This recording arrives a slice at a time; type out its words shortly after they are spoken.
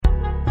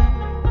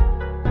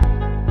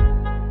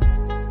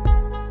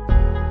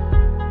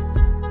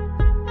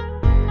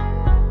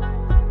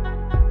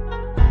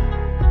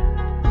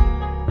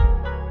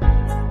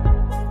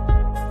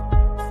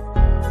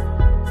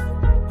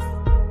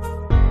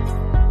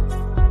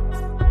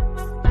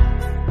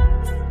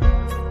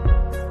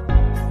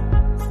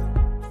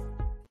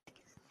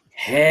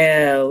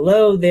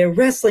Hello there,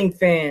 wrestling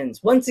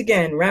fans. Once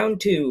again, round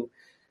two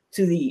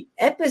to the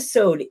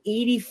episode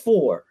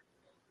 84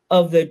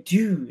 of the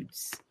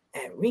Dudes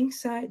at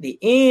Ringside, the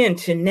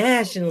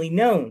internationally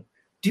known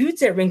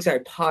Dudes at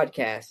Ringside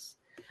podcast.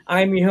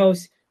 I'm your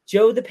host,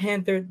 Joe the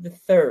Panther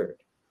III.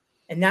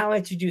 And now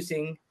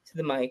introducing to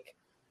the mic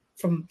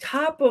from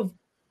top of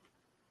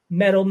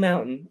Metal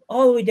Mountain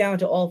all the way down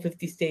to all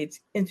 50 states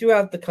and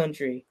throughout the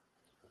country.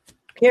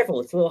 Careful,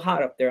 it's a little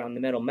hot up there on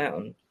the Metal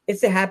Mountain.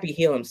 It's the Happy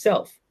Heel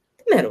himself,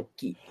 the Metal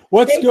Geek.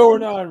 What's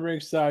going on,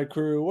 Ringside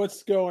Crew?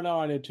 What's going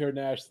on,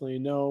 internationally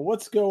known?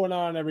 What's going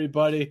on,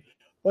 everybody?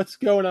 What's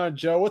going on,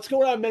 Joe? What's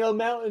going on, Metal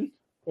Mountain?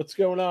 What's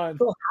going on? It's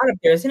a little hot up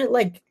there. Isn't it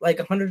like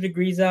 100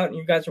 degrees out and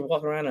you guys are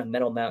walking around on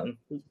Metal Mountain?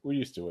 We're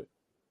used to it.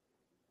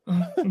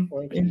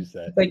 What can you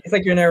say? It's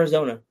like you're in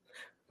Arizona.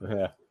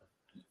 Yeah.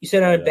 You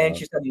sit on a bench,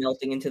 you start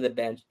melting into the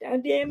bench.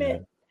 God damn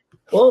it.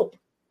 Yeah. Well,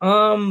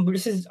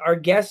 this is our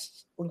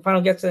guest,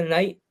 final guest of the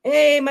night.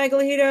 Hey, Michael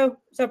Hito.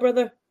 What's up,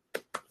 brother?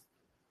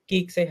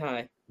 Geek, say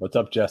hi. What's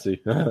up,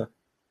 Jesse?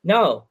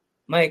 No,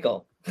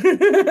 Michael.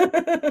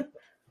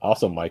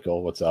 Also,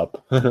 Michael, what's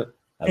up? Well.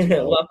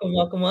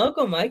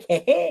 welcome, Mike.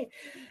 Hey.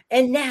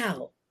 And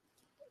now,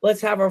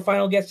 let's have our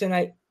final guest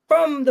tonight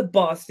from the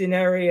Boston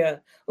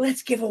area.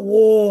 Let's give a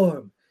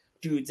warm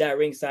Dudes at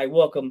Ringside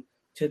welcome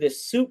to the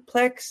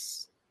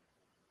Suplex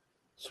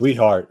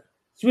Sweetheart,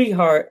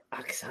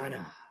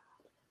 Oksana.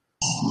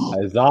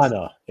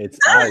 Izana. It's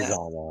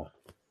Izana.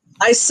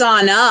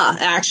 Isana,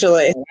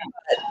 actually.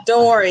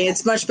 Don't worry,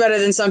 it's much better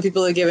than some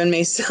people have given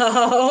me.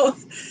 So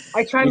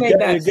I try my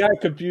best. You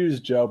got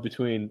confused, Joe,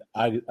 between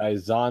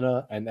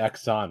Izana and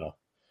Xana.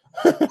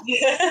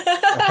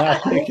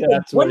 I think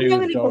that's what he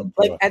was going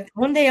for.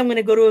 One day I'm going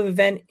to go to an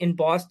event in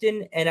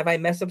Boston, and if I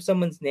mess up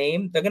someone's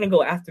name, they're going to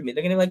go after me.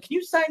 They're going to be like, "Can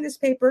you sign this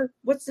paper?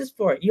 What's this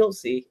for?" You'll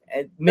see.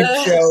 And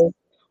mid-show,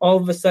 all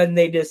of a sudden,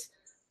 they just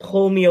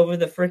pull me over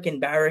the freaking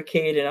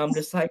barricade, and I'm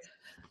just like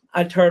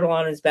a turtle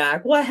on his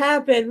back. What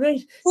happened?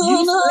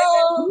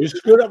 You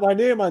screwed up my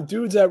name on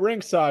Dudes at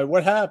Ringside.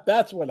 What happened?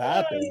 That's what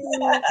happened.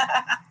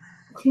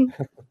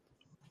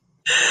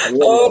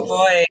 Oh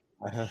boy.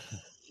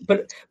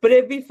 But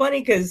it'd be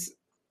funny because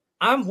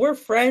we're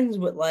friends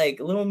with like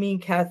Little Mean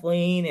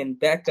Kathleen and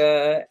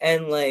Becca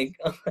and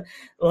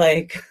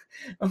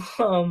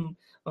oh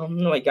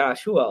my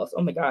gosh, who else?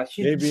 Oh my gosh,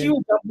 she would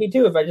help me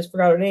too if I just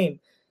forgot her name.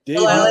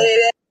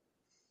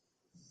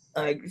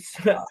 Like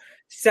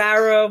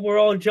Sarah, we're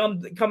all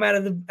come out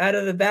of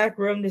the back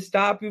room to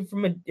stop you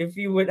if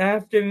you went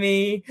after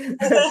me.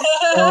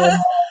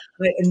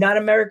 Not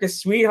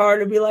America's Sweetheart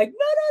would be like,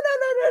 no,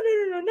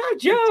 not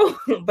Joe.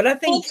 But I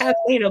think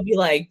Kathleen will be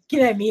like,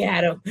 get at me,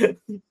 Adam.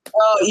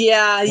 Oh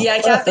yeah,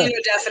 Kathleen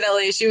would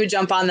definitely. She would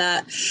jump on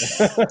that.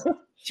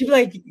 She'd be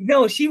like,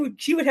 no, she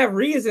would have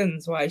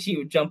reasons why she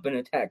would jump and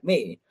attack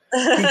me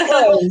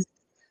because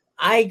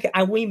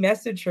we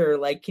message her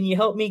like, can you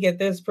help me get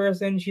this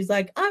person? She's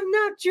like, I'm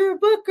not your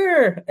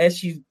booker, as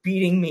she's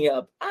beating me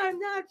up. I'm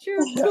not your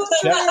booker.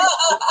 Chad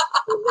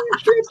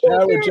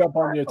would jump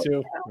on you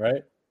too,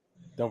 right?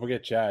 Don't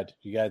forget Chad.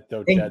 You got to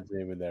throw Chad's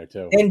name in there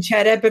too. And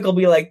Chad Epic will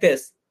be like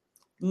this,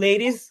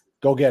 ladies,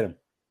 go get him.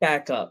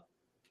 Back up.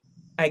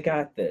 I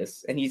got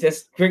this. And he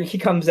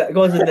comes out,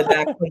 goes in the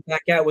back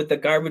out with the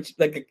garbage,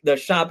 like the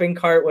shopping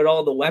cart with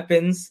all the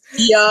weapons.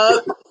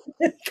 Yup.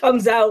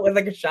 Comes out with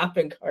like a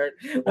shopping cart.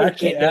 I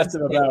actually asked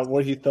him about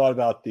what he thought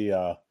about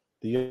the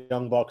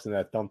Young Bucks and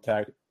that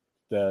thumbtack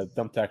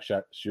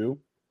shoe.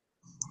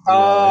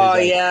 Oh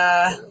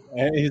yeah.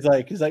 And he's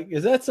like,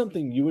 is that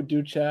something you would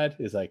do, Chad?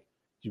 He's like,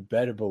 you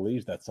better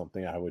believe that's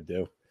something I would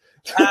do.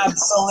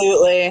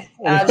 Absolutely.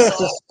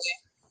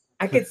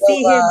 I could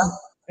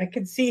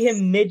see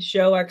him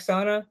mid-show,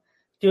 Oksana,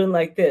 doing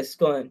like this,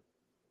 going,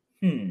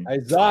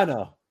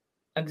 Izana.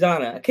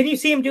 Can you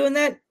see him doing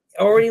that?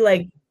 Already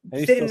like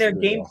sitting there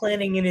game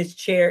planning in his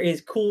chair,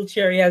 his cool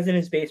chair he has in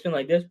his basement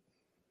like this.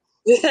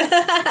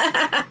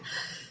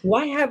 Do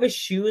I have a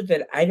shoe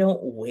that I don't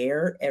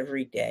wear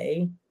every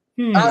day?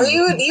 You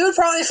would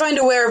probably find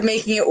a way of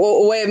making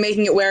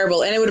it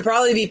wearable, and it would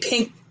probably be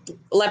pink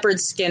leopard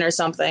skin or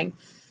something.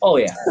 Oh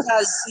yeah,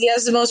 he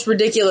has the most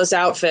ridiculous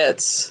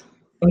outfits.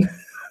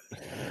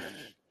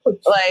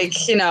 Like,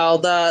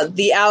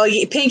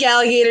 the pink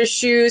alligator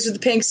shoes with the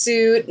pink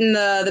suit and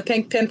the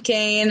pink pimp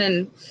cane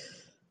and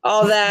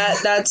all that.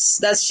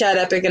 That's Chad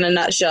Epic in a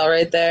nutshell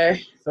right there.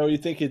 So you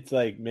think it's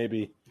like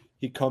maybe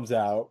he comes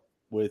out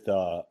with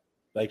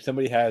like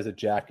somebody has a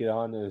jacket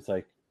on and it's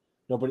like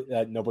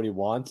nobody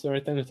wants or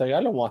anything. It's like,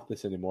 I don't want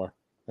this anymore.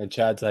 And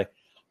Chad's like,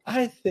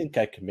 I think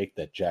I can make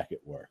that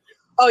jacket work.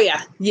 Oh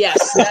yeah.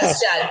 Yes,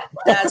 that's Chad.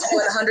 That's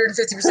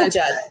 150%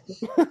 Chad.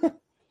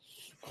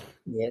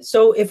 Yeah.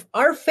 So if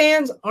our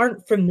fans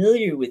aren't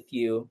familiar with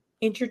you,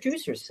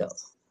 introduce yourself.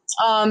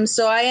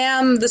 So I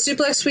am the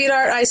Suplex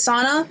Sweetheart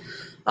Isana.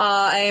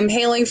 I am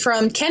hailing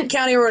from Kent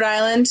County, Rhode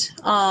Island.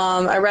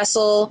 I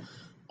wrestle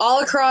all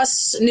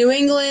across New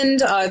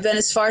England. I've been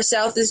as far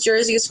south as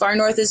Jersey, as far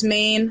north as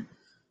Maine.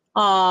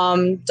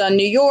 Done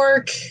New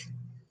York,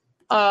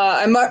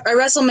 I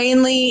wrestle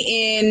mainly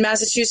in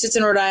Massachusetts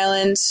and Rhode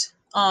Island.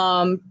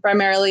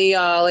 Primarily,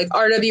 like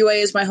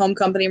RWA is my home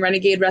company,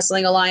 Renegade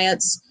Wrestling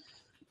Alliance.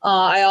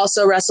 I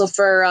also wrestle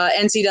for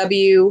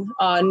NCW,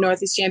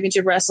 Northeast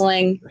Championship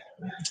Wrestling.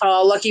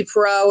 Lucky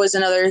Pro is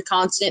another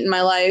constant in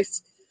my life.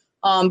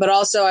 But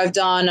also I've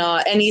done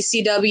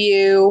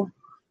NECW.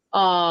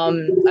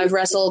 I've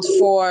wrestled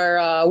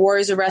for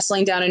Warriors of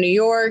Wrestling down in New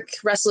York,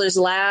 Wrestlers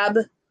Lab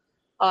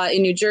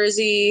in New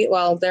Jersey.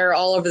 Well, they're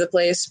all over the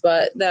place,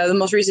 but the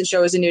most recent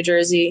show is in New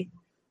Jersey.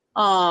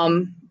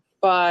 But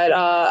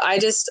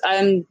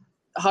I'm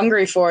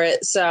hungry for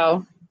it.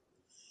 So,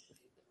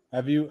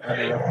 Have you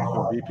ever wrestled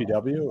for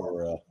VPW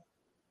or?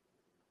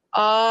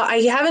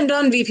 I haven't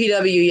done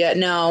VPW yet.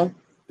 No.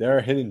 They're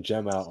a hidden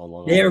gem out on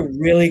Long They're Island.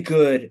 really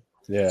good.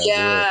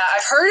 Yeah,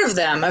 I've heard of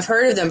them,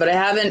 but I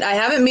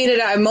haven't made it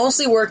out. I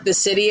mostly work the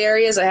city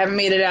areas. I haven't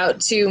made it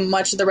out to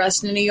much of the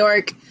rest of New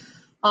York.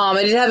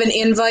 I did have an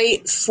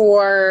invite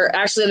for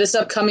actually this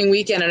upcoming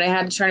weekend, and I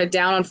had to turn it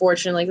down,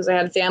 unfortunately, because I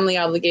had family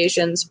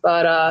obligations.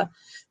 But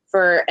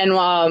for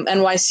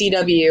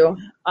NYCW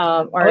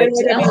or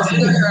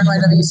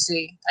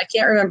NYWC, I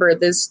can't remember.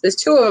 There's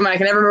two of them. I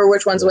can never remember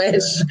which one's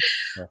which.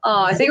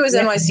 I think it was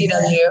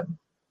NYCW.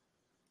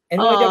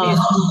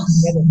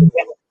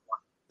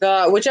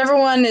 Whichever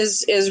one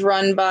is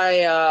run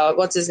by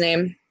what's his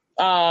name?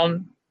 I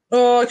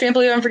can't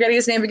believe I'm forgetting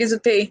his name. Begins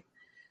with P.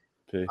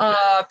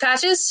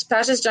 Patches,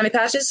 Johnny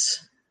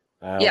Patches.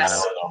 Yes.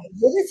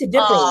 What is the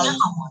difference?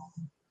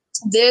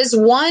 There's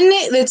one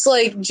that's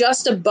like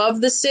just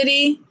above the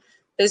city.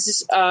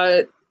 There's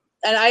and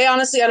I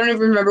honestly don't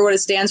even remember what it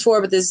stands for,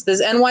 but there's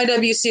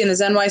NYWC and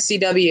there's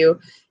NYCW,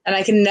 and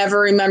I can never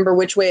remember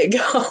which way it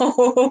goes.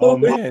 Oh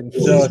man,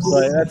 so it's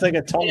like that's like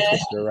a tongue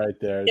twister right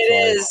there. It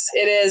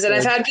is, and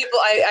I've had people.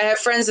 I have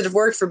friends that have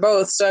worked for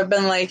both, so I've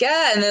been like,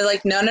 yeah, and they're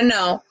like,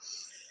 no.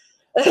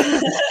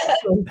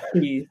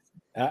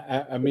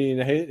 I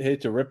mean, I hate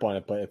to rip on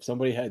it, but if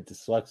somebody had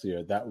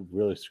dyslexia, that would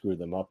really screw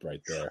them up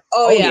right there.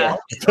 Oh yeah.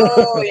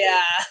 So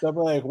I'm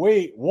like,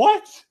 wait,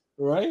 what?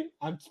 Right?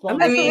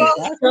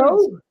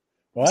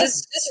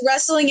 Just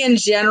wrestling in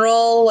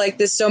general, like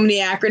there's so many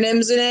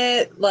acronyms in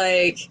it,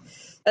 like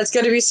that's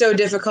going to be so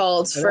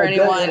difficult for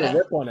anyone. I don't want to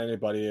rip on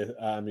anybody.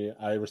 I mean,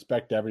 I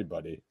respect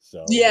everybody.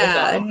 So but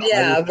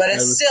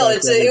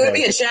it would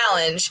be a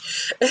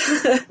challenge.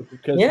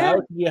 Because how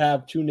do you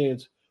have two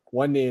names?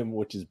 One name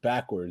which is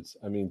backwards.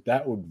 I mean,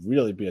 that would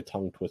really be a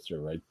tongue twister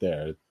right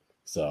there.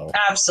 So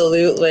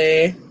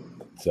absolutely.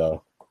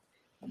 So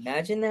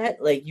imagine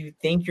that. Like you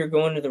think you're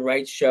going to the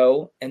right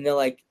show, and they're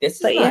like,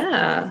 "This is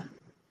yeah."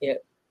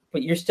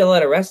 But you're still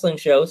at a wrestling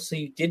show, so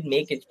you did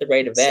make it to the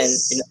right event.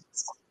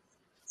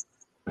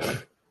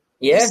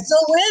 Yeah, you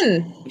still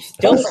win. You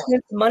still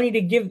spent money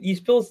to give. You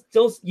still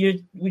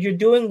you're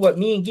doing what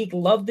me and Geek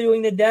love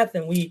doing to death,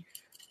 and we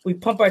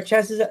pump our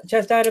chest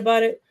out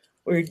about it.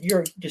 Where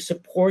you're just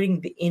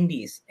supporting the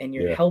indies and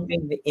you're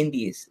helping the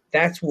indies.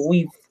 That's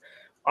what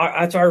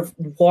that's our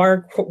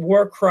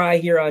war cry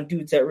here on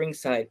Dudes at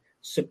Ringside.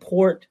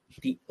 Support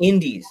the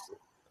indies.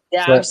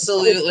 Yeah,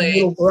 absolutely.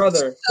 Little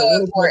brother,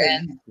 so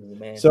important.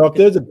 So if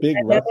there's a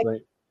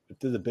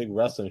big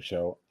wrestling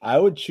show, I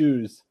would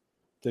choose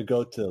to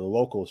go to the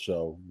local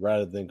show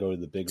rather than go to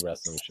the big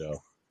wrestling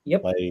show.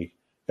 Yep. Like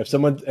if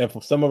some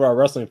of our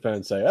wrestling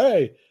fans say,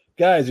 "Hey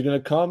guys, you're gonna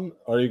come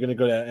or you're gonna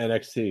go to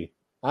NXT,"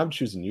 I'm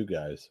choosing you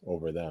guys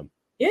over them.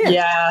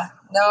 Yeah.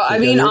 No, I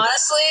mean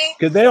honestly,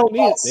 because they don't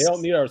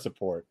need our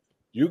support.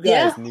 You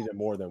guys need it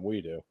more than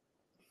we do.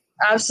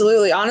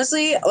 Absolutely.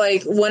 Honestly,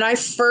 like when I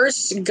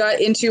first got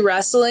into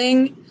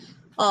wrestling,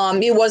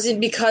 it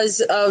wasn't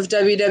because of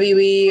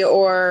WWE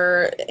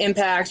or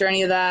Impact or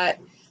any of that.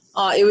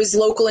 It was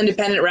local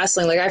independent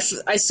wrestling. Like I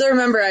still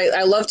remember.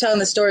 I love telling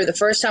the story. The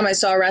first time I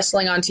saw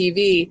wrestling on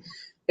TV,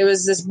 it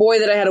was this boy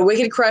that I had a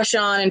wicked crush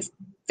on in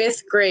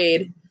 5th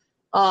grade.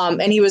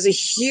 And he was a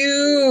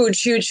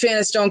huge fan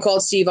of Stone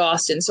Cold Steve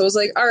Austin. So I was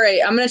like, all right,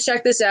 I'm going to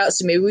check this out.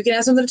 So maybe we can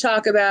have something to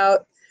talk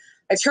about.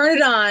 I turn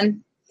it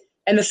on,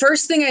 and the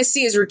first thing I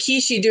see is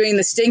Rikishi doing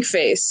the stink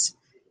face.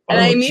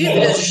 And I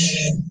immediately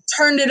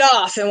turned it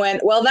off and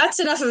went, well, that's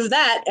enough of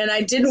that. And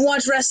I didn't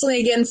watch wrestling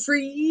again for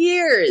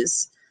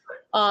years.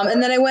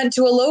 And then I went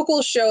to a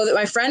local show that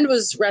my friend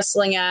was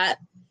wrestling at,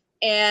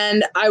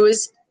 and I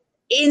was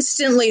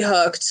instantly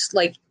hooked.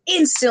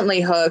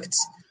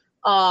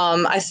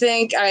 I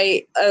think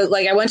I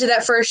went to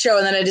that first show,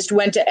 and then I just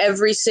went to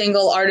every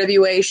single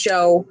RWA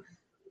show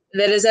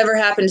that has ever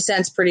happened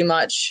since, pretty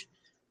much.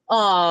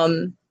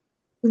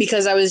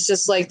 Because I was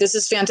just like, this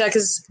is fantastic.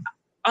 Because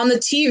on the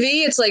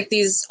TV, it's like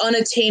these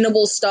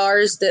unattainable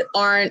stars that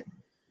aren't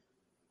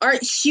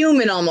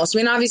human almost. I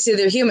mean, obviously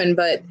they're human,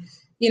 but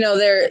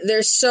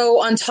they're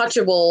so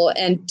untouchable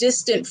and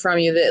distant from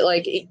you that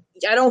like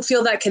I don't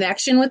feel that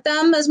connection with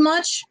them as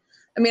much.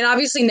 I mean,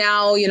 obviously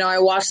now, I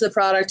watch the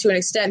product to an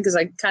extent because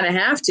I kind of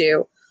have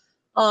to.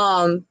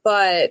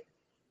 But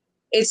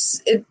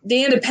the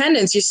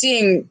independence. You're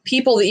seeing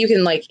people that you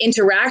can like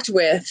interact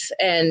with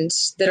and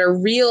that are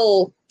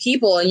real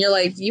people, and you're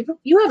like,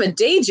 you have a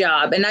day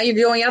job, and now you're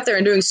going out there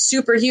and doing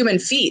superhuman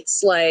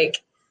feats.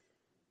 Like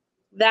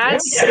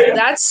that's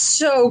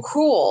so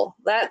cool.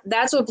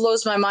 That's what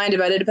blows my mind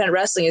about independent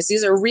wrestling is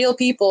these are real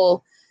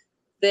people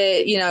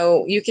that, you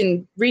know, you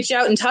can reach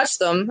out and touch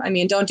them. I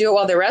mean, don't do it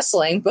while they're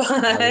wrestling, but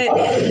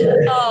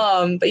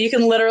you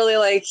can literally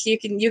like you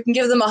can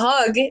give them a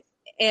hug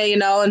and, you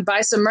know, and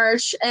buy some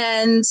merch,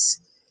 and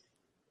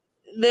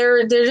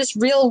they're just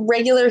real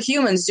regular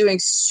humans doing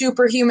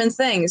superhuman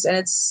things, and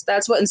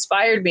that's what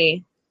inspired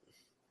me.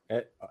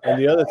 And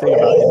the other thing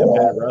about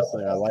independent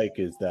wrestling I like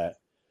is that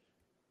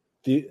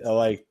they're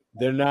like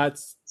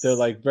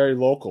very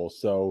local,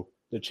 so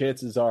the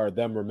chances are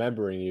them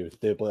remembering you,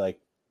 they'll be like,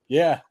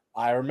 yeah,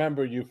 I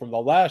remember you from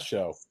the last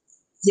show.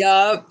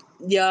 Yup.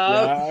 Yeah,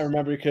 I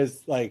remember,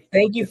 because like,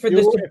 thank you for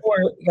the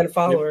support. You got to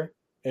follow her.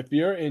 If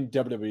you're in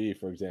WWE,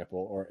 for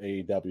example, or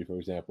AEW, for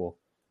example,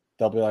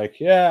 they'll be like,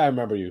 yeah, I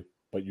remember you,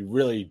 but you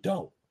really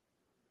don't.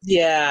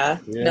 Yeah.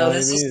 You no,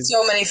 there's just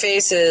so many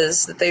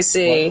faces that they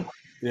see. But,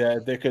 yeah,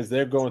 because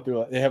they're going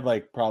through, they have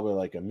like probably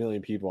like 1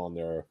 million people on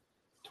their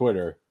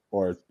Twitter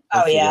or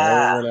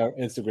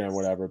Instagram,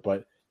 whatever.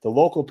 But the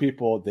local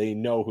people, they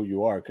know who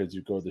you are because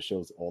you go to the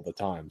shows all the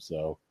time.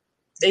 So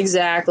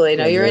exactly.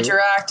 No, you're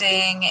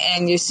interacting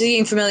and you're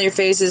seeing familiar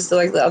faces.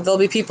 Like there'll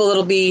be people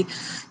that'll be,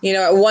 you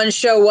know, at one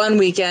show one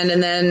weekend,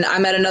 and then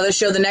I'm at another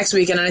show the next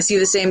weekend, and I see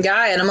the same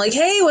guy, and I'm like,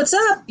 hey, what's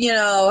up? You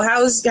know,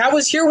 how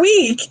was your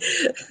week?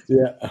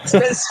 Yeah, it's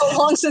been so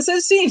long since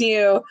I've seen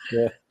you.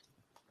 Yeah.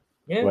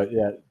 But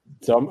yeah,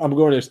 so I'm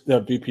going to the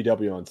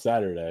BPW on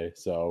Saturday,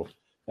 so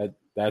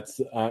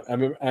that's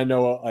I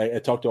know I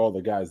talked to all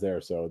the guys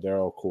there, so they're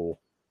all cool.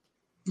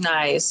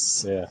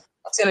 Nice. Yeah,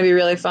 it's gonna be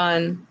really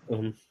fun.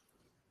 Mm-hmm.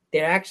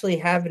 They're actually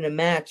having a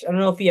match. I don't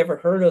know if you ever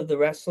heard of the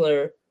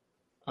wrestler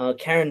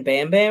Karen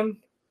Bam Bam.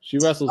 She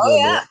wrestles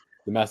in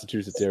the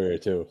Massachusetts area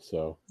too.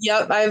 So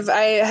yep, I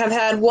have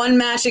had one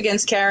match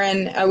against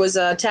Karen. It was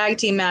a tag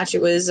team match.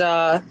 It was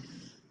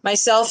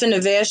myself and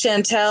Nevaeh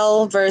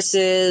Chantel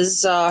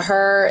versus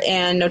her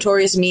and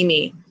Notorious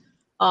Mimi.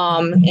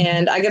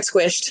 And I get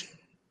squished.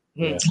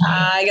 Yeah.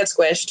 I get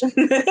squished.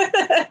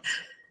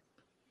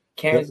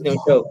 Karen's no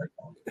joke.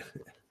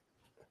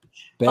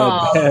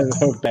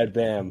 Bad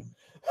Bam.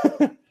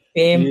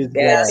 Bam.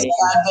 Bad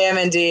Bam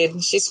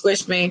indeed. She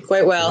squished me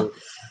quite well.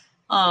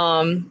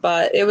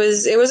 But it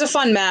was a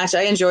fun match.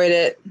 I enjoyed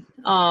it.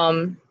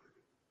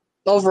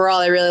 Overall,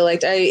 I really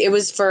liked it. It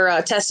was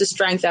for Test of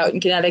Strength out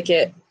in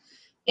Connecticut.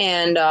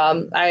 And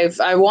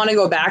I want to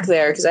go back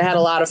there because I had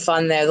a lot of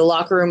fun there. The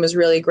locker room was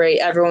really great.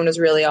 Everyone was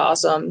really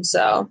awesome.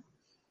 So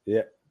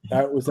yeah,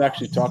 I was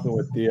actually talking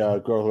with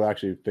the girl who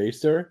actually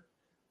faced her.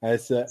 I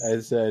said,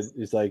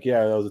 it's like,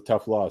 yeah, that was a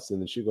tough loss. And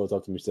then she goes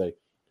up to me and say,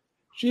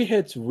 she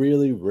hits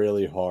really,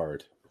 really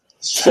hard.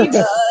 She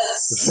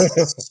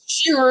does.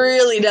 She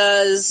really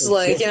does.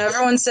 Like, you know,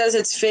 everyone says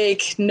it's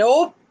fake.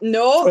 Nope.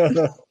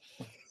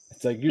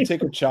 It's like you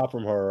take a chop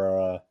from her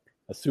or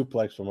a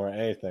suplex from her,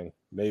 anything.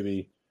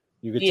 Maybe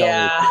you could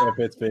tell me if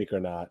it's fake or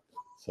not.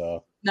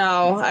 So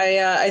no,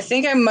 I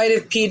think I might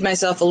have peed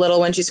myself a little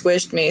when she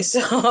squished me. So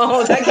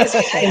that gives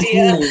me an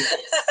idea.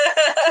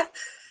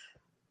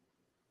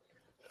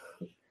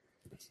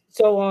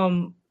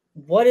 So,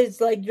 what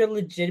is like your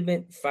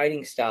legitimate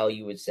fighting style,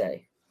 you would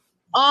say?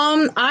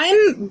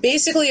 I'm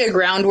basically a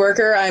ground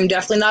worker. I'm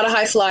definitely not a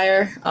high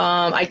flyer.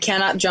 I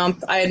cannot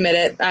jump. I admit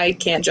it. I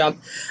can't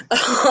jump.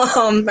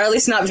 Or at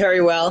least not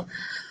very well.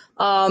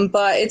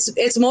 But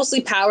it's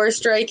mostly power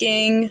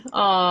striking,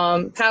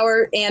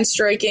 power and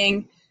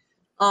striking.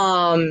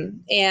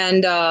 And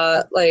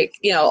like,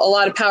 you know, a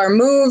lot of power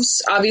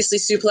moves, obviously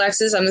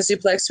suplexes. I'm the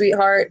suplex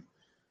sweetheart.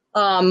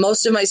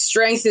 Most of my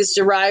strength is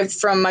derived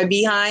from my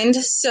behind.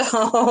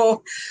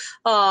 So,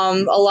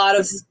 a lot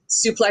of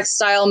suplex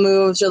style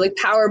moves or like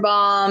power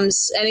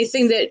bombs,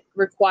 anything that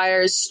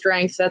requires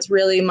strength. That's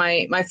really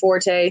my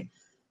forte.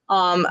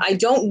 I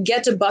don't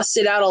get to bust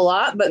it out a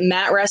lot, but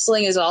mat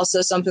wrestling is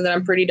also something that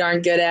I'm pretty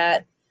darn good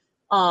at.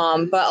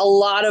 But a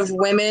lot of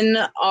women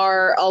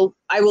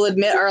I will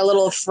admit, are a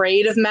little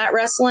afraid of mat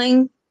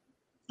wrestling.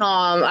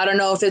 I don't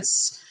know if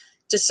it's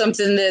just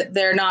something that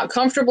they're not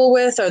comfortable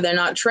with or they're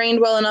not trained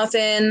well enough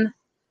in.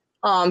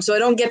 So I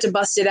don't get to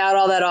bust it out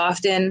all that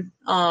often.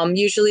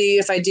 Usually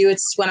if I do,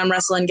 it's when I'm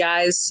wrestling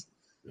guys.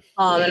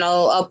 And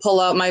I'll pull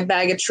out my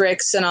bag of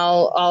tricks and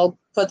I'll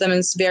put them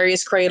in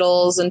various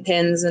cradles and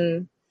pins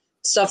and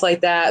stuff like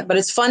that. But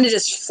it's fun to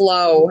just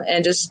flow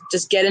and just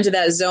get into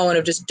that zone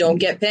of just don't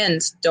get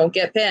pinned. So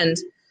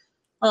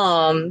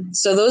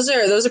those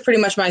are pretty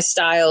much my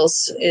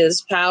styles,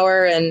 is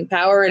power and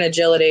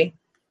agility.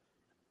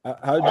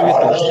 How'd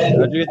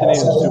you get the name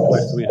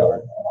Suplex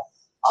Sweetheart?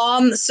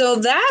 So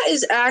that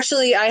is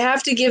actually, I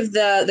have to give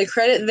the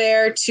credit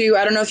there to,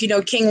 I don't know if you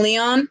know King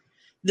Leon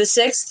the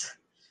Sixth.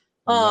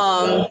 He's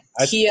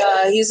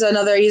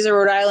a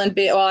Rhode Island,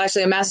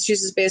 a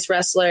Massachusetts based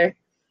wrestler.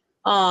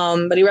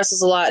 But he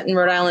wrestles a lot in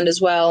Rhode Island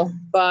as well.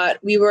 But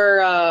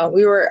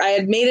I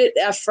had made it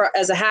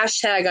as a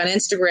hashtag on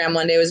Instagram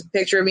one day. It was a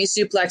picture of me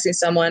suplexing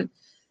someone,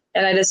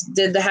 and I just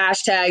did the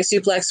hashtag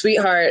suplex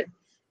sweetheart.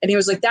 And he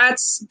was like,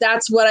 that's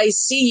what I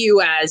see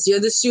you as.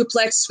 You're the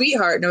suplex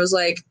sweetheart. And I was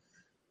like,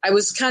 I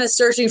was kind of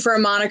searching for a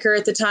moniker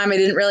at the time. I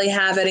didn't really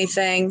have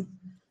anything.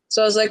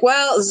 So I was like,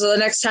 well, so the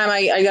next time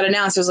I got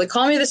announced, I was like,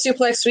 call me the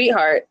suplex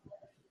sweetheart.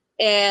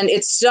 And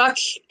it stuck,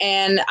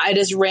 and I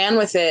just ran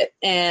with it.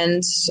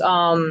 And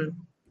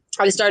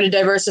I started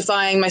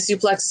diversifying my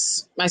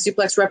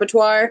suplex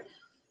repertoire.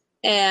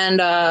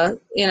 And, I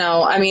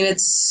mean,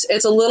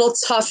 it's a little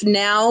tough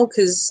now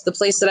because the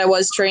place that I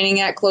was training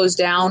at closed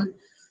down.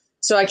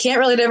 So I can't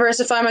really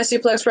diversify my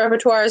suplex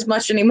repertoire as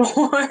much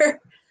anymore.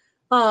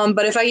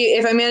 But if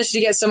I manage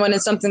to get someone in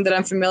something that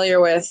I'm familiar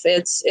with,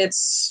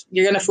 it's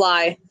you're gonna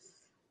fly.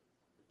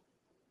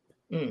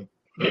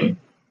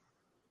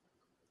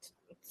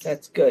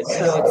 That's good.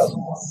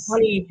 It's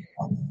funny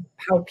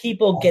how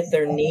people get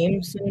their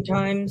names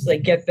sometimes.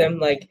 Like get them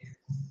like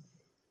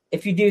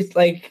if you do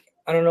like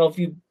I don't know if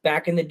you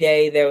back in the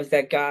day there was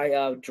that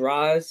guy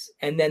Draws,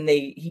 and then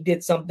he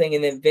did something,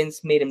 and then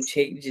Vince made him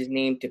change his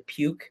name to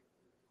Puke.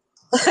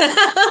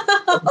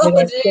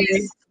 Oh,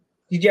 geez.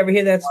 Did you ever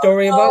hear that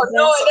story about that?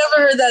 No, I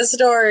never heard that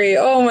story.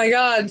 Oh my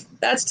God,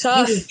 that's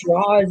tough. He was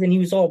Draws, and he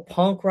was all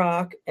punk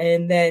rock,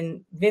 and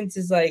then Vince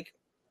is like,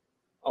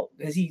 oh,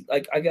 because he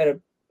like I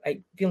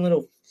feel a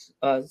little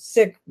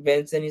sick,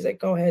 Vince, and he's like,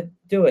 go ahead,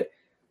 do it.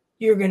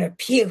 You're gonna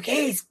puke.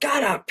 He's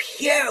gonna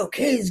puke.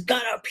 He's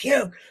gonna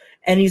puke.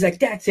 And he's like,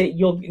 that's it.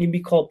 You'll be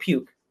called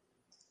Puke.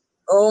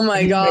 Oh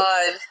my God.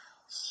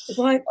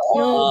 Like,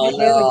 what? Oh,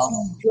 no.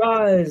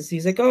 Draws.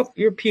 He's like, oh,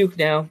 you're Puke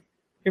now.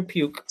 You're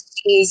Puke.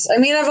 Jeez. I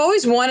mean, I've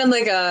always wanted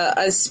like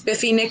a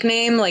spiffy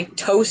nickname, like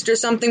Toast or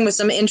something with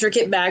some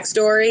intricate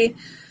backstory.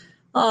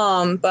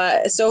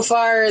 But so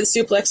far, the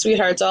Suplex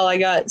Sweetheart's all I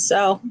got.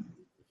 So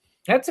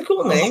that's a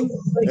cool name.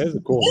 It is a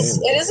cool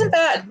name. It isn't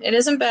bad. It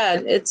isn't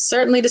bad. It's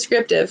certainly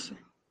descriptive.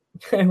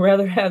 I'd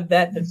rather have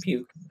that than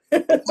Puke.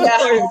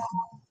 Yeah.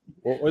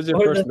 What was your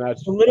first match?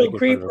 A little like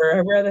creeper.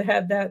 I'd rather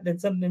have that than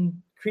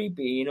something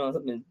creepy.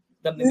 Something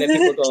that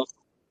people go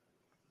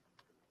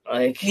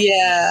like.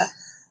 Yeah.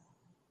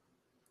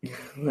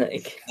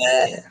 Like.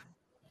 Yeah.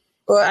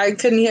 Well, I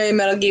couldn't hear you,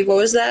 Metal Geek. What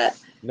was that?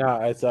 No,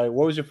 it's like,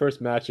 what was your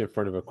first match in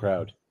front of a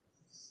crowd?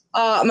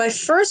 My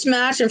first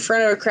match in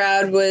front of a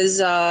crowd was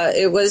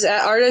it was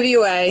at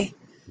RWA.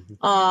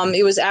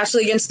 It was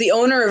actually against the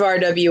owner of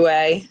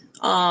RWA,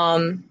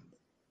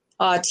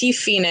 T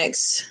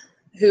Phoenix,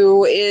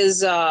 who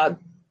is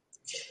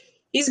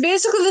he's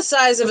basically the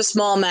size of a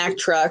small Mack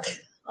truck.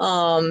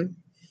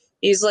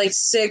 He's like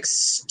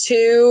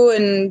 6'2"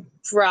 and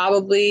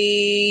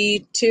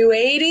probably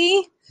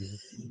 280,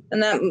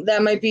 and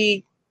that might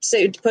be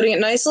putting it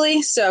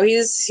nicely. So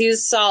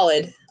he's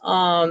solid.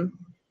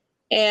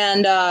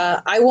 And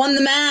I won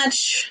the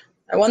match.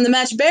 I won the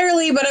match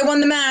barely, but I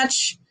won the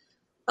match.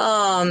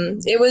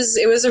 It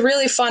was a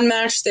really fun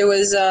match. There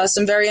was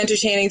some very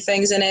entertaining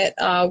things in it.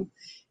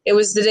 It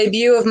was the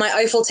debut of my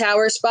Eiffel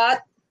Tower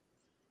spot.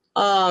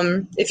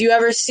 If you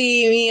ever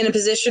see me in a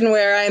position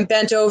where I am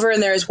bent over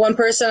and there is one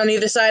person on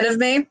either side of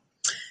me,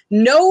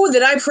 know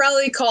that I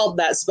probably called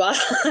that spot.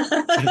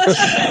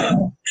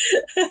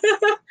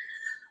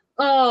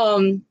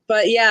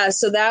 But yeah,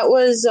 so that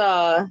was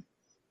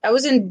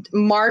in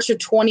March of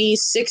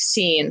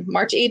 2016.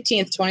 March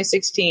 18th,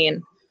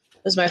 2016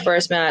 was my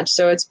first match.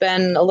 So it's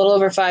been a little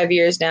over 5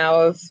 years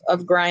now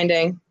of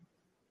grinding.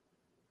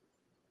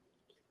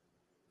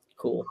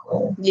 Cool.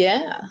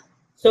 Yeah.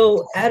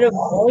 So out of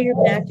all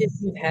your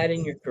matches you've had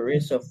in your career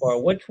so far,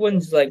 which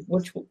was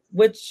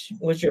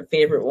your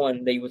favorite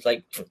one that you was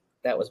like,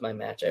 that was my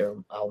match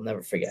I'll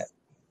never forget?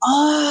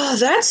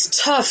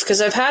 That's tough because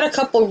I've had a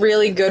couple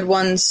really good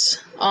ones.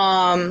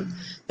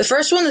 The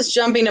first one that's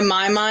jumping to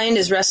my mind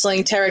is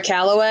wrestling Tara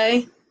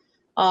Calloway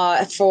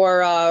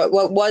for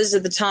what was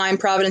at the time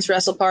Providence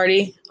Wrestle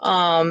Party.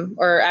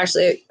 Or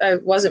actually,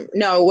 it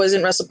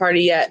wasn't Wrestle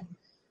Party yet.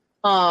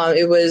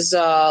 It was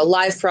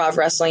Live Prov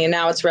Wrestling, and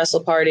now it's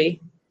Wrestle Party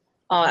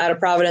out of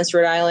Providence,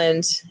 Rhode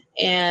Island.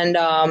 And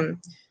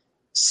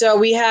so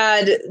we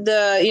had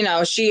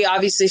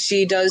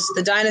she does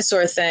the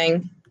dinosaur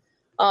thing.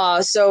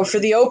 So for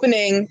the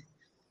opening,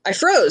 I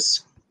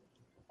froze.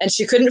 And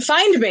she couldn't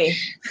find me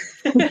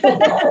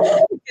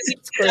because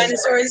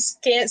dinosaurs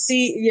can't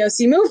see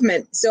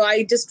movement. So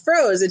I just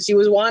froze, and she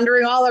was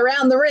wandering all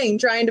around the ring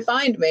trying to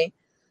find me.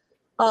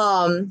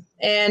 And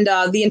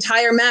the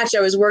entire match,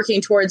 I was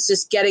working towards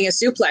just getting a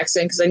suplex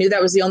in because I knew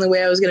that was the only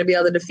way I was going to be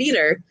able to defeat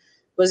her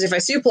was if I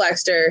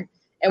suplexed her.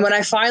 And when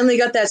I finally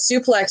got that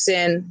suplex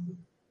in,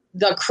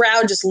 the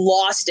crowd just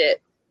lost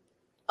it.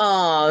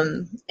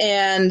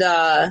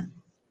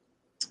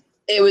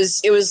 It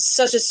was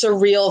such a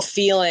surreal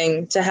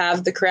feeling to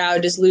have the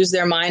crowd just lose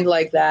their mind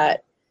like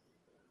that.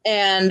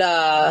 And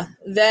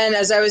then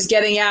as I was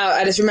getting out,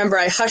 I just remember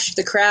I hushed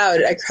the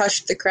crowd. I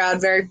hushed the crowd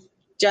very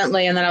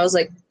gently, and then I was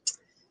like,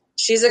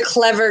 she's a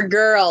clever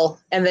girl,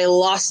 and they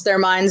lost their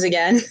minds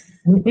again.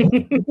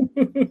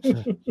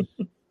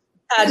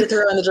 Had to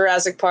throw in the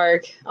Jurassic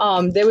Park.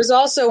 There was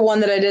also one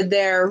that I did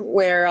there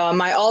where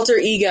my alter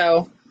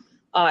ego,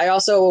 I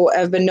also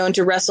have been known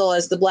to wrestle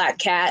as the Black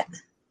Cat.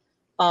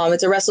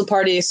 It's a Wrestle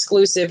Party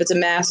exclusive. It's a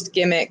masked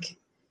gimmick.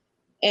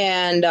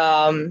 And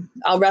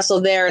I'll wrestle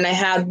there. And I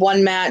had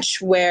one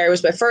match where it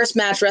was my first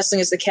match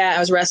wrestling as the Cat. I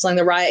was wrestling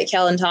the Riot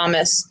Kellen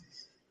Thomas.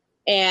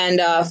 And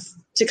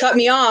to cut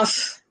me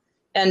off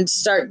and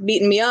start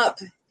beating me up,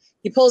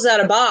 he pulls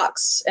out a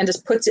box and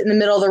just puts it in the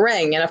middle of the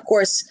ring. And, of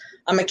course,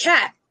 I'm a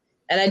cat.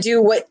 And I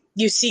do what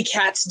you see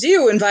cats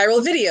do in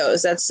viral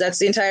videos. That's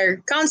the entire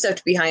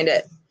concept behind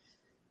it.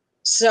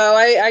 So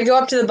I go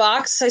up to the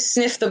box. I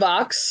sniff the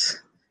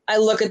box. I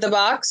look at the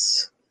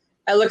box.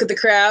 I look at the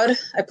crowd.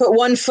 I put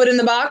one foot in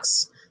the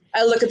box.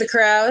 I look at the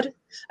crowd.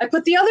 I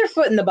put the other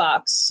foot in the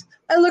box.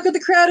 I look at the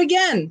crowd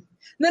again. And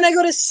then I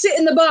go to sit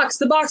in the box.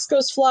 The box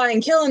goes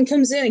flying. Kellen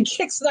comes in and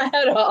kicks the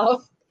head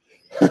off.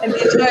 And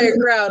the entire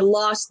crowd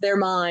lost their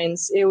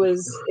minds. It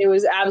was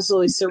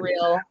absolutely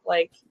surreal.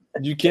 Like,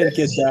 you can't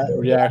get that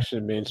reaction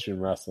in mainstream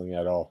wrestling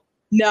at all.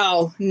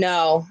 No.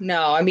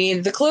 I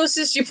mean, the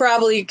closest you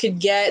probably could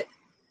get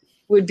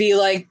would be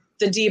like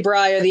the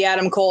D-Bry or the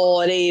Adam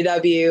Cole at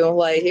AEW.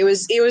 Like it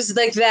was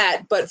like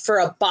that, but for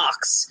a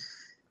box,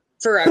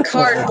 for a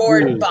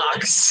cardboard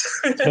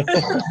box.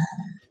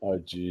 Oh,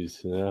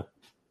 geez, yeah.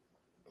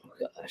 Oh,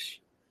 gosh.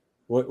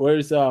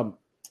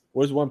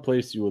 Where's one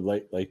place you would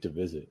like to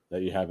visit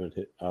that you haven't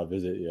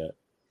visit yet?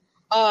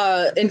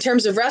 In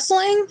terms of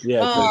wrestling,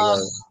 Yeah.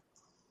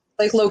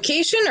 like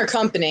location or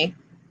company?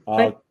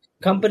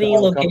 Company,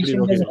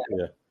 location.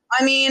 Yeah.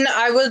 I mean,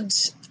 I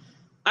want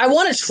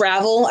to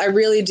travel. I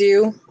really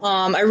do.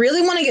 I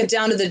really want to get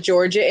down to the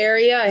Georgia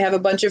area. I have a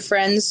bunch of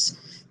friends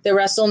that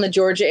wrestle in the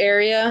Georgia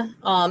area.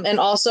 And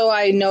also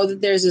I know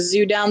that there's a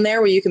zoo down there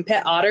where you can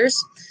pet otters.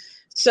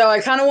 So I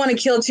kind of want to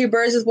kill two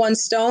birds with one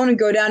stone and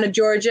go down to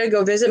Georgia,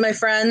 go visit my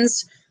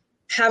friends,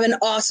 have an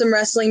awesome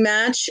wrestling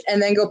match,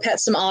 and then go pet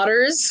some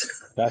otters.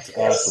 That's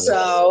awesome.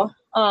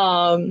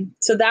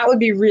 So that would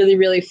be really,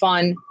 really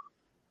fun.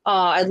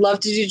 I'd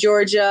love to do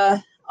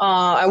Georgia.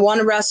 I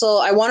want to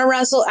wrestle.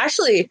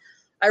 Actually,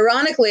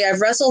 ironically,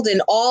 I've wrestled in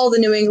all the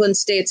New England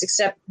states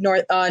except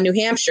New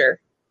Hampshire.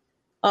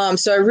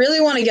 So I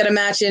really want to get a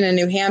match in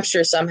New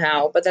Hampshire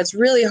somehow, but that's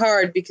really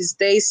hard because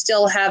they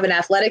still have an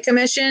athletic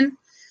commission,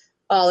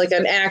 like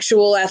an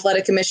actual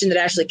athletic commission that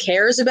actually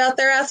cares about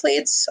their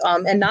athletes,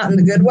 and not in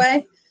the good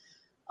way,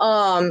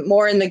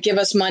 more in the give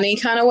us money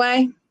kind of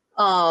way.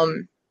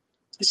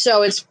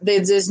 So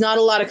there's not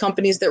a lot of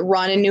companies that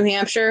run in New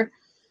Hampshire.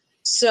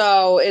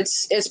 So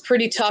it's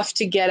pretty tough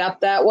to get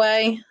up that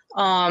way.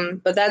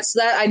 But that's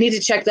that. I need to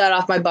check that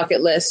off my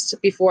bucket list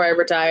before I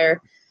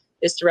retire,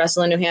 is to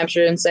wrestle in New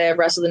Hampshire and say I've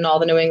wrestled in all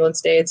the New England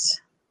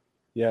states.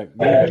 Yeah,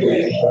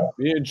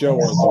 me and Joe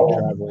want to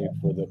do traveling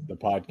for the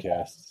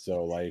podcast.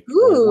 So like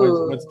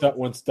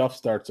when stuff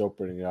starts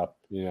opening up,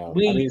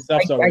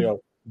 stuff's already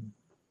open.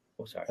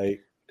 Oh, sorry.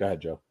 Like, go ahead,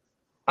 Joe.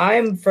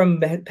 I'm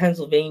from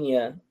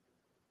Pennsylvania,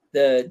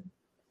 the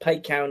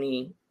Pike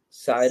County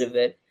side of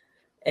it,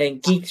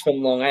 and Geek's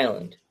from Long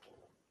Island.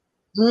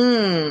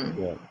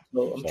 Yeah.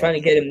 So I'm trying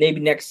to get him maybe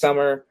next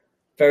summer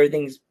if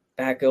everything's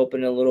back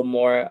open a little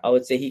more. I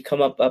would say he'd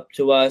come up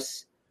to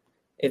us.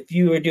 If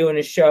you were doing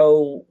a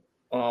show,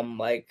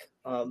 did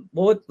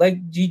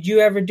you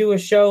ever do a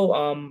show?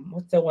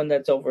 What's the one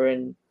that's over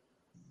in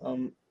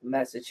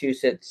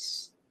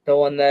Massachusetts? The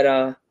one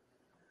that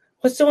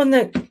what's the one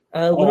that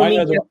I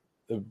know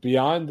the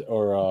Beyond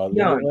or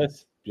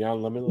Limitless?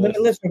 Beyond Limitless?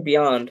 Limitless or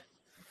Beyond?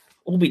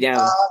 We'll be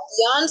down.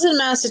 Beyond's in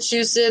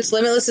Massachusetts.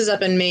 Limitless is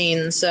up in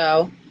Maine.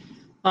 So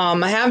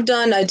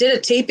I did a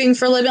taping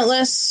for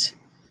Limitless,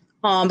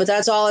 but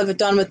that's all I've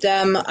done with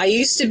them. I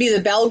used to be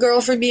the bell girl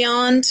for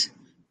Beyond,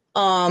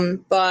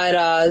 but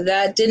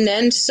that didn't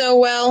end so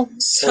well.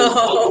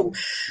 So,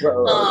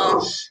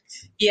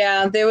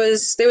 yeah, there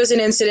was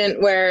an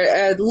incident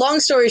where, long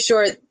story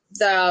short,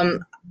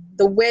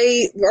 the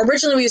way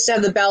originally we used to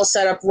have the bell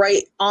set up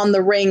right on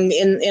the ring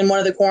in one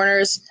of the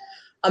corners.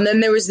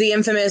 Then there was the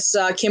infamous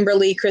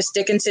Kimberly Chris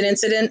Dickinson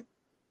incident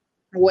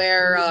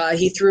where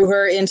he threw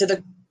her into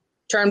the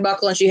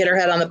turnbuckle and she hit her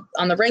head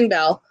on the ring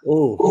bell.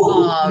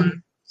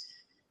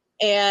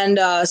 And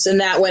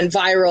that went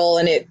viral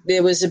and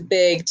it was a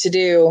big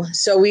to-do.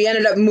 So we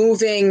ended up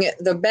moving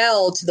the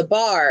bell to the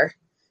bar.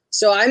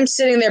 So I'm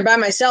sitting there by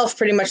myself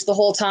pretty much the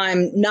whole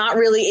time, not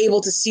really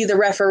able to see the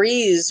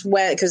referees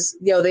because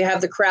they have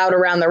the crowd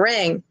around the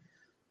ring.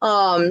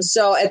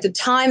 So at the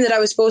time that I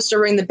was supposed to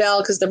ring the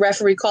bell because the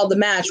referee called the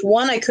match,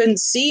 one, I couldn't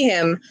see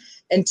him.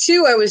 And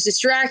two, I was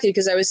distracted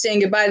because I was saying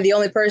goodbye to the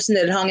only person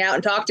that had hung out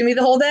and talked to me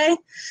the whole day.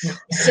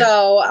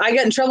 So I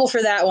got in trouble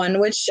for that one,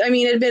 which, I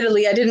mean,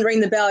 admittedly, I didn't ring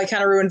the bell. I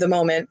kind of ruined the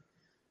moment.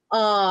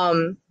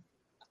 But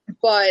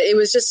it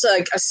was just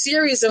like a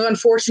series of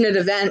unfortunate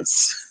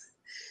events.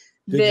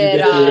 Did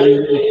you get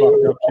any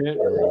fucked up shit?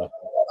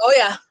 Oh,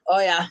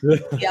 yeah.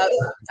 Yeah,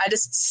 I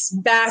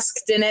just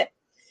basked in it.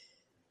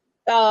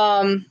 It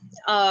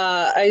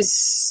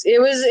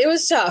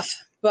was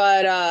tough,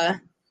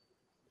 but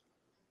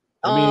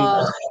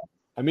I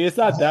mean, it's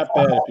not that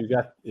bad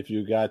if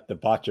you got the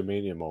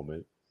Botchamania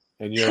moment,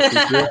 and you're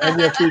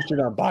featured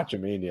on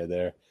Botchamania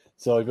there.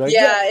 So you'd be like,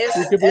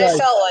 it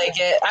felt like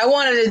it. I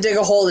wanted to dig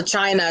a hole to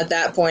China at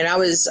that point. I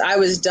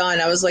was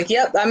done. I was like,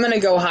 yep, I'm gonna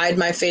go hide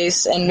my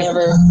face and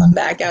never come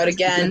back out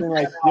again.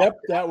 Like, yep,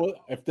 that was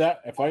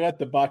if I got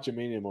the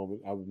Botchamania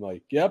moment, I was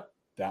like, yep,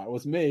 that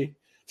was me.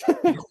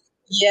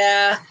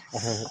 Yeah.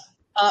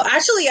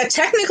 Actually,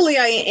 technically,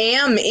 I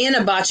am in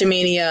a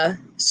Botchamania,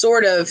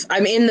 sort of.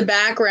 I'm in the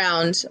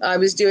background. I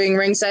was doing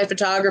ringside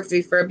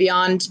photography for a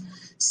Beyond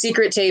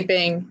Secret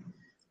taping,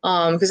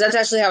 because that's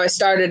actually how I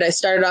started. I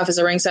started off as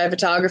a ringside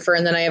photographer,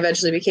 and then I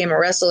eventually became a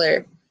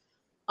wrestler.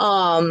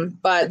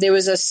 But there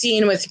was a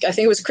scene with, I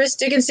think it was Chris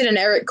Dickinson and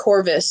Eric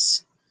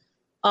Corvus,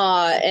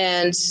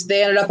 and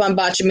they ended up on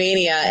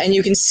Botchamania, and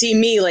you can see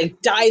me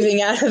like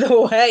diving out of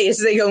the way as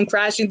they go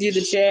crashing through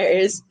the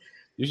chairs.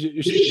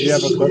 You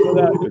have a clip of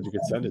that? Because you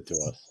could send it to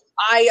us.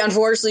 I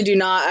unfortunately do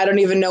not. I don't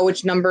even know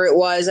which number it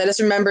was. I just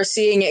remember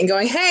seeing it and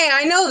going, hey,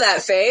 I know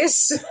that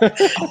face.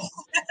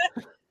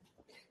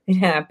 It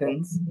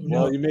happens.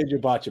 Well, you made your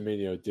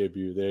Botchamania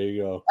debut. There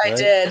you go. Right?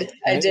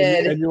 I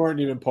did. And you weren't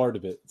even part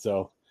of it,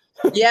 so.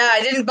 Yeah,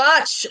 I didn't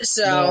botch,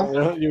 so.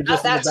 No, you're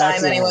just not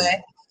that time,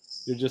 anyway.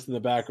 You're just in the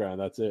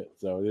background. That's it.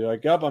 So you're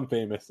like, I'm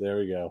famous. There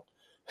we go.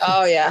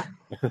 Oh, yeah.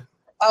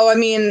 Oh, I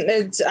mean,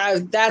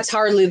 that's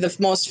hardly the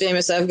most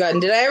famous I've gotten.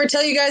 Did I ever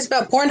tell you guys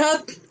about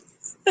Pornhub?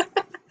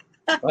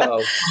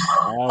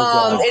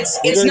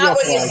 It's not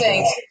what you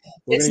think.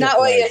 It's not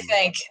what you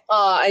think.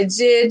 I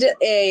did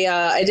a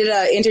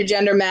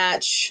intergender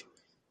match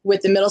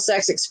with the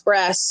Middlesex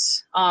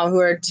Express, who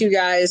are two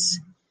guys,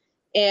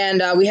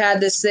 and we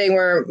had this thing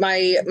where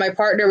my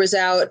partner was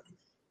out,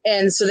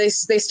 and so they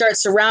start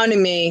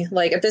surrounding me.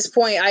 Like at this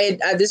point,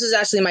 this was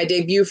actually my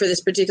debut for this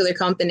particular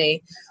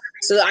company.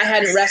 So I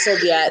hadn't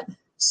wrestled yet.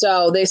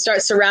 So they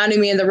start surrounding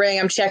me in the ring.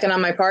 I'm checking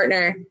on my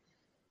partner.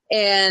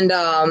 And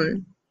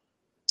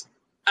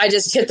I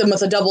just hit them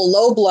with a double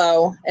low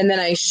blow. And then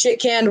I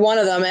shit-canned one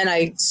of them and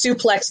I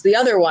suplexed the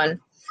other one.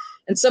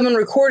 And someone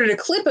recorded a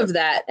clip of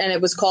that. And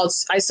it was called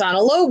Isana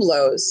Low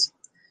Blows.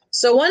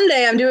 So one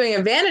day I'm doing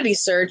a vanity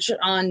search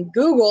on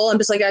Google. I'm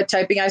just like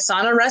typing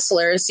Isana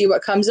Wrestler and see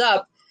what comes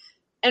up.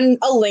 And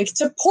a link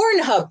to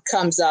Pornhub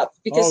comes up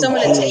because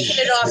someone had taken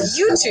it off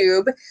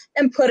YouTube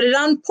and put it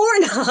on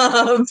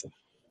Pornhub.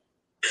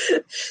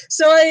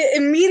 So I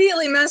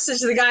immediately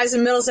messaged the guys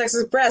in Middlesex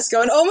Express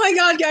going, oh my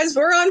God, guys,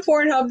 we're on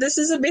Pornhub. This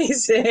is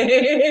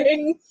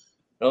amazing.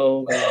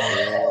 Oh,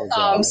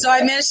 God. So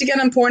I managed to get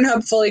on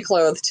Pornhub fully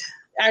clothed.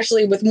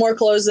 Actually, with more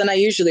clothes than I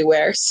usually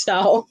wear.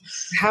 So,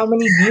 how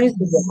many views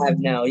does it have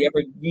now? You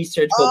ever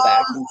go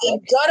back?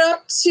 It got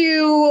up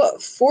to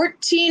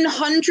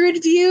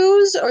 1,400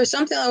 views or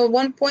something, like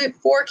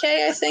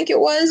 1.4K, I think it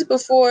was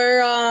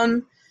before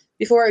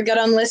it got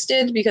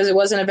unlisted because it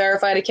wasn't a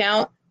verified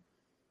account.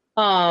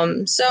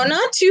 So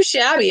not too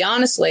shabby,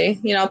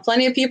 honestly. You know,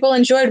 plenty of people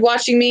enjoyed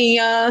watching me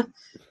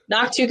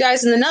knock two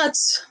guys in the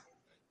nuts.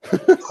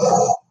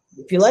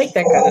 If you like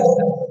that kind of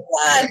stuff.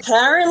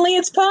 Apparently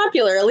it's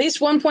popular. At least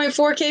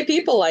 1.4K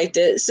people liked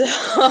it. So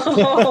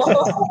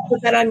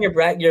put that on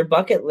your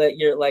bucket list,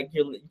 your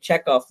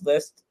check off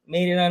list.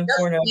 Made it on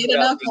Pornhub. Made it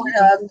on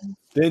Pornhub.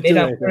 Made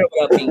on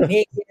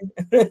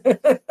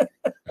Pornhub.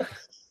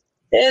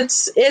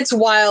 It's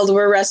wild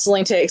where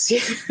wrestling takes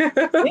you.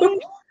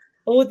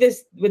 Well, with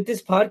this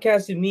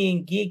podcast with me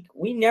and Geek,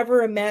 we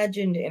never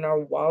imagined in our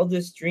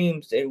wildest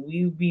dreams that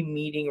we would be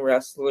meeting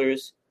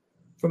wrestlers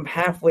from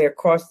halfway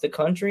across the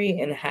country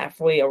and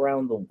halfway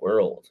around the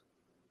world.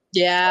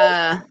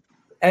 Yeah.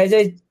 As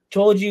I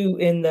told you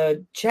in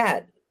the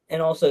chat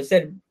and also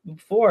said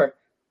before,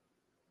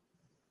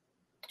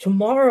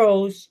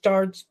 tomorrow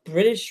starts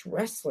British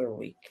Wrestler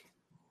Week.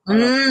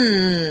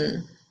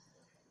 We're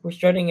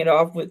starting it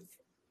off with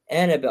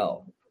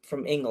Annabelle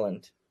from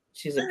England.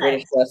 She's a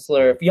British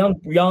wrestler,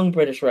 young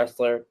British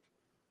wrestler.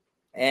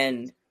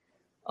 And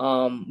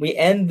we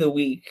end the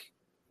week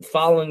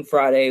following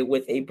Friday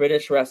with a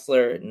British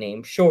wrestler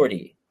named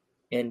Shorty,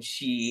 and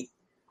she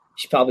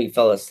probably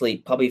fell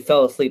asleep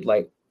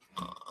like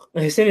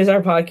as soon as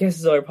our podcast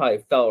is over, probably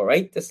fell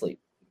right to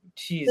sleep.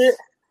 She's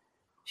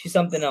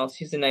something else.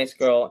 She's a nice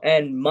girl.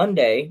 And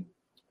Monday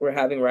we're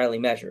having Riley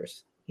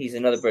Measures. He's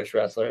another British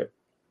wrestler.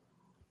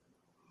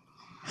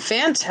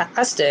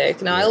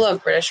 Fantastic. No, I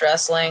love British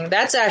wrestling.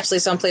 That's actually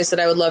someplace that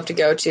I would love to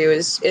go to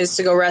is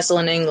to go wrestle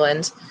in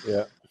England.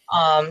 Yeah.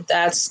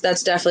 That's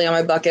definitely on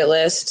my bucket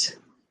list.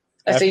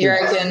 I figure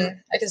I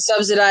can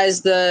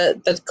subsidize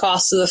the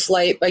cost of the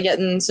flight by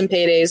getting some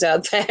paydays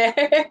out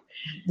there.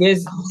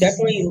 There's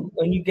definitely,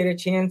 when you get a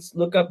chance,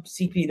 look up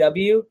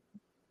CPW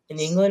in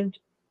England.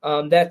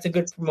 That's a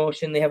good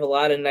promotion. They have a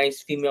lot of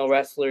nice female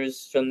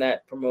wrestlers from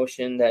that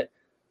promotion that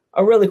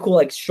are really cool,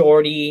 like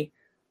Shorty.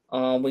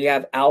 We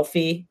have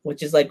Alfie,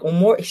 which is like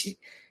more.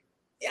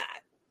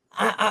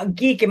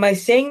 Geek, am I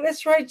saying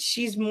this right?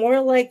 She's more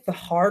like the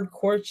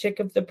hardcore chick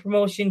of the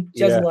promotion.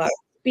 Does a lot of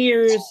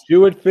spears.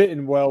 You would fit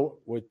in well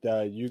with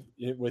you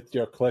with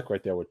your clique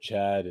right there with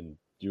Chad and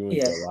You and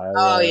Yeah. Delilah.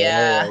 Oh,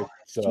 yeah. Like,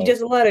 so She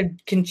does a lot of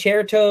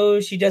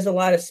concertos. She does a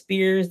lot of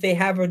spears. They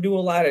have her do a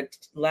lot of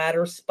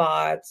ladder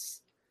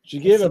spots. she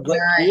gave a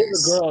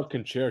Nice. girl a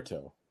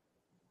concerto.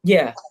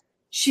 Yeah.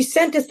 She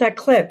sent us that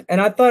clip,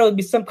 and I thought it would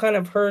be some kind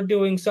of her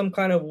doing some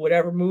kind of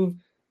whatever move.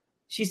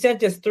 She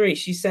sent us 3.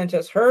 She sent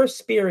us her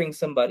spearing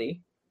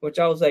somebody, which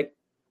I was like,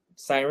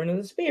 Siren of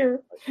the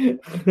Spear.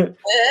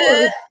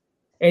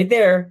 Right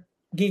there.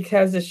 Geek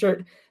has the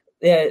shirt.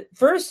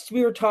 First,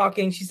 we were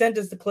talking. She sent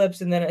us the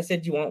clips, and then I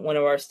said, "Do you want one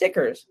of our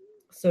stickers?"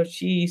 So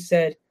she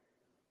said,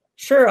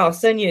 "Sure, I'll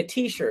send you a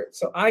T-shirt."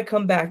 So I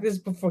come back. This is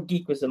before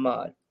Geek was a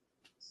mod,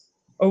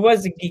 or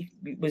was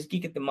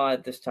Geek at the mod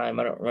at this time?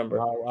 I don't remember.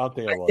 I don't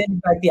think I it was.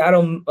 sent back the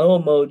auto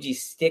emoji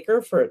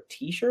sticker for a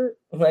T-shirt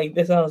like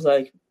this. I was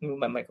like, move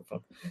my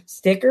microphone.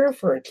 Sticker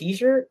for a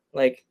T-shirt,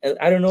 like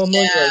I don't know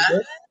emoji like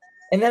this.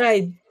 And then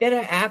I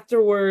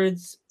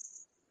afterwards.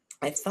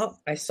 I thought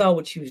I saw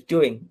what she was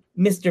doing.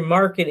 Mr.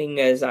 Marketing,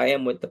 as I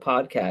am with the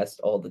podcast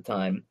all the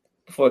time,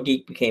 before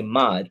Geek became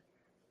mod.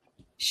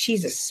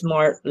 She's a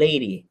smart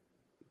lady.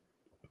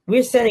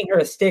 We're sending her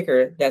a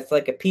sticker that's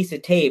like a piece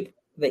of tape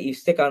that you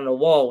stick on the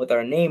wall with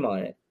our name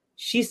on it.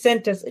 She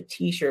sent us a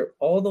T-shirt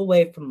all the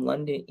way from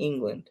London,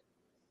 England,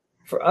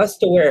 for us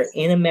to wear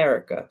in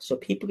America, so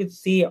people could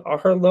see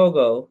her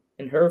logo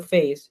and her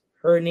face,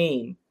 her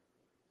name,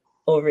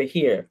 over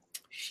here.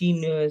 She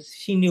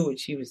knew what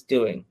she was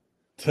doing.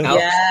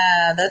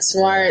 Yeah, that's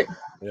smart.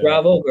 Yeah.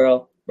 Bravo,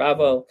 girl.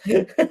 Bravo.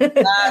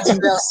 That's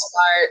real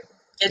smart.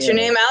 Get your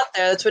name out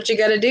there. That's what you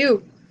got to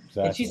do.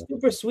 Exactly. And she's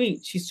super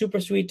sweet. She's super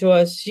sweet to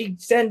us. She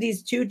sent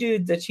these 2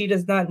 dudes that she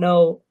does not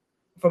know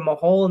from a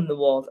hole in the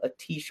wall a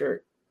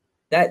T-shirt.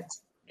 That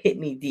hit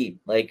me deep.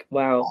 Like,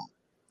 wow.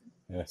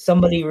 Yeah.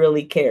 Somebody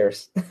really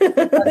cares.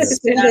 That's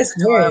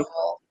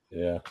adorable.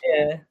 Yeah.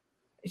 Yeah.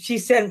 She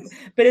sent,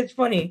 but it's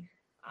funny.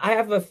 I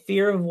have a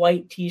fear of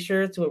white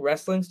T-shirts with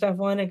wrestling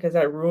stuff on it because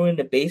I ruined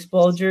a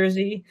baseball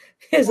jersey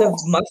because of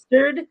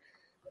mustard. And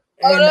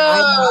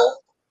Oh,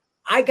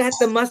 I got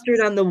the mustard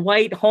on the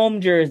white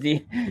home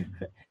jersey.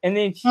 And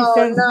then she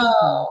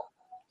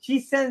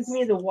sends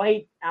me the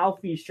white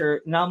Alfie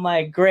shirt, and I'm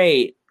like,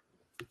 great.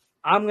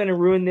 I'm gonna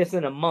ruin this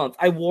in a month.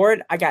 I wore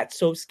it. I got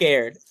so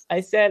scared. I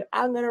said,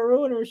 I'm gonna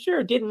ruin her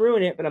shirt. Didn't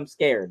ruin it, but I'm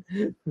scared.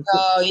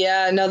 Oh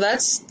yeah, no,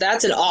 that's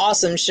an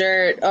awesome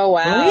shirt. Oh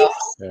wow, Right?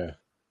 Yeah.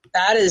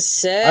 That is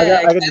sick.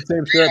 I got the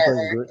same shirt, but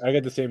in green. I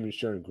got the same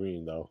shirt in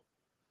green though,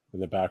 in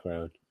the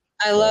background.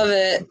 I love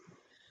it.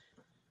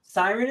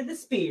 Siren of the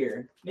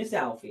Spear, Miss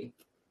Alfie.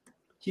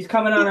 She's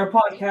coming on our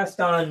podcast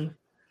on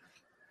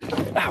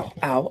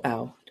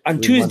on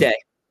Tuesday.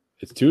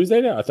 It's Tuesday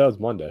now? I thought it was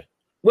Monday.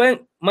 When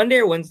Monday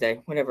or Wednesday,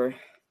 whatever.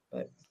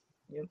 But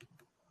yep.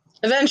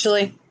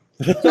 Eventually.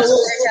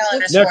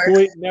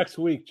 Next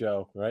week,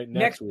 Joe. Right?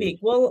 Next week.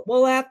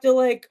 We'll have to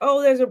like,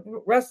 oh, there's a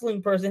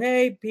wrestling person.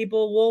 Hey,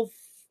 people, Wolf,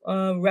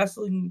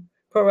 wrestling,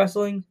 pro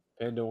wrestling.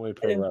 Pandemonium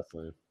Pro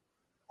Wrestling.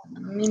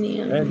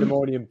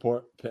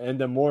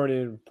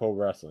 Pandemonium Pro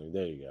Wrestling.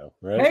 There you go.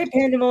 Right? Hey,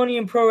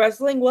 Pandemonium Pro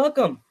Wrestling,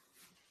 welcome.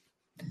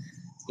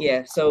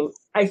 Yeah, so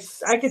I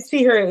could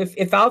see her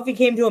if Alfie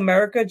came to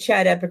America,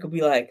 Chad Epic would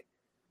be like,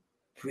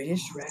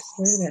 British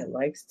wrestler that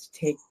likes to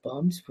take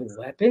bumps with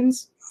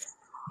weapons.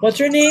 What's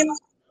her name?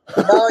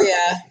 Oh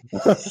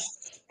yeah,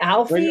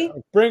 Alfie.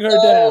 Bring her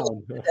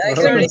down. I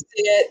can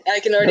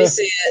already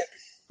see it.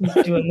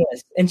 She's doing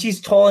this, and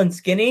she's tall and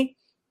skinny.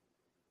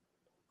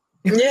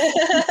 Yeah.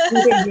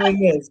 Doing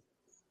this.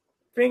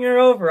 Bring her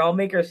over. I'll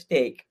make her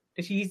steak.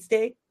 Does she eat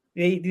steak?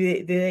 Do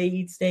they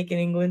eat steak in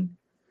England?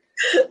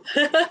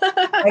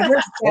 I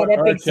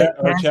heard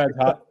Chad's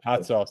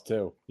hot sauce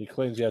too. He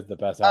claims he has the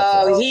best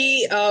hot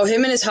sauce.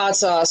 Him and his hot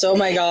sauce. Oh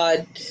my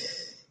god,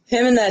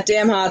 him and that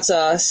damn hot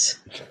sauce.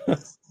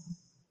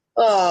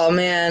 Oh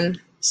man.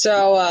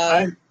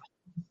 So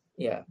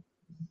yeah.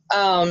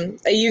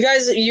 You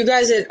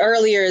guys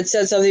earlier it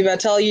said something about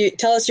tell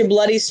us your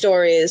bloody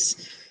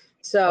stories.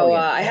 So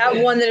I have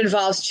one that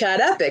involves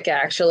Chad Epic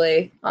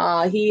actually.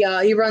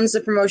 He runs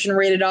the promotion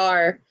Rated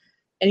R.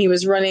 And he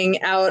was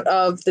running out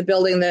of the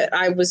building that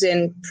I was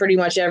in pretty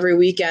much every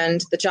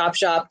weekend, the Chop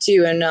Shop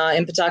too, in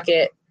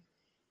Pawtucket.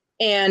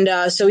 And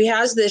so he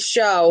has this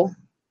show,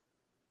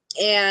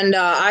 and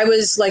I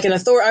was like an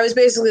authority. I was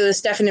basically the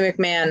Stephanie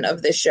McMahon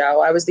of this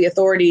show. I was the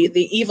authority,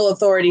 the evil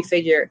authority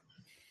figure.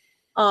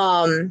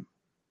 And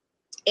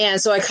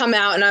so I come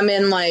out, and I'm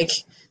in like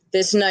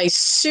this nice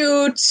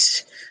suit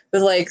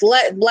with like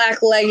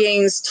black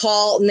leggings,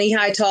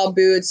 knee-high tall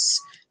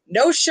boots,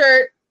 no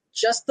shirt.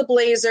 Just the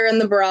blazer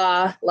and the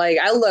bra. Like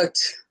I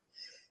looked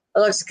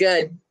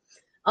good.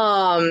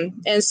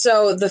 And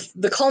so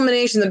the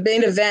culmination, the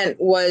main event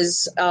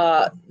was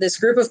this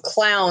group of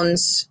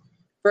clowns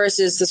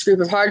versus this group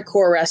of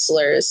hardcore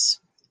wrestlers.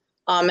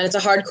 And it's a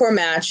hardcore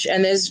match,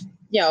 and there's,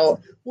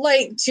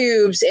 light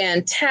tubes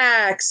and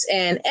tacks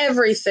and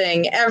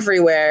everything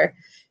everywhere.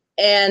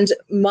 And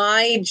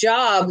my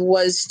job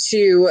was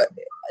to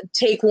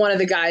take one of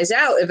the guys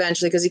out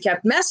eventually because he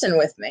kept messing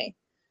with me.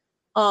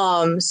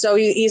 So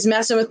he's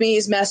messing with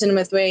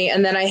me,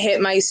 and then I hit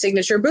my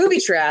signature booby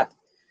trap.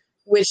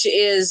 which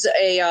is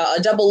a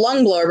double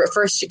lung blower, but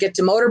first you get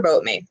to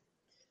motorboat me.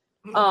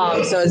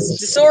 So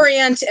it's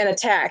disorient and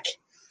attack.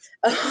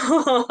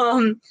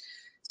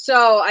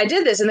 So I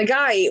did this, and the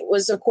guy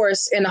was, of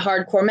course, in a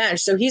hardcore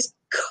match, so he's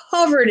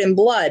covered in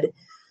blood.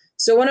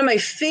 So one of my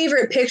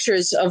favorite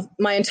pictures of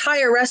my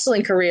entire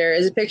wrestling career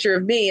is a picture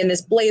of me in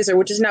this blazer,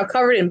 which is now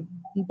covered in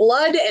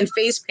blood and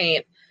face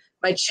paint.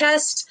 My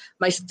chest,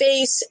 my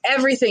face,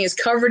 everything is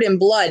covered in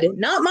blood.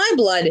 Not my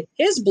blood,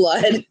 his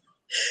blood.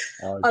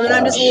 And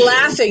I'm just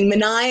laughing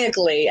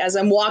maniacally as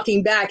I'm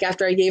walking back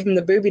after I gave him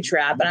the booby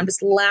trap, and I'm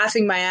just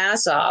laughing my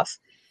ass off.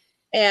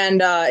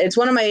 And it's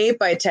one of my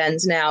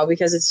 8x10s now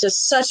because it's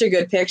just such a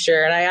good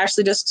picture. And I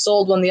actually just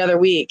sold one the other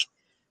week.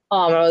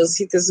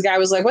 Because the guy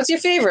was like, "What's your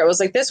favorite?" I was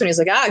like, "This one." He's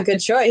like,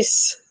 "Good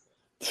choice."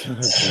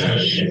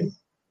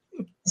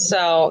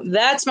 So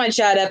that's my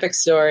Chad Epic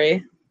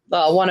story.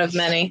 One of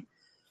many.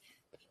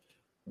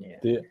 Yeah.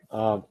 Do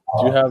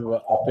you have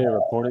a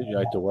favorite opponent you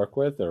like to work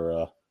with,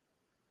 or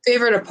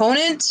favorite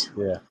opponent?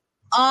 Yeah.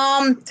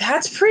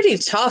 That's pretty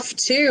tough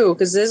too,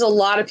 because there's a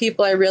lot of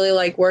people I really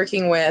like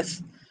working with.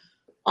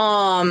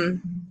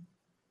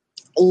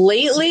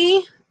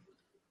 Lately,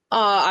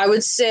 I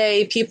would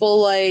say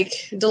people like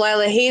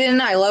Delilah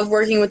Hayden. I love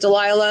working with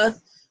Delilah.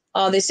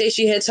 They say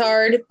she hits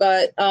hard,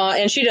 but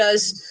and she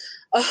does.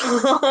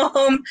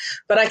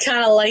 But I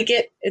kind of like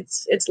it.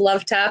 It's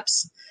love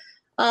taps.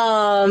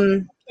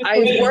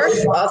 I work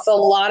with a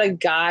lot of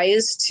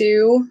guys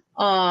too.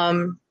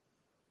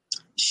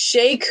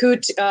 Shady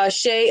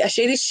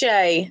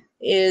Shay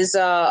is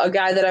a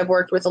guy that I've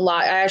worked with a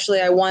lot.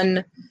 I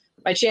won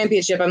my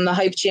championship. I'm the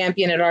hype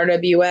champion at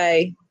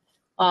RWA.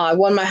 I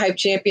won my hype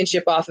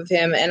championship off of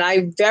him, and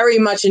I very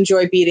much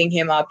enjoy beating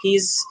him up.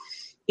 He's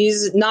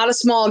not a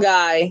small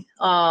guy,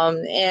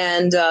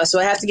 and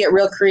so I have to get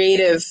real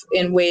creative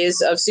in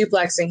ways of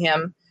suplexing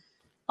him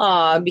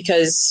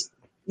because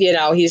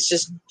he's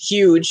just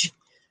huge.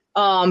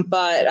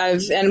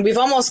 But we've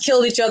almost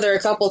killed each other a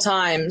couple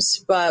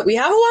times, but we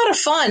have a lot of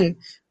fun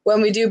when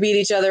we do beat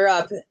each other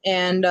up,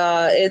 and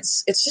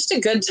it's just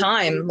a good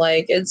time.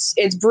 Like it's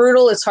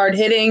brutal, it's hard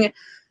hitting.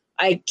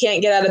 I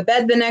can't get out of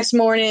bed the next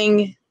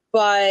morning,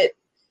 but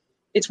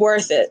it's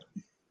worth it.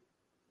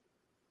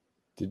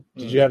 Did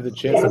you have the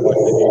chance to watch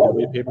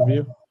the AEW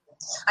pay-per-view?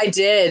 I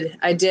did.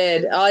 I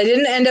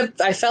didn't end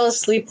up. I fell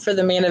asleep for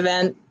the main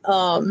event.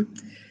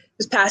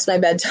 It was past my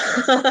bedtime.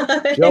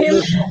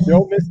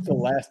 Joe missed the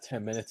last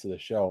 10 minutes of the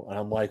show, and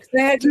I'm like,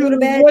 dude,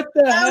 what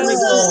the hell?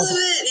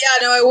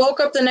 Yeah, no, I woke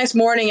up the next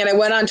morning and I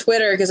went on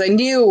Twitter because I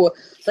knew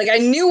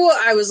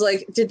I was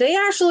like, did they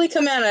actually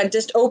come out? I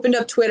just opened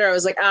up Twitter. I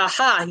was like,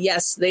 aha,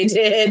 yes, they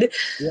did.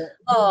 Yeah.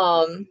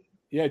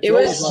 Yeah, Joe it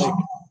was like,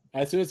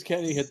 as soon as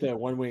Kenny hit that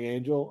one-wing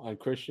angel on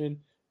Christian,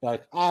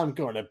 like, I'm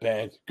going to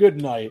bed.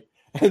 Good night.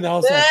 And I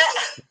was like,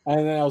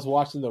 and then I was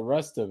watching the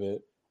rest of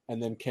it.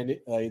 And then Kenny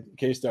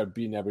started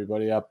beating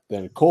everybody up.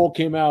 Then Cole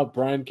came out.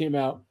 Brian came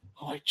out.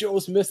 I'm like,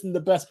 Joe's missing the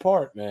best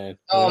part, man.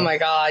 Oh my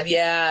God.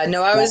 Yeah.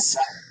 No, I was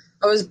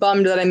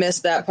bummed that I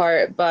missed that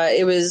part, but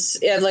it was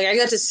I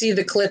got to see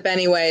the clip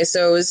anyway.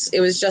 So it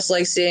was just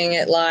like seeing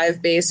it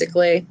live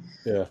basically.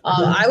 Yeah.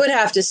 I would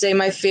have to say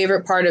my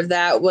favorite part of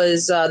that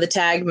was the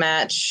tag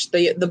match,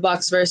 the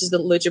Bucks versus the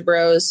Lucha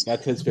Bros.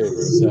 That's his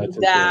favorite.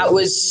 That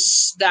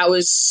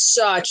was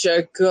such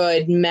a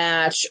good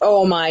match.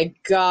 Oh my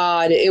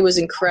God, it was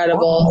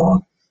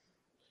incredible.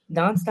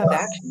 Nonstop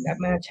action. That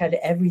match had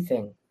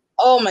everything.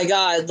 Oh my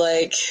God,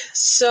 like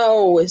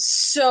so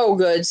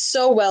good,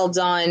 so well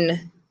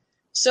done,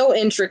 so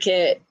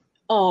intricate.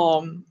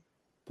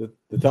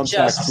 The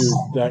thumbtack shoes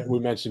that we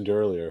mentioned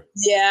earlier.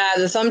 Yeah,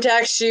 the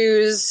thumbtack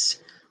shoes.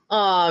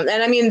 And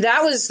I mean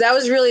that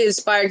was really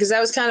inspired because that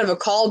was kind of a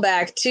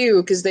callback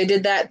too, because they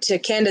did that to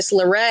Candice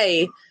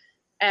LeRae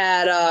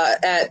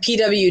at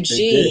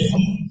PWG.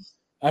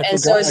 And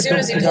so as soon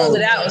as he pulled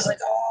it out, I was like,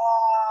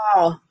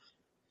 oh.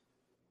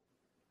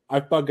 I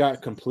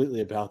forgot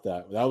completely about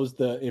that. That was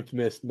the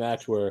infamous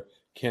match where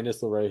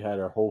Candice LeRae had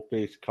her whole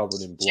face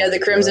covered in blood. Yeah, the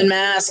Crimson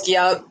Mask.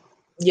 Yup.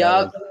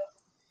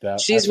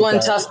 She's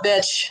one tough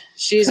bitch.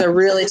 She's a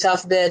really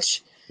tough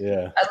bitch.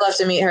 Yeah. I'd love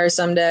to meet her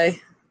someday.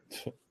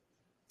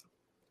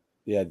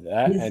 Yeah,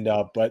 that and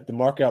but the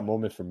markout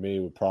moment for me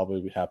would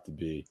probably have to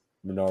be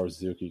Minoru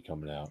Suzuki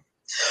coming out.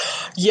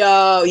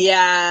 Yo,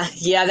 yeah,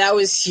 that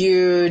was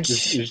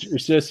huge. You're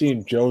just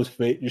seeing Joe's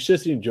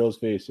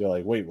face. You're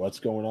like, wait, what's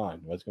going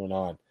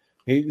on?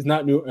 He's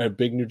not a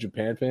big New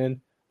Japan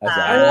fan. And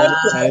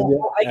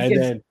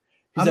then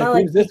he's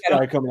like, who's this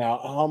guy coming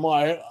out? I'm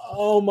like,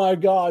 oh my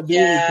God, dude.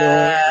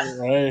 Yeah.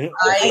 Right?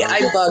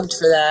 I bugged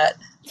for that.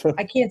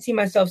 I can't see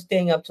myself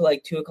staying up to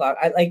like 2:00.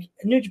 I like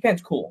New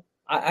Japan's cool.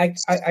 I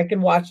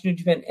can watch New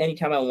Japan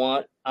anytime I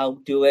want. I'll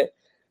do it.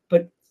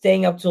 But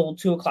staying up till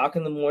 2:00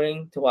 in the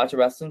morning to watch a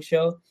wrestling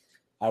show,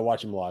 I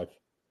watch him live.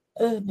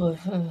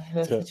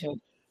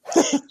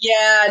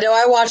 Yeah, no,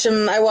 I watch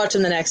them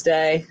the next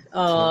day.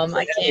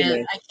 I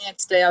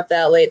can't stay up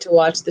that late to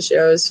watch the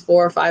shows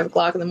 4 or 5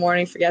 o'clock in the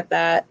morning. Forget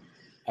that.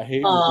 I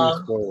hate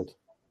being spoiled.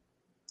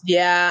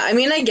 Yeah, I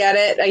mean, I get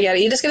it.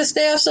 You just gotta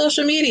stay off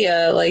social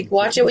media. Like,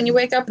 watch it when you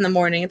wake up in the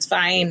morning. It's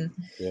fine.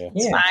 Yeah.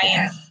 It's Yeah.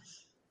 fine.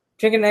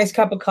 Drink a nice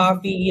cup of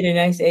coffee, eat a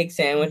nice egg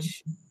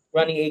sandwich,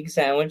 runny egg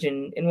sandwich,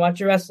 and watch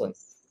your wrestling.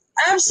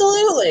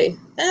 Absolutely.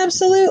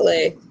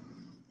 Absolutely.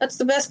 That's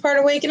the best part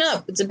of waking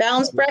up. It's a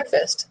balanced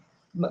breakfast.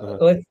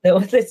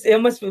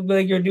 It must be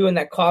like you're doing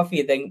that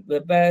coffee thing.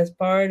 The best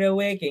part of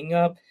waking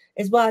up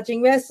is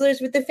watching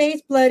wrestlers with their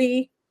face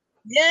bloody.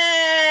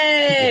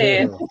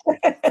 Yay!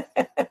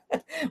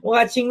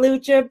 Watching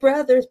Lucha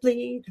Brothers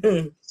bleed.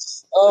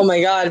 Oh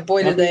my god,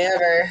 boy, did they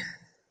ever.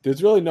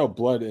 There's really no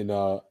blood in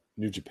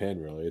New Japan,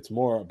 really. It's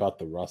more about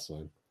the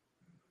wrestling.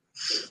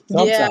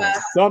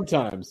 Yeah.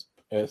 Sometimes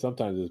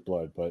there's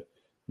blood, but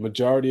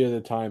majority of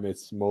the time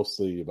it's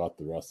mostly about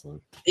the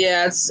wrestling.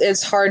 Yeah,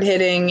 it's hard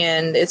hitting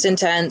and it's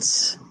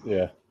intense.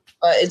 Yeah.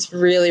 But it's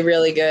really,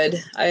 really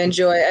good. I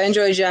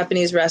enjoy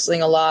Japanese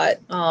wrestling a lot.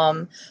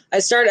 I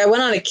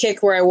went on a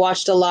kick where I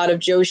watched a lot of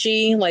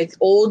Joshi, like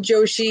old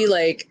Joshi,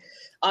 like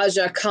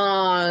Aja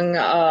Kong,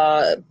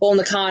 Bull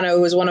Nakano,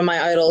 who was one of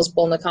my idols,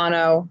 Bull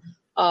Nakano,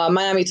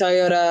 Miami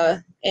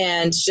Toyota,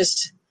 and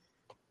just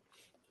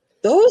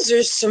those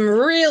are some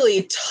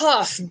really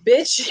tough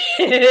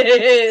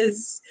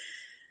bitches.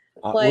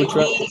 Like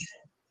the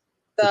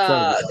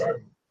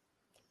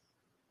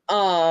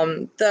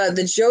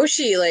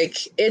Joshi, like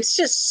it's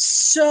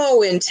just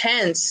so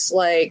intense.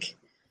 Like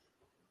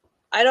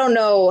I don't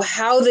know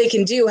how they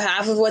can do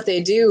half of what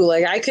they do.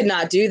 Like I could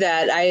not do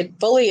that. I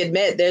fully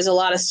admit there's a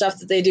lot of stuff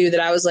that they do that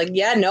I was like,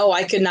 yeah, no,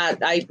 I could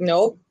not.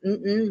 Nope,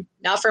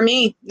 not for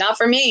me, not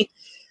for me.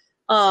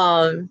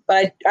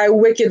 But I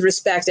wicked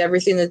respect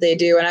everything that they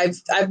do, and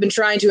I've been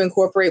trying to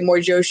incorporate more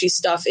Joshi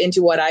stuff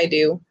into what I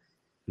do.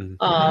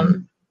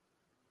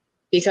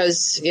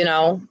 Because,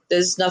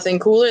 there's nothing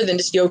cooler than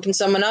just yoking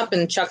someone up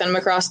and chucking them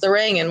across the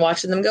ring and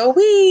watching them go,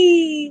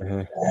 whee!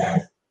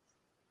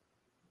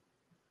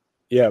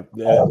 Yeah.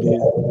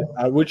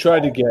 I would try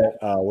to get,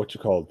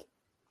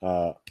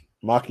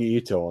 Maki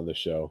Ito on the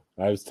show.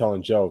 I was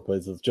telling Joe,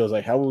 but Joe's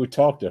like, how would we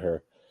talk to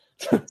her?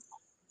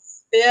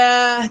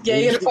 Yeah, you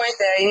get a point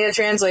there. You need a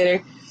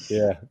translator.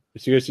 Yeah.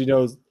 She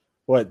knows,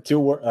 what,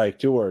 two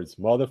words,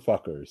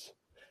 motherfuckers.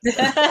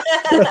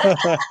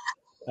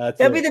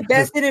 That'd be the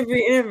best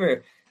interview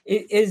ever.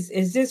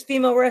 Is this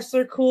female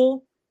wrestler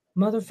cool?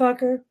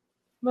 Motherfucker.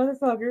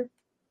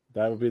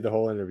 That would be the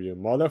whole interview.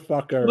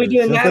 Motherfucker. We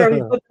doing that or we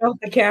put off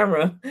the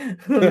camera?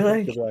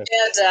 Like,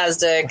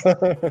 fantastic.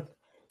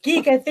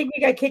 Geek, I think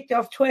we got kicked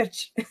off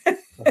Twitch.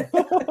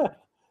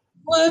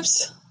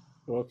 Whoops.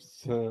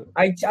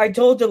 I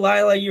told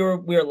Delilah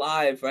we're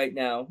live right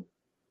now.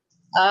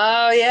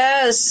 Oh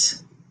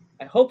yes.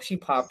 I hope she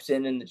pops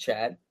in the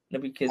chat.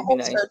 That'd be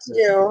nice. So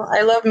too.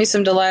 I love me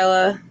some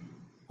Delilah.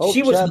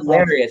 She was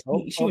hilarious.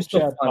 She was so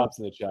Chad fun. pops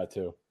in the chat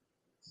too.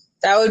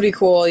 That would be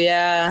cool,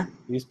 yeah.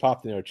 He's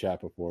popped in our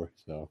chat before,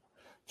 so.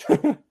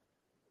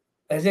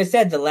 As I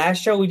said, the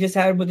last show we just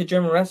had with the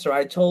German wrestler,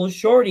 I told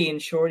Shorty,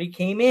 and Shorty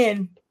came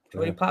in.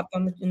 Shorty popped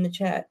in the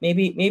chat.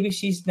 Maybe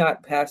she's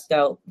not passed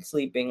out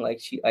sleeping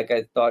like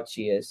I thought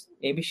she is.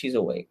 Maybe she's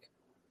awake.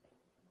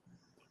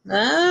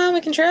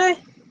 We can try.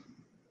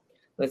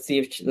 Let's see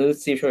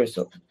if Shorty's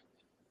still.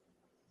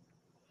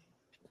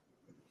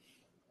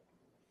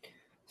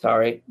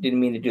 Sorry,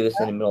 didn't mean to do this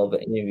in the middle of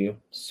an interview.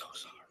 So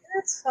sorry.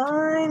 It's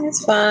fine.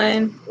 It's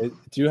fine.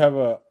 Do you have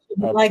a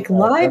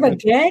live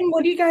again?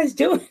 What are you guys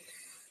doing?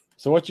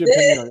 So, what's your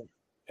opinion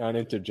on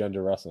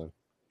intergender wrestling?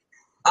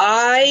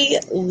 I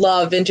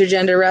love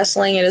intergender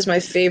wrestling. It is my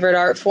favorite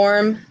art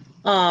form.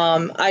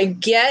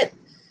 I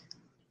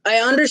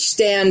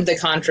understand the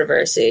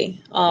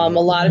controversy. A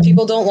lot of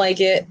people don't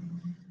like it.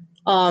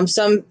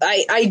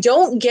 I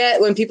don't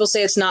get when people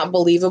say it's not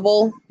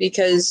believable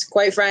because,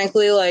 quite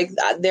frankly, like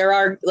there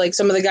are like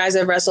some of the guys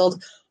I've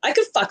wrestled, I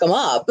could fuck them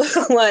up,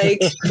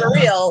 like for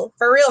real.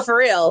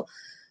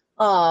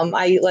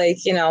 I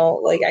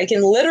I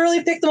can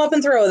literally pick them up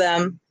and throw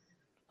them.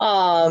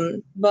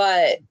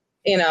 But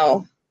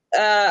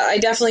I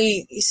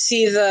definitely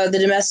see the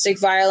domestic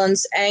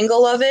violence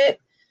angle of it.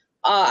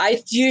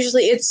 I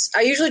usually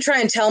try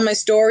and tell my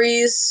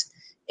stories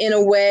in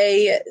a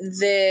way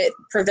that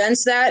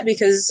prevents that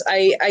because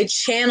I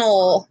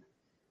channel,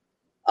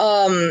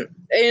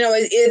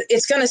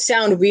 it's going to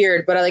sound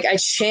weird, but I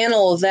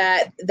channel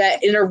that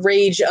inner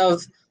rage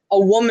of a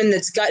woman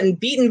that's gotten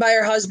beaten by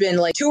her husband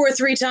like 2 or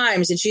 3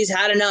 times and she's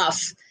had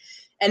enough.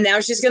 And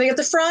now she's going to get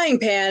the frying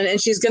pan and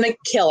she's going to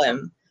kill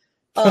him.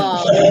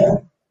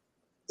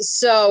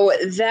 So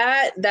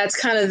that's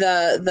kind of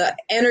the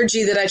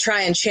energy that I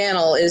try and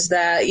channel is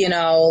that,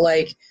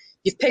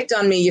 you've picked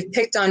on me.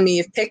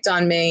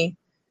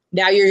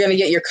 Now you're going to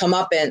get your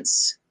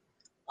comeuppance.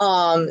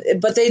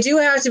 But they do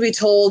have to be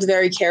told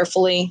very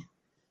carefully.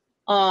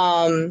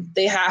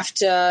 They have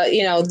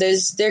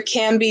to, there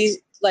can be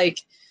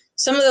like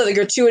some of the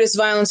gratuitous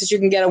violence that you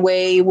can get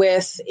away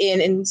with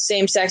in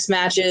same-sex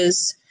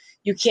matches.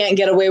 You can't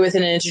get away with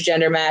in an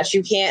intergender match.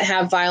 You can't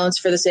have violence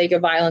for the sake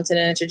of violence in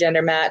an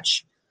intergender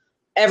match.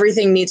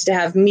 Everything needs to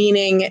have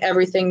meaning.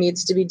 Everything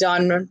needs to be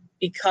done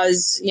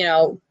because,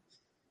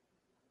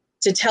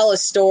 to tell a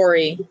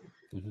story.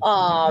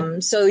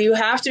 So you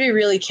have to be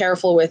really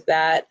careful with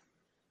that.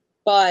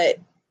 But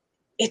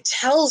it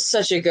tells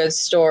such a good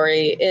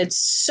story. It's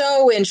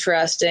so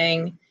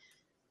interesting.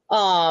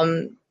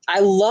 I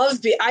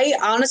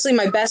honestly,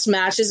 my best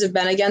matches have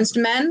been against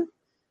men.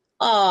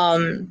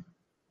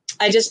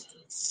 I just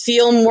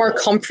feel more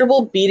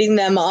comfortable beating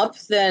them up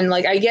than,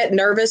 like, I get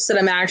nervous that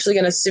I'm actually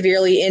going to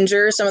severely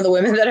injure some of the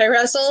women that I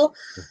wrestle.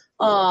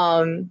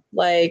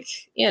 Like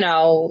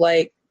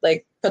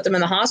put them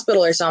in the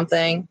hospital or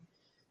something.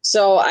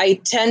 So I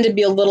tend to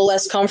be a little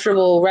less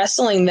comfortable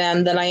wrestling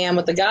them than I am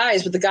with the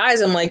guys. With the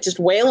guys, I'm like just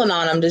wailing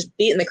on them, just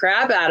beating the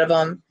crap out of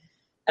them.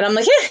 And I'm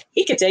like, yeah,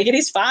 he can take it.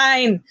 He's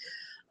fine.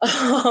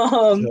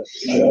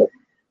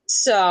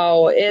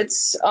 So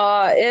it's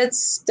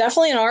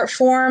definitely an art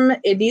form.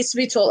 It needs to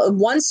be told.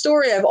 One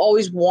story I've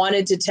always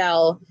wanted to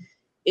tell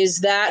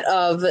is that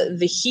of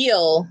the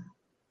heel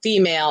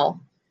female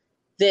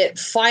that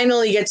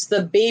finally gets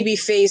the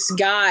babyface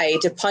guy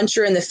to punch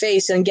her in the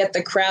face and get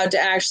the crowd to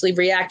actually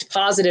react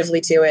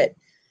positively to it.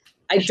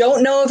 I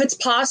don't know if it's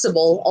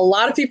possible. A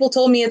lot of people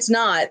told me it's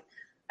not.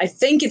 I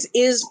think it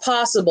is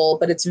possible,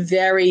 but it's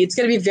going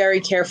to be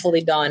very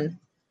carefully done.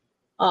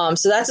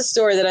 So that's a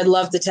story that I'd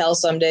love to tell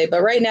someday.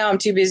 But right now I'm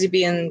too busy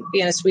being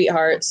a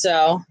sweetheart.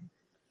 So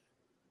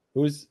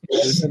who's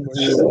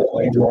somebody you would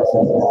like to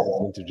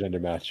wrestle in an intergender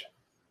match?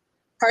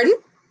 Pardon?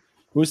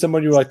 Who's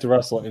somebody you like to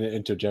wrestle in an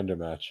intergender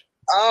match?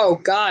 Oh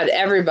God,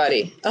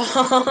 everybody.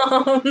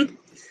 I'm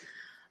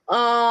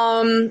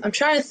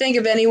trying to think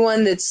of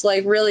anyone that's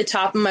like really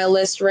top of my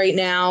list right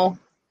now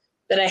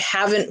that I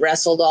haven't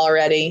wrestled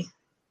already.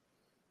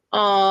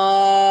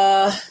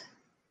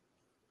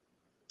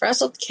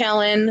 Wrestled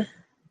Kellen.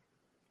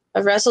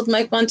 I've wrestled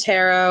Mike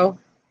Montero.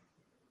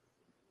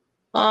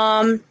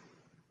 I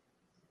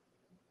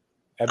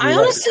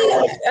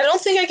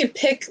don't think I could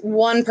pick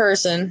one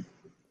person.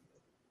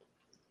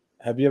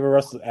 Have you ever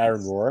wrestled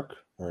Aaron Rourke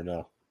or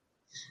no?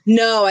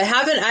 No, I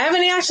haven't. I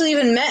haven't actually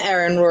even met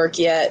Aaron Rourke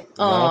yet.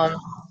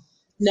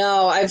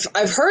 No,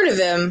 I've heard of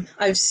him.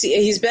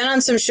 He's been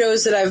on some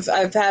shows that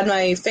I've had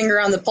my finger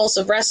on the pulse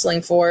of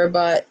wrestling for,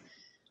 but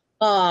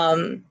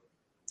I've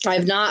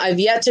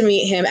yet to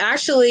meet him.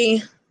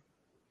 Actually,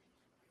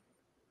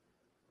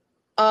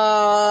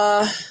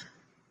 I'm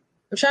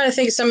trying to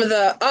think of some of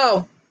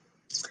the.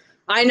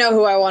 I know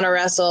who I want to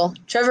wrestle.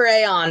 Trevor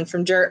Aon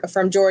from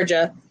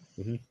Georgia.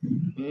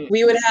 Mm-hmm.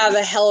 We would have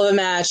a hell of a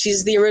match.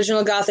 He's the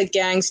original Gothic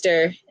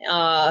Gangster,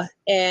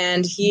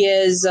 and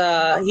he's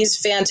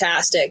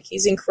fantastic.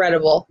 He's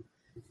incredible,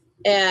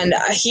 and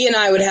he and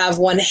I would have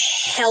one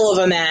hell of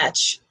a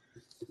match.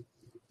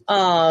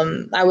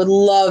 I would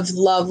love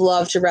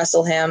to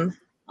wrestle him.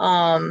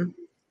 But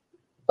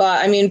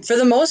I mean, for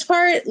the most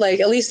part, like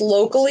at least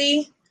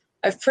locally,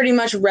 I've pretty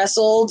much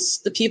wrestled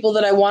the people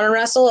that I want to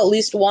wrestle at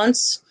least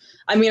once.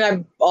 I mean,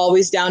 I'm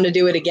always down to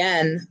do it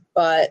again,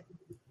 but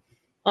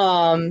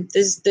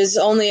there's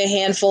only a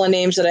handful of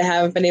names that I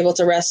haven't been able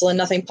to wrestle, and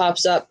nothing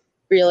pops up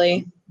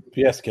really.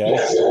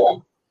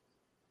 BSK.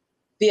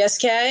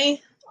 BSK.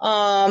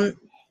 I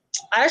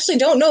actually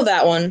don't know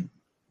that one.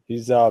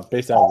 He's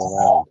based out of Long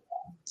Island.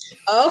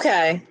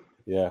 Okay.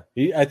 Yeah,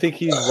 I think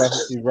he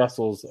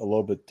wrestles a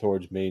little bit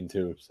towards Maine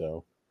too.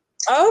 So.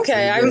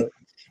 Okay,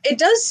 it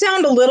does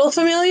sound a little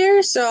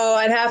familiar, so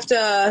I'd have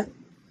to.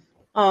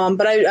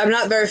 But I'm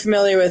not very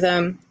familiar with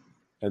him.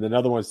 And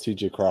another one's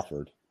TJ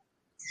Crawford.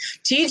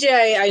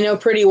 TJ, I know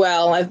pretty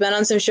well. I've been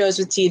on some shows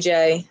with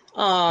TJ.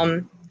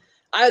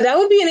 That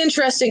would be an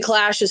interesting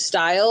clash of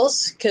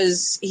styles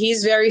because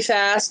he's very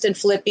fast and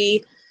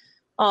flippy,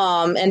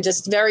 and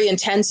just very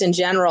intense in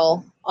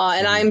general.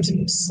 And I'm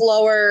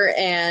slower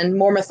and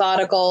more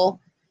methodical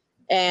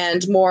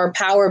and more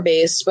power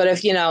based. But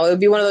if it would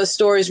be one of those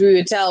stories we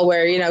would tell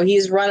where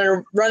he's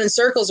running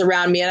circles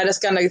around me, and I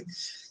just kind of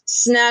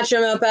snatch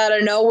him up out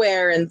of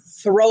nowhere and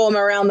throw him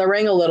around the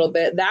ring a little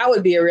bit. That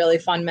would be a really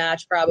fun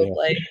match,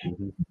 probably.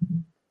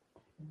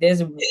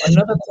 There's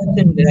another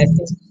person that I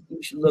think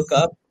you should look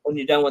up when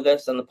you're done with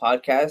us on the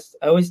podcast.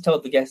 I always tell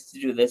the guests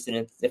to do this, and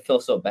it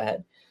feels so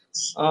bad.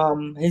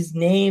 His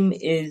name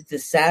is the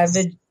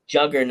Savage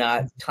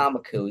Juggernaut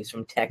Tamaku. He's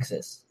from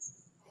Texas.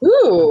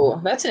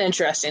 Ooh, that's an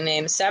interesting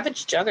name,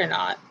 Savage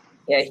Juggernaut.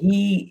 Yeah,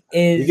 he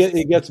is.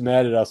 He gets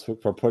mad at us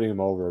for putting him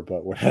over,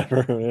 but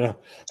whatever.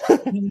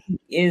 He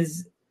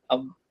is a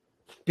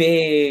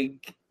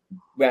big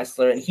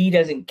wrestler, and he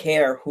doesn't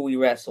care who he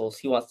wrestles.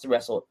 He wants to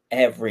wrestle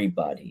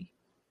everybody.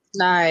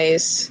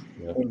 Nice.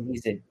 Yeah. And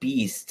he's a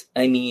beast.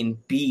 I mean,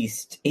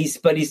 beast.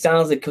 But he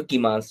sounds like Cookie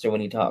Monster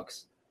when he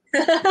talks.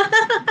 Yeah.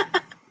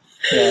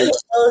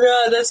 Oh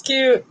God, that's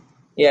cute.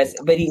 Yes,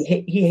 but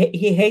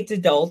he hates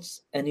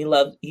adults, and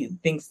he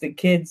thinks the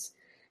kids.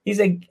 He's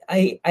like,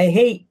 I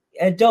hate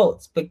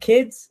adults, but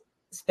kids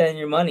spend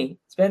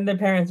their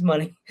parents'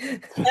 money.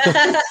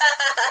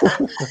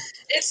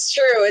 It's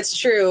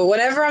true.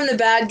 Whenever I'm the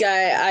bad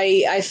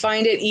guy, I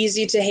find it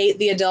easy to hate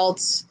the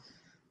adults.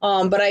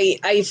 But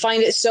I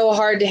find it so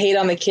hard to hate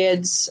on the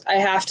kids. I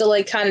have to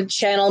like kind of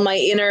channel my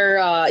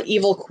inner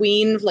evil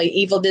queen, like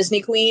evil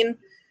Disney queen,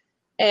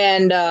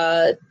 and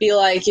be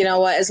like, you know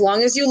what? As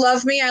long as you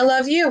love me, I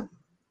love you.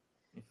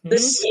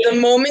 The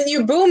moment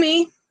you boo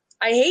me,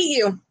 I hate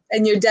you,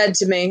 and you're dead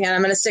to me, and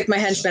I'm gonna stick my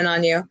henchman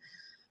on you.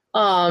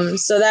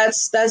 So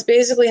that's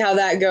basically how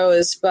that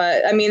goes.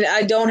 But I mean,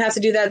 I don't have to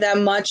do that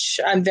much.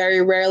 I'm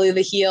very rarely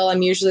the heel.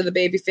 I'm usually the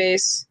baby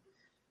face.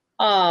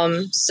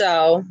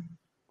 So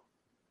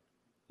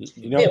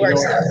it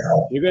works out.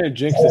 You're going to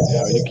jinx it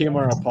now. You came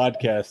on our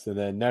podcast, and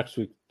then next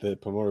week the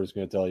promoter is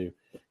going to tell you,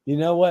 you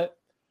know what?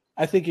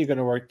 I think you're going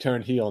to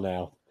turn heel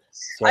now.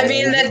 So, I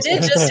mean, that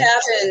did just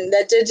happen.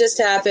 That did just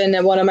happen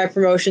at one of my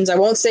promotions. I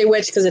won't say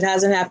which because it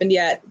hasn't happened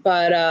yet,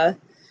 but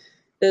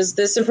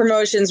there's some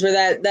promotions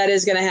where that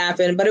is going to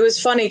happen. But it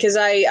was funny because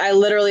I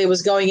literally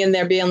was going in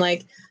there being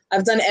like,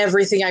 I've done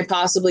everything I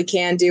possibly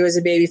can do as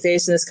a baby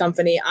face in this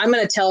company. I'm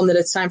going to tell him that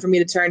it's time for me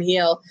to turn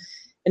heel.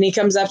 And he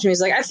comes up to me,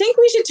 he's like, I think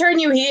we should turn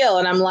you heel.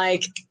 And I'm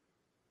like,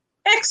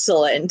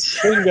 excellent.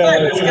 Bingo.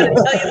 I was going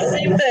to tell you the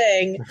same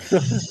thing.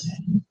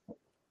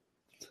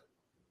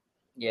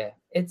 Yeah,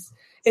 it's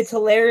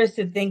hilarious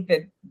to think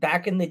that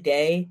back in the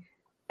day,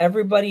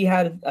 everybody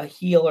had a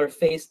heel or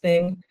face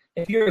thing.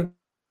 If you're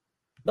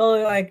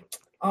like,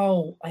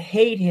 oh, I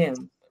hate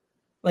him.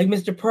 Like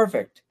Mr.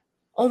 Perfect.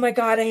 Oh my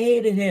God, I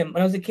hated him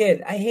when I was a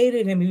kid. I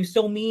hated him. He was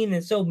so mean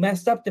and so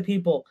messed up to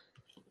people.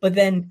 But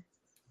then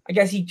I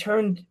guess he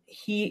turned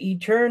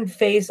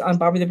face on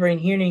Bobby the Brain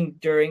Heenan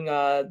during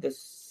the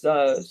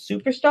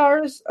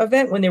Superstars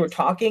event when they were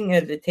talking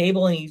at the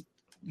table, and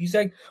he's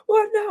like,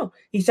 "What now?"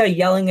 He started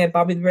yelling at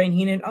Bobby the Brain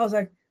Heenan. I was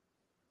like,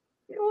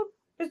 you know what,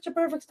 Mr.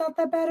 Perfect's not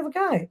that bad of a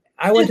guy.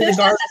 I went to the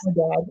Garden with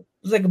my dad. It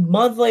was like a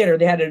month later.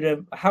 They had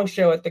a house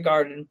show at the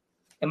Garden,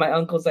 and my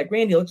uncle's like,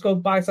 "Randy, let's go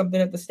buy something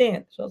at the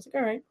stand." So I was like,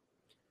 "All right."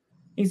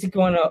 He's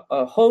going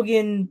a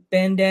Hogan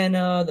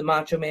bandana, the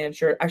Macho Man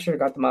shirt. I should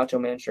have got the Macho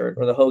Man shirt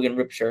or the Hogan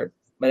Rip shirt,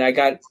 but I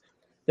got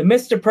the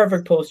Mr.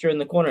 Perfect poster in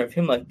the corner of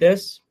him like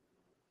this.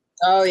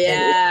 Oh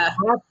yeah,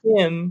 half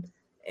him,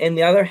 and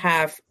the other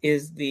half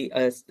is the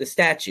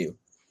statue.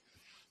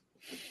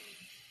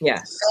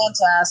 Yeah,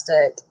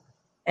 fantastic.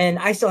 And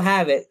I still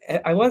have it.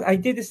 I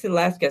did this to the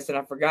last guest, and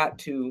I forgot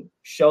to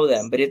show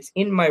them, but it's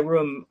in my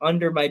room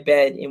under my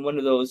bed in one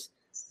of those.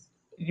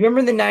 You remember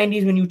in the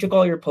 90s when you took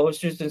all your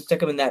posters and stuck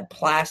them in that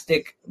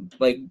plastic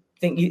like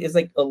thing? It's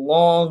like a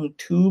long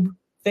tube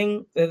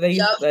thing that they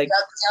Yep.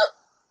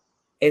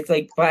 It's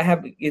like, but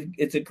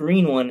it's a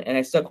green one, and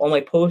I stuck all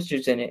my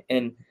posters in it,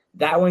 and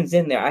that one's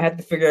in there. I have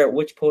to figure out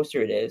which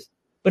poster it is,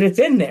 but it's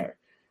in there.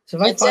 So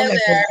if it's I find in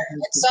there,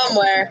 it's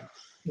somewhere.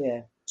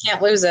 Yeah,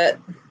 can't lose it.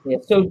 Yeah.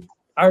 So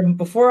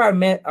before our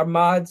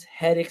mod's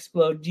head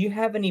explode, do you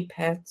have any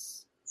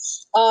pets?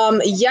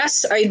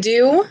 Yes, I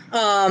do.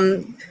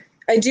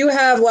 I do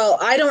have, well,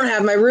 I don't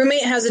have, my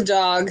roommate has a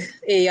dog,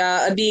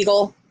 a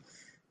beagle,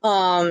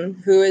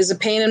 who is a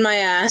pain in my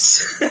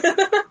ass,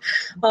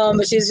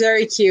 but she's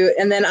very cute.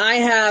 And then I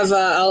have,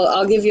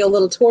 I'll give you a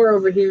little tour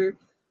over here.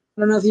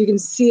 I don't know if you can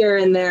see her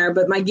in there,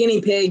 but my guinea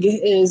pig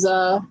is,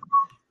 I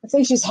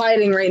think she's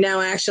hiding right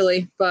now,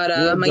 actually, but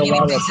my guinea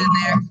pig's in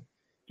there.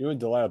 You and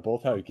Delilah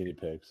both have guinea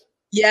pigs.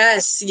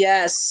 Yes.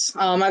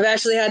 I've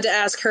actually had to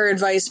ask her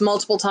advice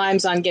multiple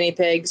times on guinea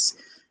pigs.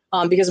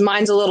 Because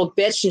mine's a little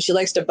bitch and she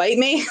likes to bite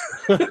me.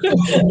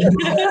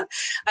 I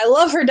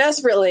love her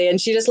desperately,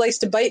 and she just likes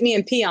to bite me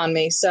and pee on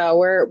me. So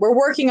we're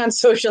working on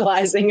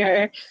socializing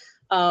her.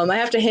 I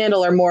have to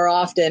handle her more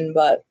often,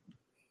 but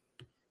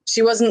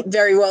she wasn't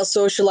very well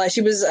socialized.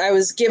 I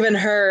was given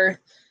her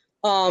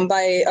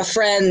by a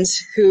friend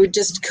who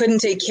just couldn't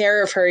take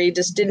care of her. He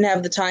just didn't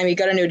have the time. He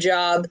got a new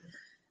job,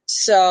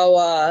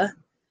 so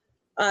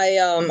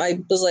I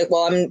was like,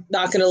 well, I'm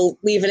not going to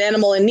leave an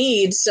animal in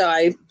need. So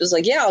I was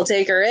like, yeah, I'll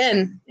take her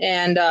in.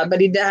 And,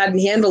 but he hadn't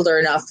handled her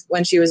enough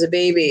when she was a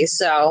baby.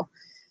 So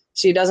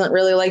she doesn't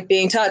really like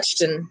being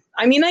touched. And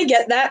I mean, I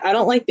get that. I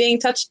don't like being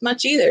touched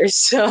much either.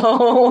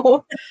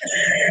 So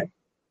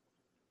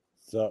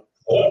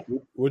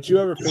would you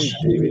ever face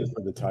Damien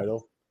for the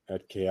title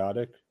at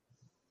Chaotic?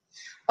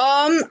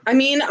 I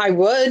mean, I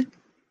would.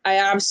 I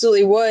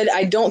absolutely would.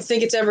 I don't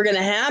think it's ever going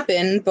to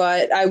happen,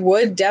 but I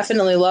would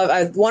definitely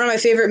love. One of my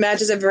favorite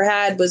matches I've ever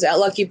had was at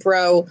Lucky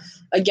Pro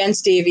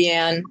against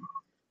Davian.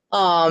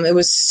 It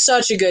was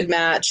such a good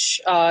match.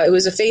 It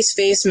was a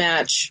face-face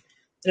match.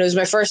 And it was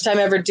my first time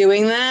ever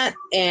doing that,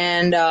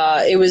 and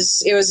it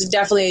was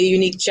definitely a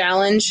unique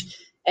challenge,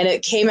 and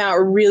it came out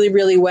really,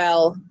 really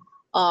well.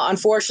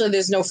 Unfortunately,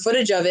 there's no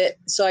footage of it,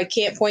 so I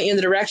can't point you in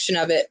the direction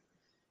of it.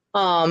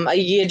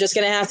 You're just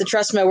going to have to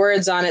trust my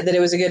words on it that it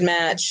was a good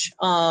match.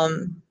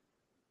 The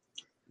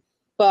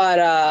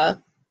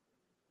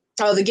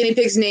guinea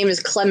pig's name is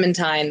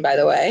Clementine, by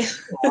the way.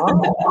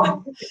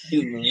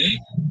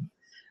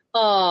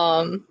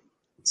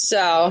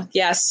 So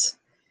yes,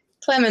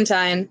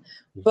 Clementine,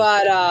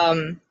 but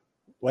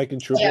like in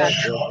True Blood,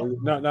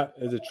 not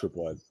as a True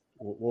Blood.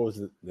 What was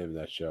the name of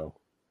that show?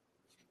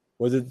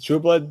 Was it True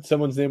Blood?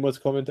 Someone's name was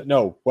Clementine.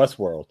 No,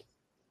 Westworld.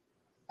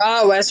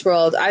 Oh,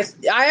 Westworld. I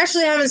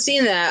actually haven't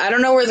seen that. I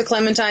don't know where the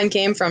Clementine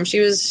came from. She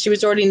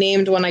was already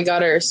named when I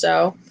got her,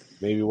 so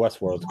Maybe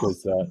Westworld,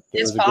 because there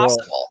it's was a girl.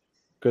 possible.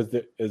 Because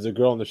there's a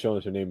girl in the show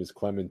and her name is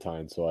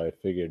Clementine, so I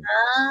figured,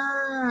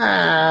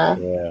 Ah.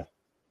 yeah.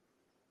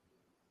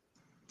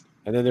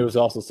 And then there was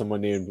also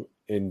someone named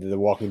in the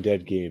Walking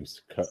Dead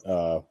games,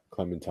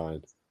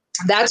 Clementine.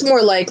 That's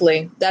more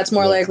likely. That's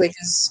more Yeah. likely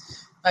because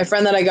my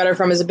friend that I got her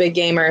from is a big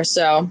gamer,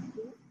 so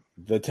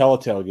The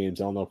Telltale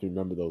games, I don't know if you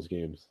remember those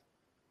games.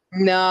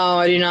 no,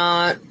 I do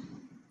not.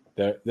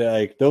 They're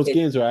like, those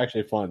games are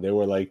actually fun. They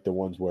were like the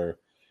ones where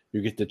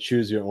you get to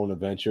choose your own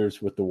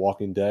adventures with the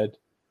Walking Dead.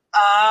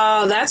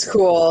 Oh, that's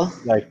cool.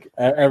 Like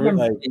every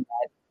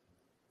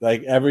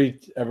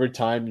every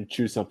time you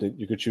choose something,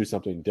 you could choose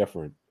something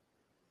different.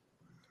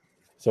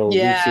 So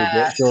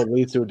it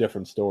leads to a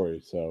different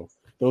story. So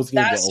those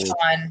games That's are always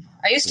fun.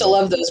 I used to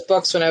love those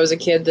books when I was a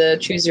kid, the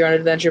Choose Your Own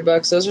Adventure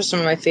books. Those are some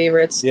of my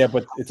favorites. Yeah,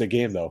 but it's a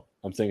game though.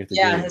 I'm saying it's a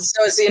game.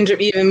 So it's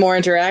even more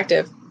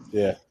interactive.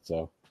 Yeah,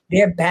 so They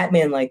have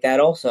Batman like that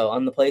also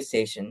on the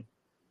PlayStation.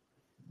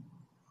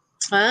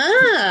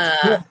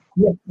 Ah.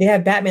 Yeah, they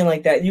have Batman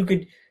like that.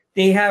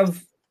 They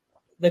have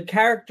the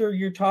character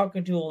you're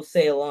talking to will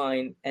say a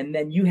line, and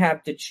then you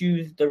have to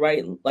choose the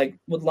right, like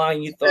what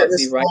line you thought would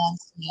be right.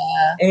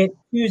 Yeah. And it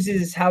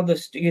chooses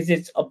because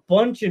it's a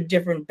bunch of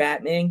different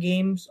Batman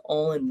games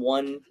all in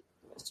one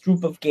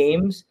group of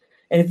games.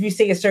 And if you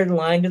say a certain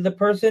line to the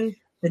person,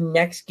 the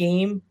next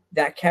game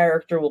that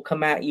character will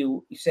come at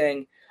you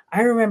saying,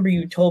 "I remember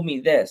you told me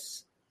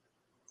this."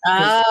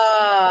 Yeah,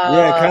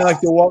 kind of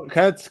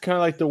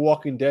like the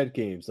Walking Dead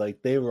games.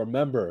 Like they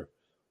remember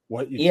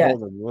what you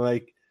told them.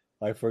 Like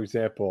for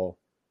example,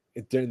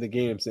 during the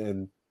games,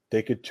 and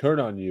they could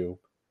turn on you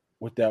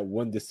with that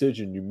one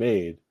decision you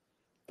made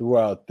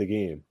throughout the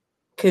game.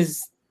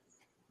 Because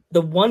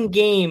the one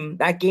game,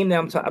 that game that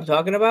I'm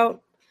talking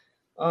about,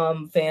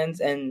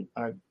 fans and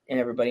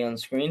everybody on the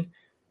screen,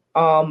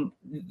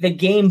 the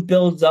game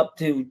builds up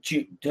to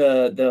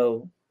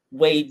the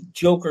way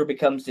Joker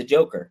becomes the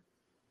Joker.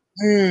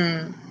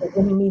 When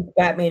he meets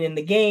Batman in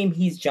the game,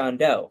 he's John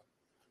Doe.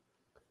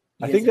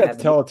 I think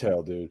that's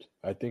Telltale, dude.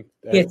 I think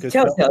it's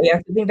Telltale. Yeah,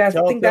 I think that's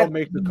Telltale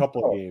makes a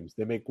couple games.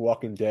 They make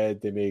Walking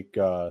Dead. They make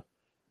I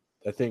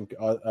think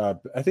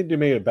they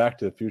made a Back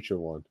to the Future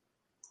one.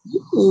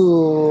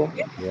 Ooh,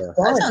 yeah,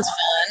 that sounds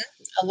fun.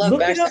 I love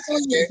Back to the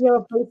Future. If you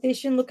have a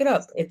PlayStation, look it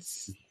up.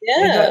 It's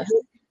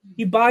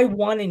you buy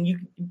one and you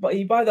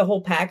buy the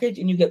whole package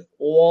and you get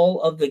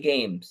all of the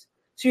games.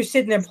 So you're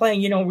sitting there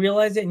playing, you don't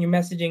realize it, and you're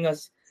messaging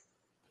us,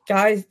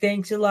 guys.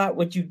 Thanks a lot.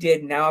 What you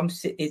did. Now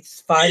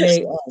it's 5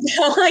 a.m.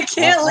 No, I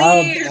can't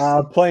leave.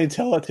 I'm playing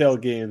Telltale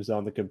games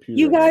on the computer.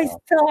 You guys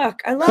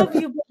suck. I love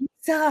you, but you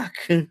suck.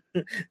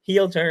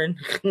 Heel turn.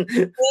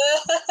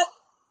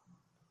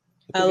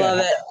 I love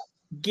it.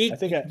 Geek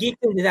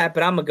into that,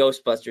 but I'm a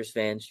Ghostbusters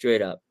fan,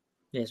 straight up.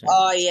 Yes,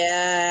 oh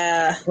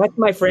yeah, that's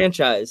my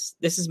franchise.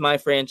 This is my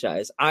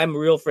franchise. I'm a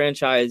real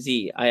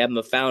franchisee. I am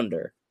the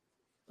founder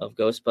of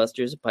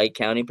Ghostbusters of Pike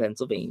County,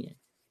 Pennsylvania.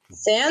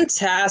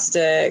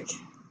 Fantastic.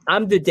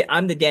 I'm the Dan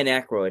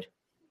Aykroyd.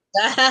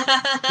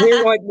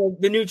 Here's like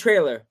the new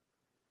trailer.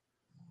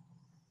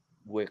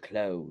 We're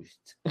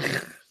closed.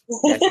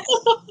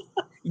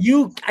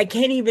 I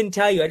can't even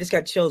tell you. I just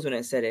got chills when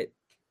I said it.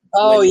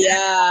 Oh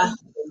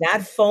when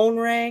that phone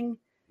rang,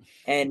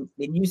 and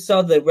you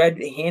saw the red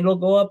handle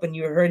go up, and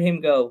you heard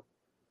him go,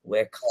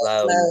 "We're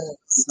closed."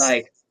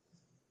 Like,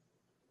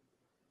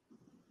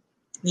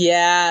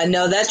 yeah,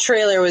 no, that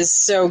trailer was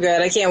so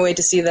good. I can't wait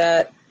to see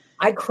that.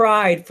 I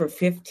cried for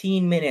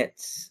 15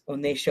 minutes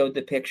when they showed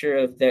the picture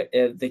of the.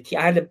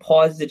 I had to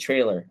pause the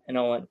trailer, and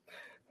I went,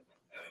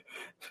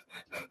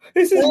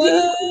 "This is really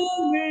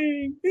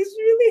happening! This is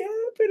really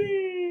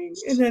happening!"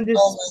 And then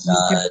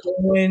kept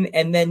going,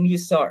 and then you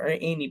saw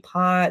Amy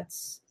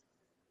Potts.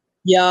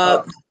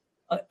 Yeah.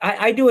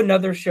 I do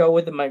another show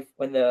with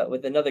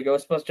another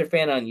Ghostbuster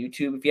fan on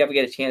YouTube. If you ever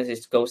get a chance,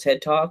 it's Ghost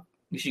Head Talk.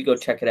 You should go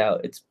check it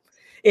out.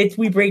 It's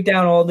we break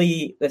down all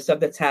the stuff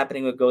that's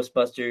happening with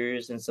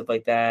Ghostbusters and stuff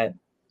like that.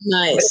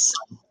 Nice.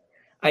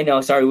 I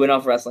know. Sorry, we went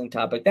off wrestling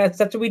topic. That's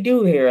what we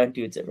do here on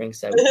Dudes at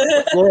Ringside.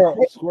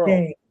 Squirrel.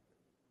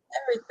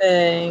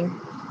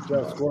 Everything.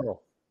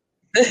 Squirrel.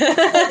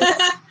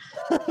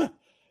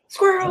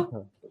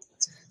 Squirrel.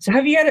 So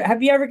have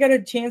you ever got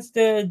a chance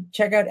to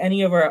check out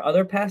any of our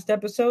other past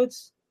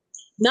episodes?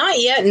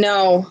 Not yet,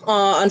 no.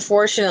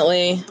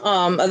 Unfortunately,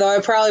 although I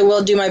probably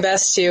will do my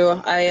best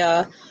to.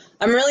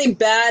 I'm really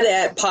bad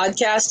at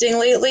podcasting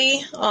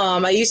lately.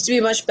 I used to be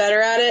much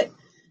better at it,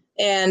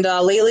 and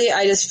lately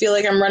I just feel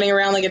like I'm running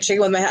around like a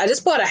chicken with my head. I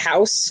just bought a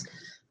house,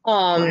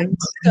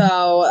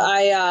 so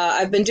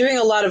I've been doing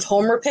a lot of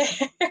home repair.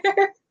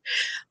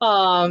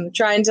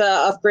 Trying to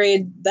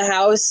upgrade the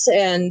house,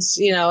 and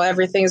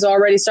everything's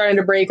already starting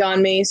to break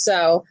on me.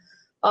 So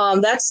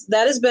that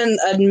has been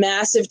a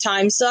massive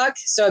time suck.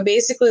 So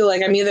basically,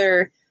 like, I'm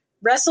either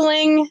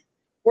wrestling,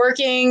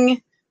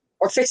 working,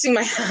 or fixing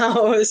my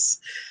house.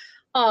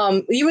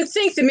 You would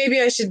think that maybe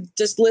I should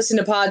just listen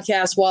to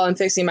podcasts while I'm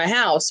fixing my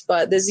house,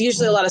 but there's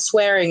usually a lot of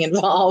swearing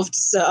involved.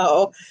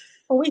 So,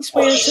 Oh, we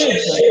swear too. So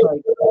it's like,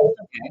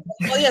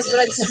 okay. well, yes, but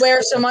I'd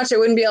swear so much I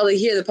wouldn't be able to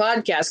hear the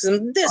podcast because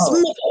I'm this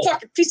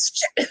motherfucking piece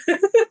of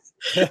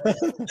shit.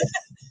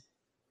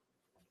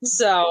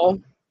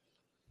 So,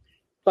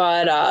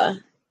 but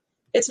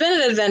it's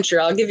been an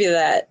adventure. I'll give you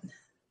that.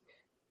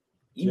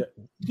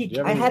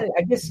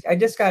 I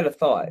just got a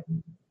thought.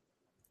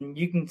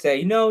 You can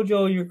say,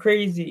 Joe, you're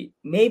crazy.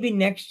 Maybe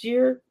next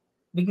year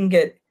we can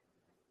get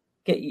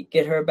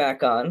her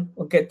back on.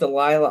 We'll get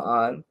Delilah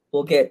on.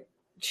 We'll get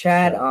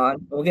Chad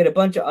on. We'll get a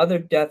bunch of other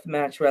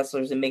deathmatch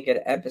wrestlers and make an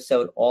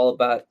episode all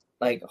about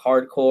like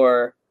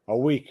hardcore. A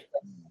week.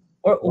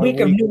 Or a week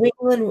of New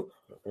England.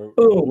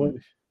 Boom.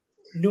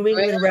 New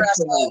England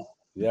wrestling.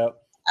 Yep.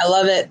 I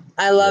love it.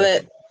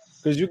 it.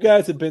 Because you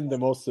guys have been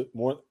one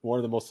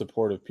of the most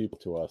supportive people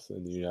to us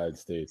in the United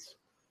States.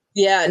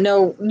 Yeah,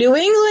 no, New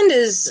England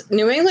is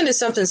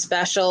something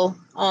special.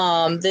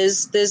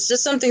 There's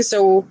just something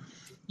so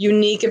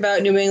unique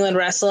about New England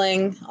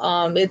wrestling.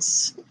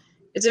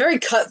 It's a very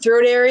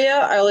cutthroat area.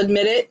 I'll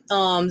admit it.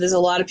 There's a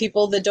lot of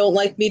people that don't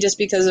like me just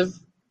because of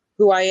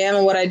who I am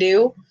and what I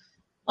do.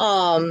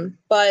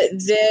 But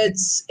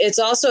it's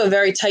also a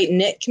very tight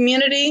knit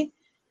community,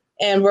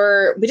 and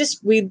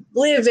we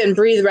live and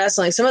breathe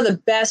wrestling. Some of the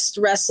best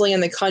wrestling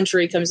in the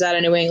country comes out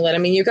of New England. I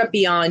mean, you got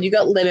Beyond, you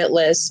got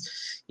Limitless.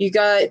 You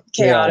got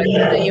Chaotic,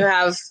 and you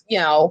have,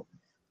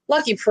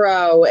 Lucky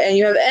Pro, and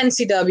you have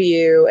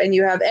NCW, and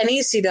you have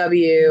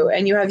NECW,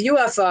 and you have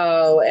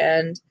UFO,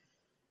 and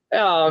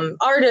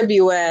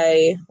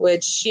RWA,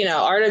 which,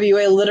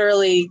 RWA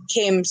literally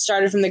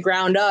started from the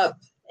ground up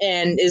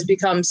and has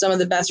become some of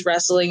the best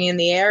wrestling in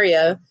the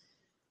area.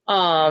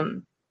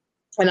 And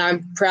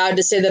I'm proud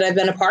to say that I've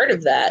been a part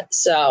of that.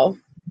 So.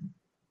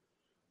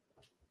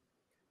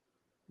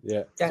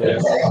 Yeah,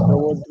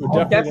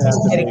 we're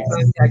definitely get in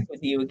contact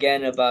with you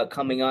again about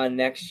coming on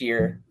next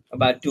year.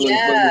 About doing.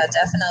 Yeah,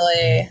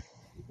 definitely.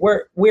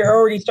 We're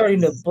already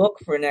starting to book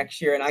for next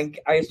year, and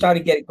I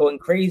started going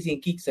crazy.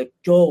 And Geek's like,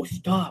 Joe,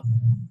 stop.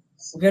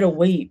 We gotta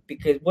wait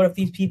because what if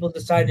these people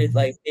decided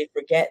like they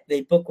forget they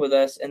book with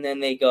us and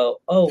then they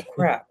go, oh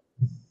crap.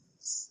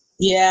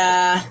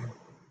 Yeah.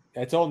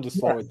 I told him to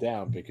slow it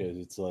down because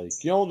it's like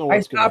you don't know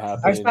what's going to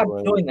happen. I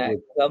stopped doing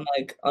that. I'm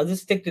like, I'll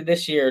just stick to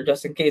this year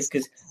just in case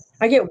because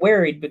I get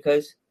worried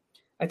because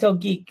I tell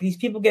Geek these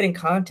people get in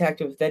contact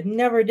with that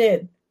never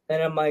did,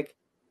 and I'm like,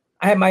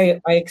 I had my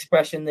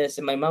expression this,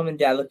 and my mom and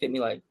dad looked at me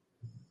like,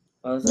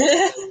 I was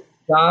like,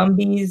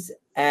 zombies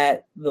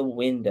at the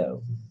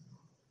window.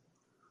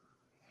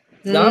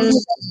 Zombies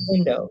at the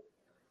window.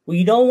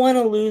 We don't want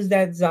to lose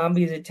that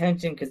zombie's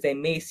attention because they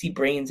may see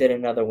brains at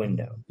another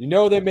window.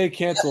 They may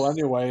cancel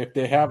anyway if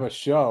they have a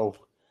show.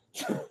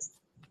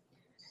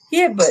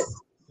 Yeah, but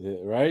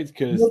right?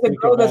 Because the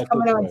girl that's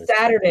coming on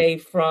Saturday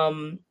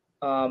from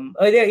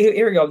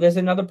here we go. There's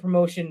another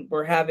promotion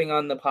we're having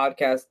on the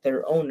podcast.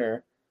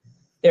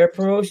 Their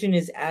promotion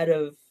is out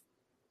of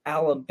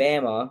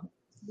Alabama.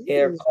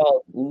 They're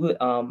called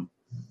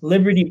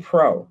Liberty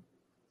Pro.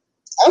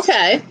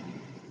 Okay.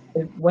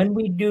 When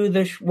we get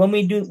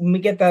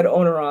that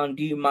owner on,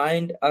 do you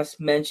mind us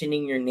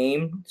mentioning your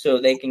name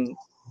so they can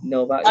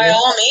know about you?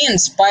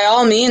 By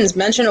all means,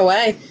 mention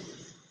away.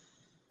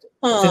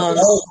 It's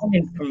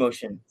an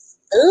promotion.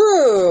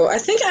 Ooh, I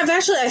feel like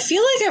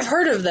I've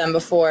heard of them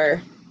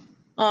before.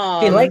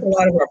 They like a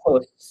lot of our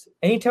posts.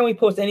 Anytime we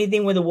post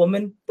anything with a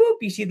woman, boop,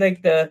 you see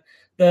like their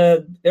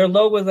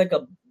logo is like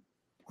a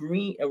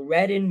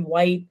red and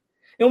white.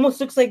 It almost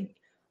looks like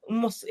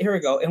here we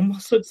go. It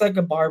almost looks like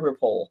a barber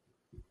pole.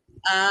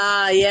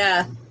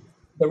 Yeah.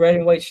 The red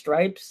and white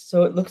stripes.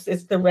 So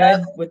it's the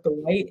red with the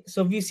white.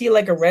 So if you see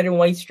like a red and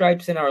white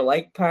stripes in our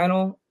like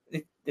panel,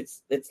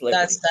 it's Liberty.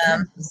 That's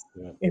them.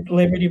 It's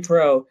Liberty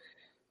Pro.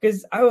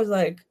 Because I was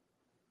like,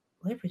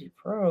 Liberty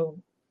Pro?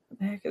 What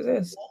the heck is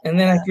this? And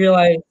then I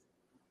realized,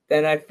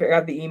 then I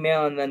got the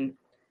email, and then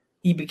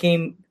he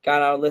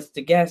got our list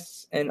of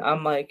guests, and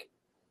I'm like,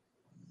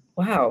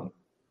 wow.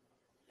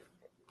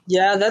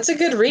 Yeah, that's a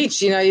good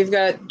reach. You've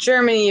got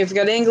Germany, you've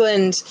got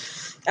England,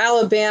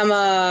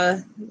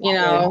 Alabama,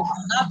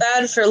 not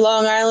bad for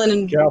Long Island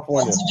and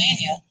California.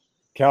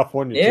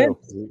 California, too.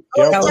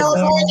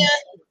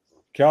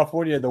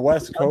 California, the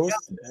West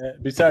Coast,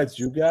 besides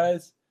you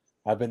guys,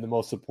 have been the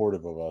most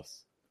supportive of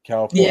us.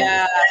 California.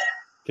 Yeah.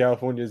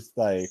 California's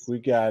like, we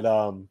got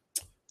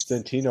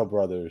Santino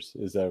Brothers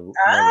is not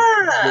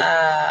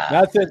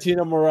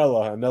Santino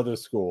Morella, another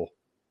school.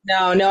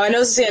 No, I know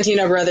the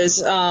Santino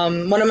Brothers.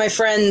 One of my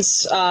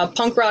friends,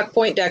 Punk Rock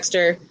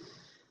Poindexter,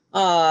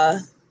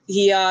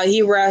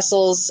 he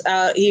wrestles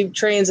out. He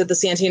trains at the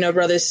Santino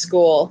Brothers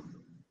school.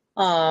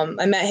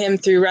 I met him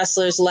through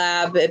Wrestlers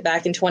Lab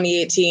back in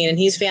 2018, and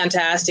he's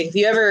fantastic. If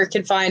you ever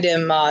can find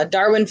him,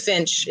 Darwin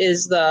Finch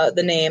is the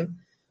name.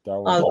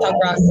 Punk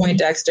Rock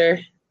Poindexter.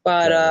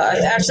 But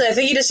I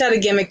think he just had a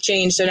gimmick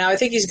change, so now I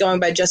think he's going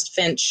by just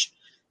Finch.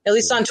 At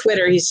least on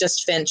Twitter, he's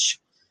just Finch.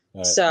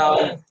 Right.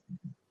 So.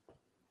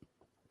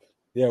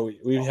 Yeah,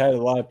 we had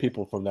a lot of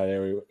people from that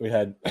area. We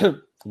had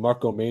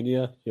Marco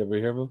Mania. You ever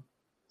hear of him?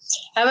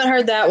 Haven't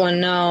heard that one.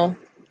 No.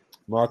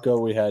 Marco.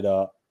 We had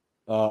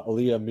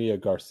Aaliyah Mia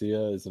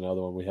Garcia is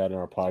another one we had on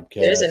our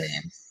podcast. There's a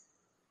name.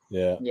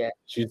 Yeah, Yeah.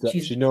 she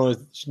knows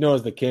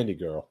the Candy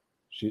Girl.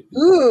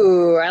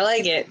 Ooh, I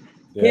like it.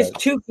 Yeah. There's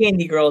two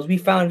Candy Girls. We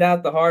found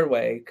out the hard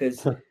way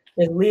because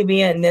there's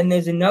Livia, and then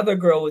there's another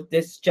girl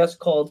that's just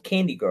called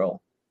Candy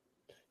Girl.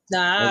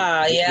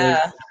 Ah,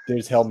 yeah.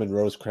 There's Hellman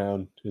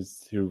Rosecrown,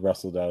 who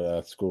wrestled out of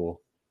that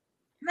school.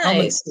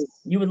 Nice.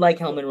 You would like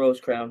Hellman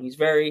Rosecrown. He's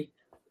very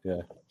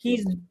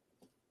he's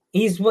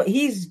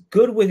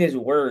good with his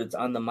words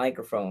on the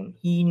microphone.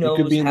 He knows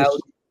how.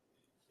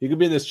 He could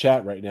be in this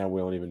chat right now.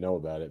 We don't even know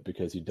about it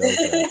because he does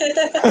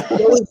that.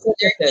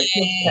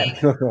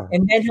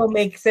 And then he'll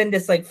send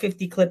us like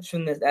 50 clips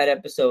from that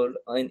episode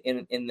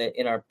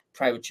in our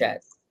private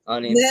chat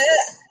on Instagram.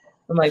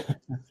 I'm like,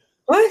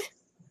 what?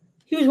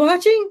 He was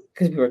watching?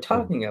 Because we were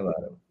talking about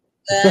him.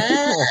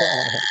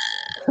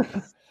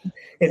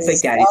 It's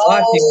like Daddy's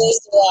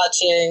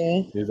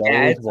watching. He's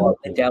always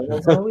watching. The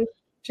devil's always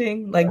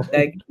watching. Like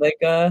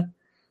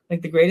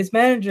the greatest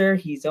manager,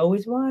 he's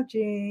always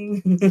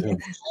watching.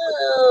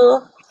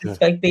 It's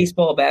like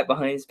baseball bat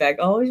behind his back,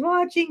 always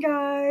watching,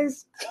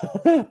 guys.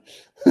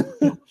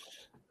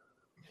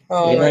 Oh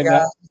my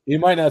god! He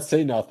might not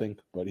say nothing,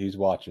 but he's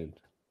watching.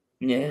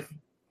 Yeah.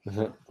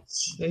 There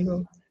you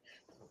go.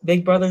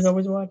 Big Brother's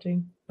always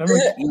watching.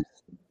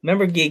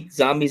 Remember Geek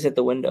Zombies at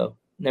the Window.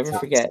 Never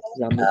forget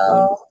Zombie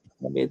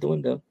at the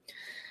Window.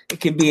 It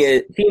could be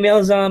a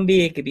female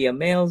zombie. It could be a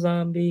male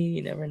zombie.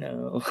 You never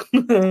know.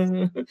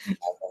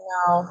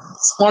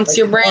 Wants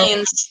your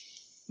brains.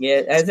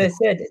 Yeah, as I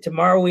said,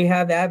 tomorrow we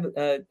have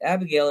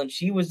Abigail, and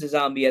she was the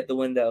zombie at the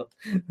window.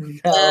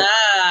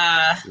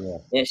 Yeah,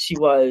 she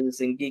was.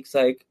 And Geek's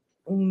like,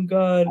 oh,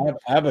 God.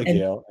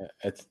 Abigail.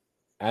 It's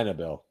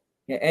Annabelle.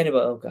 Yeah,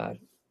 Annabelle. Oh, God.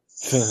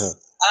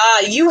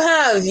 You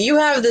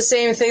have the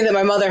same thing that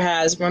my mother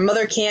has. My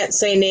mother can't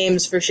say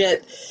names for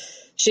shit.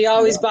 She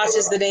always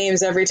botches the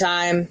names every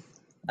time.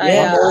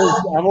 Yeah,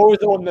 I'm always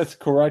the one that's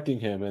correcting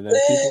him, and then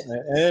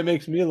and it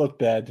makes me look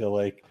bad to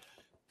like,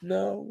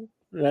 no,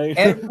 right?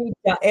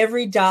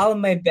 Every doll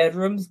in my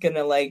bedroom's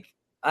gonna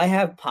I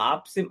have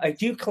pops. Do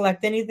you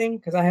collect anything?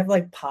 Because I have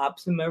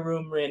pops in my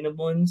room, random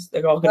ones.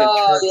 They're all gonna.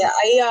 Oh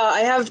yeah, I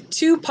have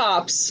 2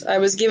 pops. I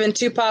was given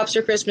 2 pops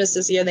for Christmas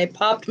this year. And they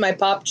popped my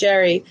pop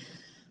cherry.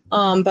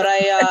 But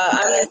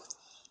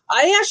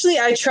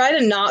I try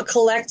to not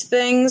collect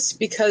things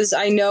because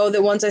I know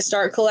that once I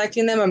start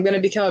collecting them, I'm going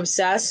to become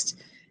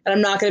obsessed and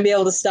I'm not going to be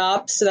able to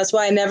stop. So that's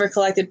why I never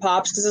collected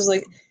pops, because I was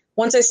like,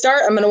 once I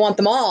start, I'm going to want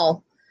them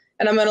all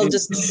and I'm going to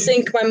just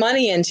sink my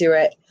money into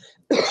it.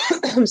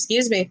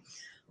 Excuse me.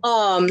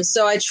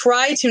 So I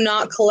try to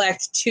not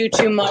collect too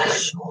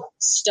much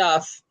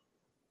stuff.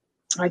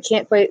 I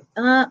can't quite.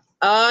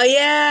 Oh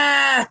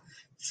yeah.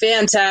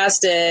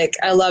 Fantastic.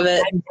 I love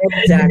it.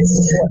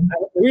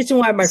 The reason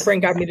why my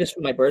friend got me this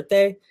for my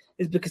birthday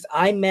is because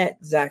I met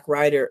Zack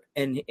Ryder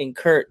and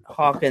Kurt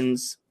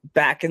Hawkins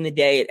back in the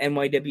day at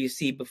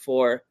NYWC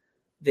before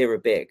they were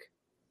big.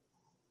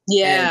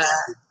 Yeah.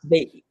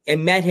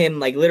 And met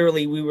him,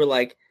 literally we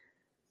were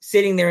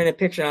sitting there in a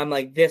picture, and I'm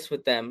like this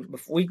with them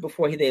week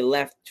before they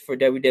left for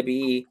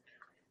WWE.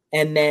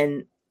 And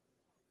then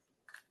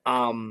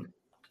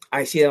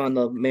I see them on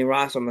the main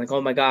roster. I'm like,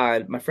 oh my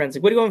God. My friend's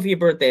like, what are you going for your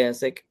birthday? And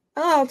it's like,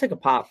 oh, I'll take a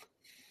pop.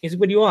 He's like,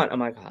 what do you want? I'm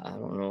like, I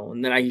don't know.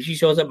 And then she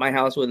shows up at my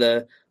house with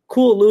a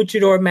cool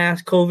luchador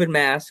mask, COVID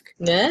mask.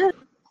 Yeah.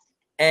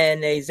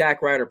 And a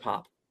Zack Ryder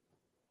pop.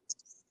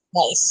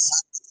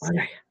 Nice.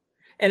 Okay.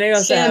 And I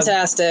also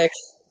fantastic.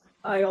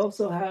 I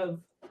also have,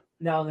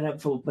 now I'm going to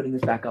have trouble putting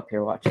this back up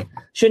here. Watch.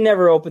 Should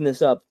never open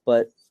this up,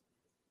 but.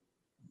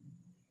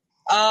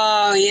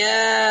 Oh,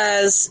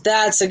 yes.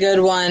 That's a good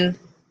one.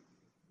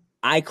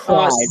 I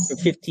cried for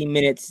 15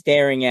 minutes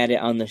staring at it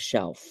on the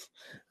shelf.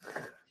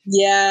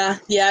 Yeah,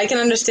 I can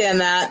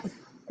understand that.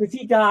 Because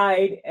he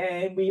died,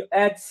 and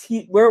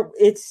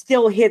it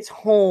still hits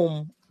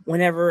home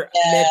whenever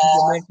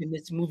people mention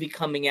this movie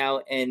coming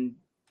out and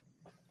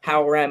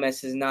how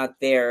Ramis is not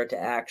there to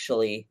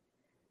actually.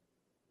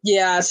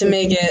 Yeah, to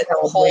make it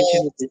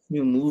celebration with this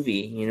new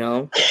movie, you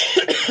know.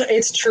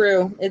 It's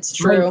true. It's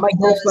true. My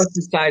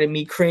Ghostbusters side of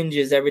me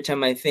cringes every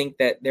time I think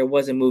that there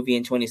was a movie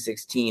in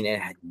 2016 and it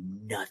had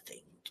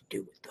nothing to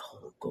do with the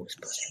whole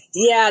Ghostbusters.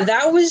 Yeah,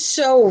 that was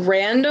so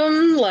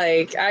random.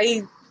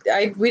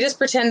 We just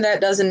pretend that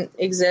doesn't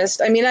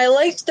exist. I mean, I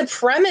liked the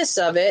premise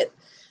of it,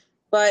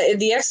 but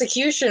the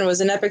execution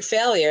was an epic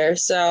failure.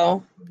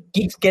 So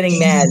keeps getting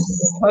mad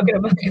talking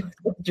about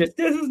Ghostbusters.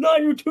 This is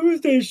not your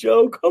Tuesday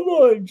show. Come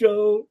on,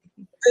 Joe.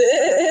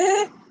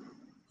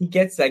 He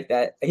gets like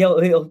that.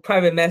 He'll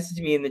private message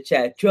me in the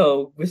chat.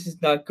 Joe, this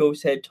is not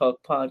Ghost Head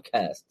Talk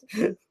podcast.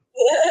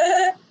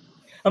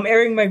 I'm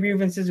airing my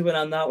grievances when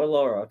I'm not with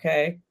Laura.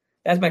 Okay,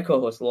 that's my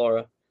co-host,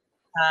 Laura.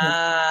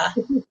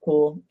 She's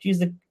cool.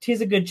 She's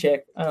a good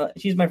chick.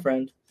 She's my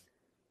friend.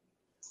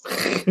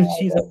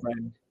 She's a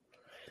friend.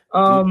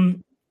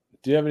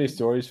 Do you have any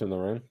stories from the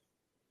ring?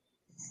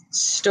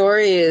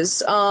 Stories.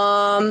 So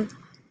I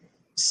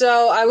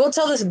will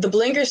tell the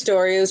blinker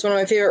story. It was one of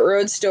my favorite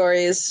road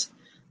stories.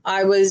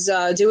 I was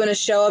doing a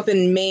show up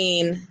in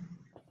Maine,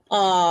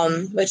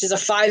 which is a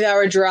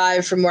 5-hour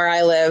drive from where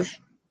I live.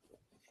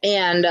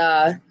 And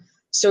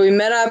so we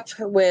met up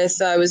with,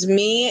 it was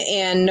me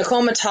and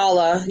Nicole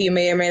Matala, who you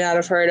may or may not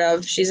have heard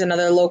of. She's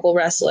another local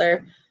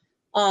wrestler.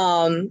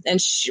 And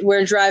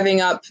we're driving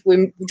up.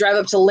 We drive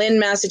up to Lynn,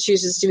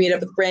 Massachusetts to meet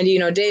up with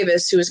Brandino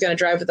Davis, who was going to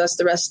drive with us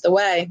the rest of the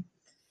way.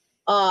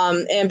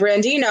 And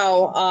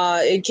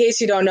Brandino, in case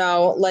you don't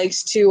know,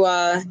 likes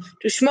to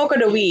smoke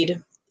the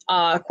weed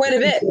quite a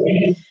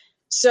bit.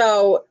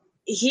 So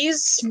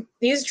he's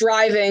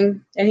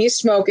driving and he's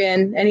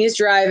smoking and he's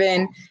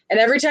driving, and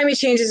every time he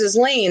changes his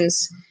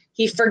lanes,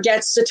 he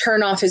forgets to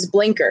turn off his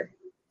blinker.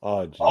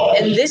 Oh, geez.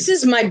 And this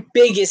is my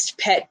biggest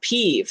pet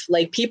peeve.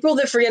 Like, people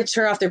that forget to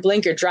turn off their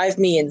blinker drive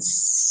me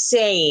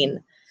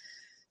insane.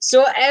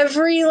 So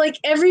every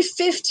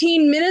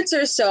 15 minutes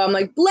or so, I'm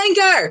like,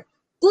 blinker,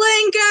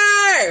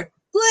 blinker,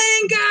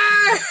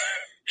 blinker.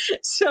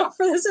 So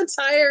for this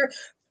entire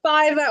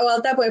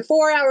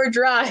 4-hour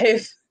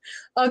drive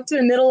up to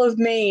the middle of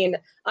Maine,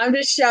 I'm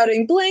just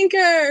shouting,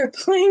 blinker,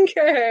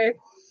 blinker.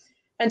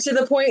 And to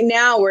the point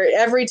now where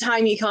every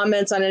time he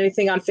comments on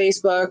anything on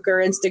Facebook or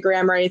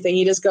Instagram or anything,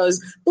 he just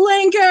goes,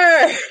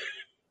 blinker.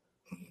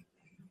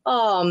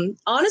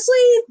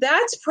 Honestly,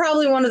 that's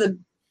probably one of the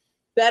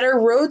better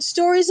road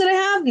stories that I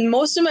have.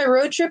 Most of my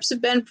road trips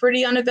have been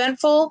pretty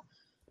uneventful.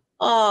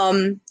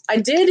 I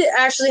did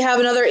actually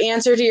have another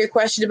answer to your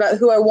question about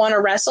who I want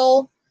to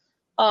wrestle.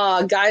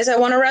 Guys I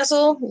want to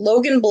wrestle,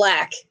 Logan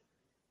Black.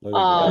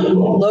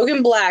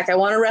 Logan Black, I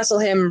want to wrestle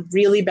him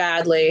really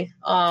badly.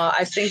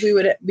 I think we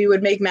would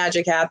make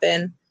magic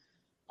happen.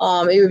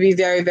 It would be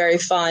very, very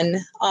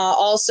fun.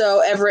 Also,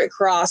 Everett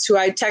Cross, who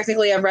I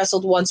technically have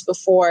wrestled once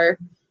before,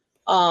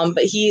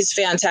 but he's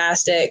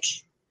fantastic.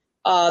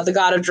 The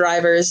God of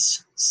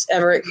Drivers,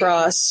 Everett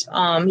Cross.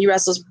 He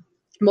wrestles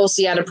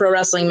mostly out of Pro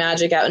Wrestling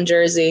Magic out in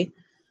Jersey.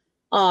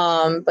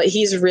 But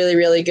he's really,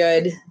 really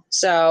good.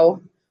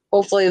 So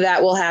hopefully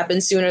that will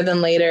happen sooner than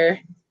later.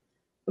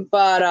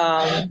 But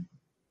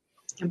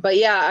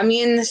yeah, I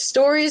mean,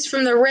 stories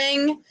from the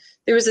ring.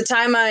 There was a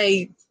time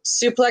I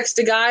suplexed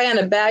a guy on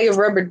a bag of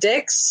rubber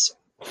dicks.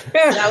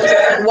 That was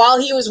while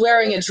he was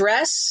wearing a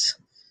dress.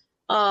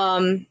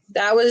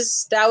 That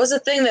was a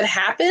thing that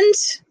happened.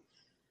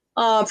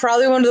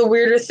 Probably one of the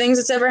weirder things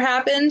that's ever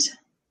happened.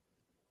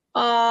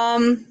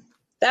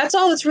 That's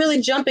all that's really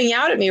jumping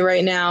out at me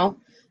right now.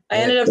 I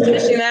ended up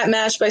finishing that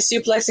match by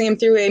suplexing him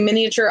through a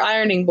miniature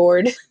ironing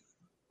board.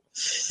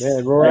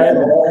 Man, Rory,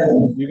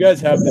 you guys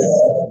have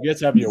your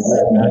weird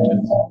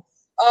matches.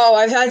 Oh,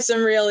 I've had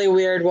some really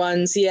weird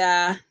ones.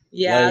 Yeah,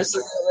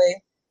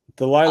 absolutely.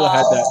 Delilah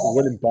had that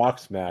wooden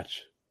box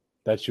match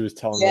that she was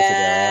telling us about.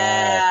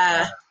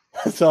 Yeah.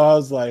 So I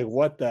was like,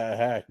 what the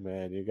heck,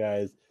 man? You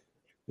guys,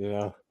 we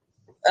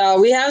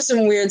have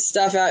some weird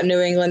stuff out in New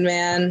England,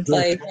 man.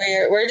 Like,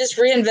 we're just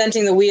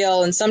reinventing the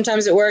wheel, and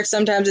sometimes it works,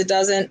 sometimes it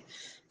doesn't.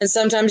 And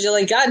sometimes you're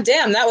like, God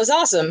damn, that was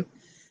awesome.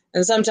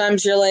 And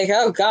sometimes you're like,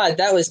 oh, God,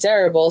 that was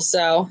terrible.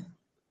 So,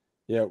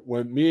 yeah,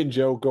 when me and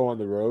Joe go on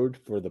the road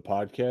for the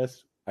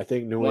podcast, I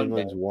think New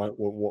England's one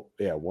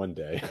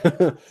day. I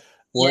think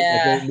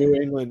New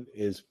England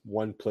is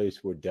one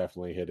place we're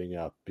definitely hitting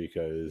up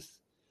because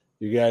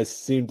you guys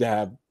seem to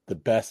have the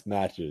best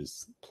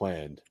matches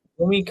planned.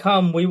 When we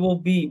come, we'll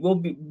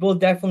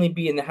definitely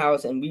be in the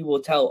house, and we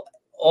will tell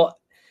all.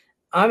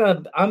 I'm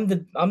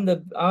the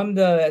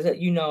as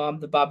you know, I'm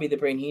the Bobby the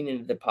Brain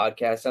Heenan of the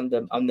podcast.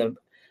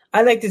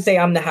 I like to say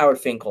I'm the Howard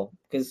Finkel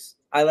because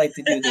I like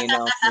to do the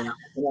announcement.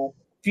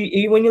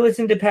 When you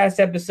listen to past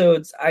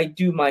episodes, I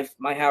do my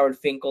Howard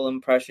Finkel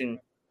impression.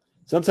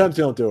 Sometimes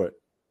you don't do it.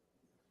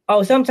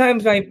 Oh,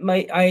 sometimes I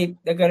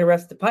gotta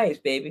rest the pipes,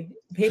 baby.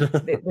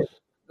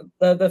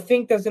 The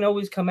Fink doesn't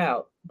always come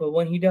out, but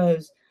when he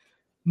does,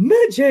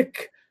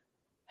 magic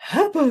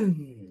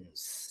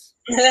happens.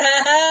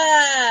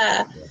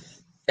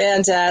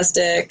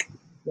 Fantastic.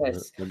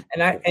 Yes,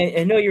 and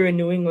I know you're in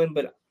New England,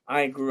 but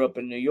I grew up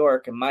in New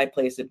York, and my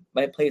place of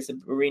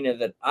arena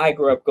that I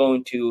grew up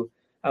going to,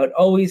 I would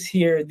always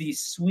hear these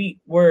sweet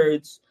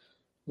words,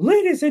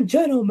 ladies and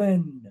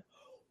gentlemen,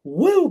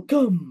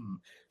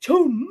 welcome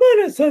to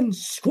Madison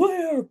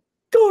Square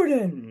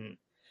Garden,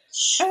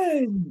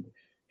 and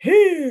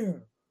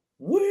here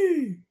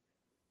we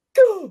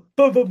go.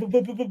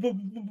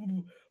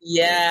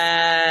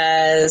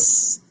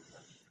 Yes.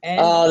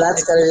 And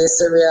that's gotta be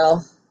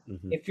surreal.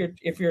 If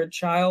you're a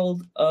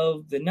child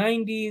of the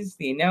 90s,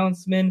 the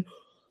announcement,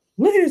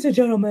 ladies and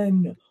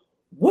gentlemen,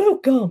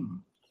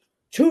 welcome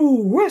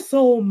to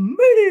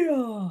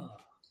WrestleMania.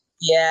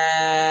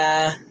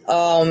 Yeah.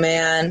 Oh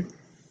man.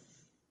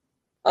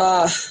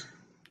 That's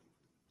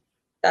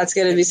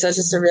gonna be such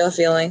a surreal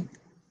feeling.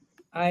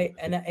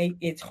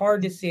 It's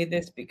hard to say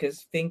this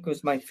because Fink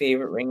was my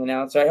favorite ring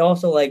announcer. I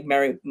also like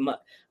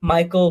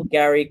Michael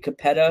Gary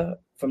Capetta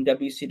from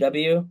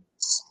WCW.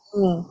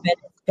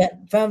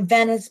 From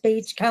Venice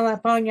Beach,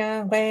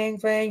 California, weighing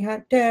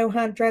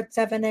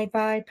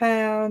 275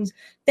 pounds.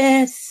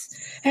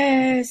 This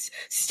is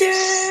Sting.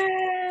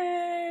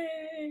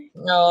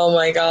 Oh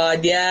my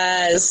God,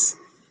 yes.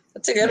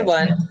 That's a good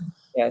one.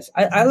 Yes,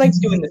 I like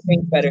doing the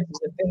Fink better because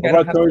the Fink.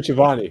 What about Tony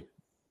Schiavone?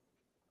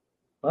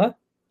 What?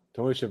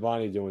 Tony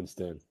Schiavone doing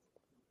Sting.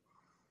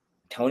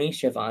 Tony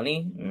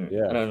Schiavone?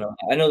 Yeah. I don't know.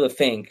 I know the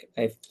Fink.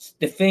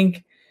 The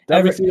Fink.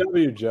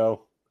 WCW,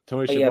 Joe.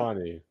 Tony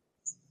Schiavone.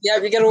 Yeah,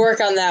 we got to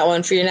work on that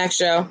one for your next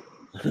show.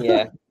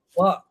 Yeah.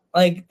 Well,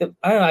 like,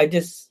 I don't know.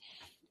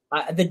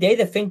 The day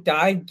the Fink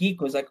died,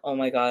 Geek was like, "Oh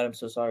my God, I'm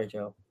so sorry,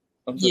 Joe.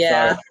 I'm so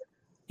sorry."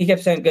 He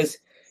kept saying, because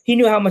he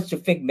knew how much the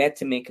Fink meant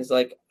to me, because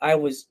like I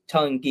was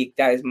telling Geek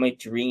that is my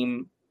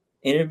dream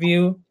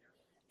interview,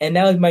 and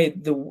that was my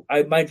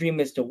dream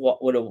is to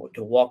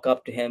walk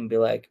up to him and be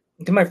like,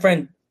 to my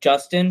friend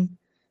Justin,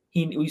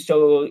 we used to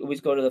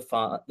always go to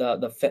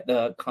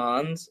the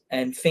cons,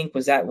 and Fink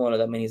was at one of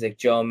them, and he's like,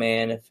 "Joe,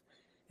 man,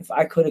 if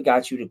I could have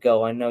got you to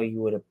go, I know you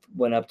would have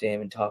went up to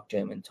him and talked to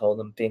him and told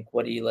him, Fink,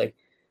 what do you like?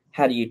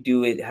 How do you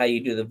do it? How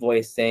you do the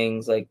voice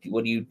things? Like,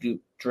 what do you do?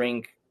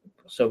 Drink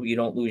so you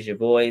don't lose your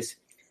voice."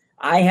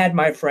 I had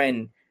my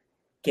friend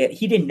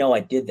he didn't know I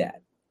did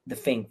that, the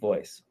Fink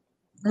voice.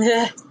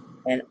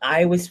 And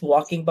I was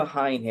walking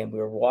behind him. We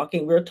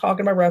were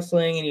talking about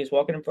wrestling, and he was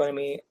walking in front of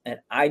me, and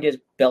I just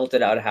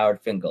belted out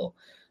Howard Finkel.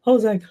 I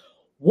was like,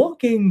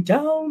 walking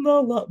down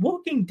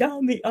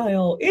the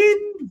aisle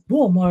in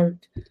Walmart,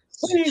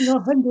 weighing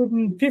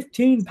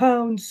 115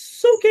 pounds,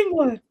 soaking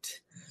wet,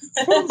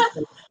 from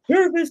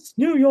Jervis,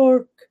 New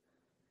York,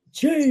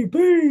 Jay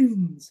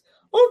Beans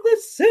on the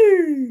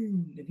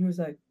scene. And he was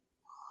like,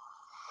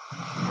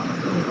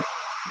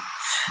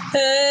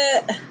 "Is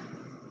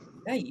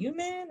that you,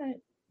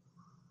 man?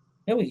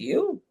 It was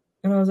you?"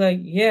 And I was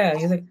like, "Yeah."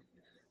 He's like,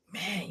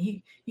 "Man,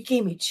 you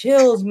gave me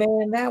chills,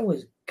 man. That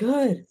was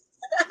good."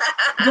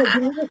 Like,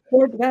 can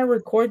I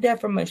record that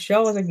from my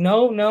show? I was like,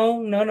 no.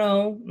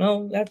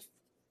 That's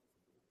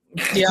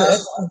yeah.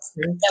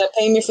 Gotta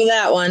pay me for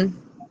that one.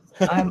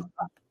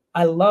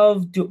 I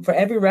love for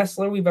every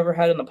wrestler we've ever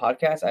had on the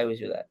podcast. I always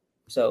do that.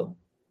 So,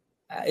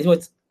 it's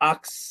what's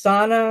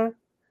Isana.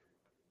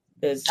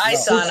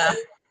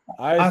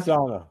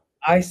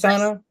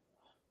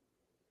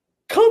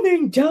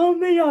 Coming down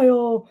the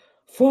aisle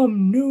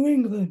from New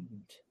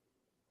England,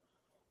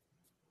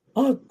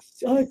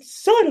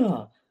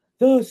 Isana,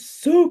 the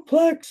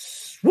suplex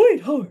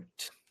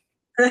sweetheart.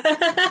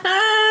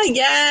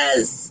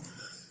 Yes.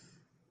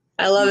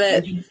 I love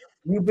it.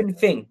 You've been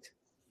finked.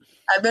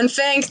 I've been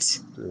finked.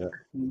 Yeah.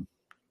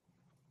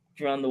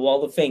 You're on the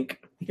wall of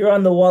Fink. You're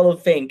on the wall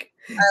of Fink.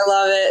 I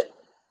love it.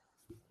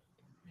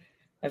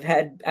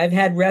 I've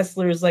had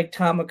wrestlers like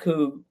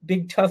Tamaku,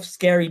 big tough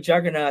scary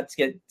juggernauts,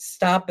 get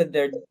stopped at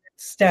their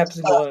steps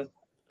and going,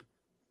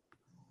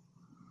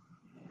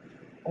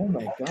 "Oh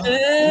my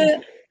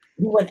God."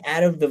 He went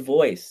out of the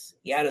voice.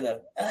 He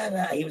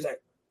was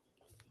like,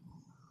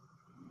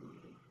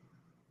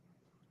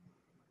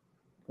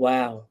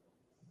 "Wow."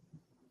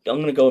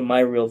 I'm gonna go in my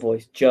real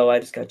voice. "Joe, I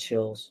just got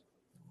chills."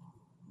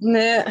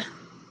 Nah.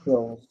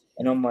 Chills.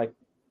 And I'm like,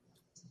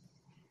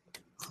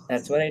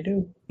 that's what I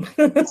do.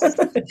 That's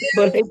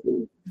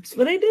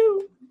what I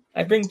do.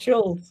 I bring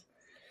chills.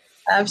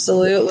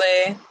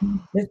 Absolutely.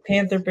 This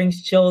Panther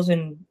brings chills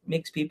and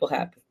makes people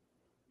happy.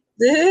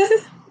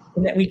 And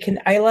that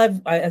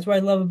that's what I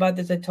love about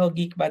this. I tell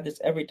Geek about this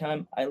every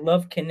time. I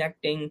love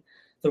connecting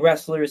the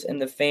wrestlers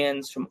and the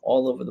fans from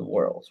all over the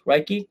world.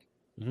 Right, Geek?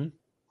 Mm-hmm.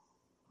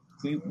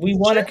 We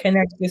want to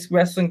connect this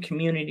wrestling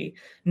community,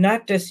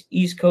 not just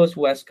East Coast,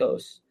 West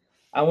Coast.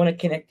 I want to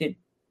connect it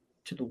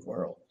to the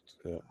world.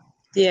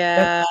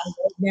 Yeah.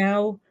 Right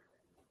now,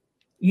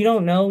 you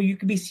don't know. You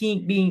could be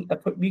seeing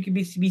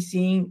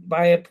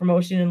by a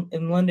promotion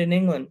in London,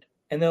 England,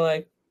 and they're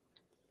like,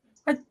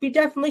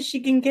 she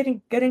can get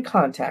in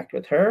contact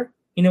with her.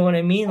 You know what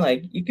I mean?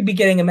 Like, you could be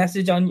getting a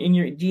message in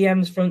your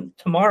DMs from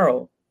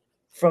tomorrow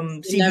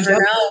from CBW. Never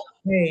know.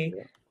 Hey,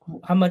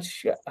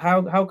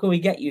 how can we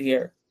get you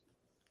here?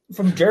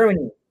 From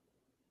Germany.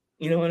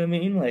 You know what I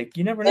mean? Like,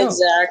 you never know.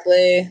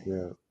 Exactly.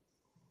 Yeah.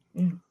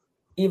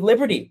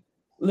 Liberty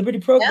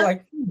Pro,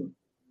 like,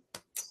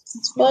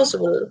 it's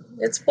possible.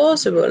 It's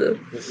possible.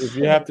 If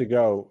you have to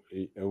go,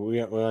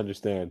 we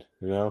understand,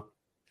 you know?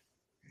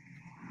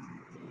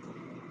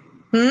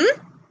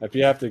 If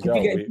you have to go.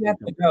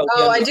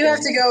 I do have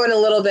to go in a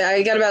little bit.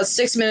 I got about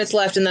 6 minutes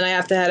left, and then I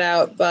have to head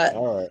out. But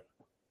all right.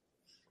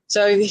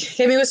 So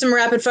hit me with some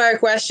rapid fire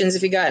questions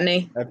if you got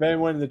any. If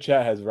anyone in the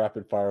chat has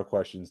rapid fire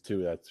questions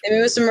too, that's hit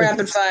me with some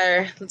rapid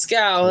fire. Let's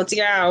go.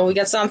 We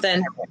got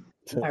something.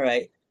 All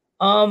right.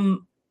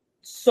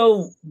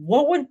 So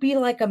what would be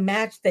like a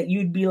match that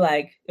you'd be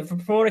like if a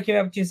promoter came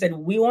up to you and said,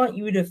 "We want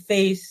you to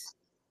face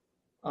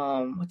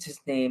what's his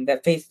name?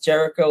 That faced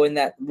Jericho in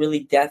that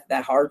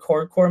that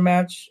hardcore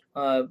match.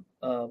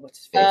 What's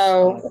his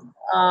face?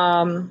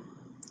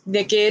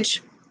 Nick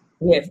Gage.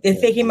 Yeah,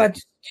 if they came up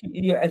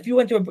if you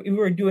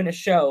were doing a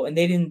show and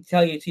they didn't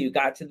tell you till you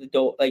got to the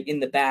door, like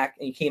in the back,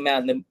 and you came out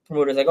and the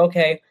promoter's like,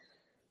 "Okay,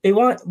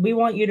 we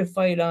want you to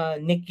fight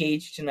Nick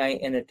Gage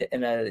tonight in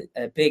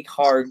a big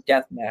hard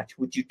death match.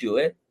 Would you do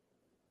it?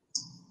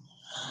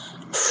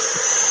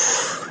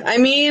 I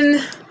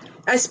mean,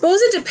 I suppose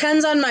it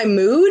depends on my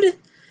mood.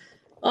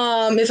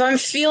 If I'm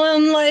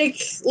feeling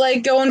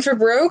like going for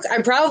broke,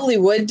 I probably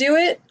would do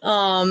it.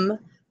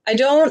 I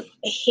don't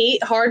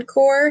hate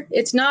hardcore.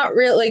 It's not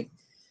real like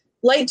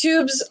light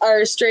tubes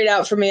are straight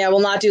out for me. I will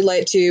not do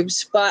light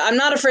tubes, but I'm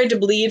not afraid to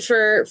bleed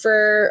for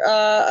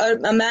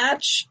a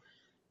match.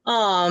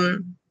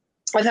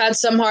 I've had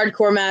some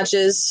hardcore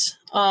matches,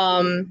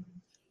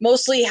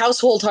 mostly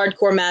household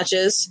hardcore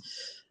matches.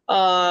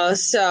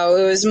 So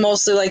it was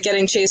mostly like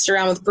getting chased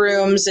around with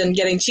brooms and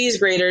getting cheese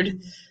grated,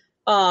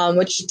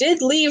 which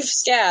did leave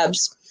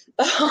scabs.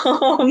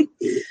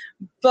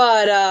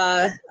 But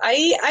I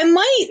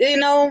might,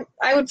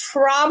 I would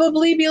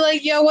probably be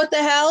like, yo, what the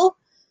hell?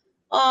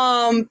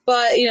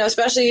 But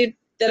especially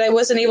that I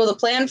wasn't able to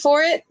plan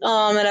for it,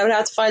 and I would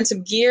have to find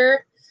some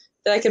gear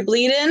that I could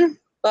bleed in.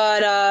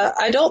 But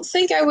I don't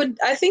think I would.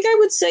 I think I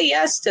would say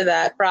yes to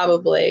that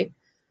probably.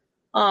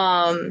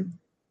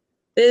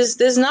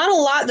 There's not a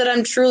lot that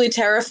I'm truly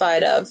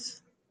terrified of.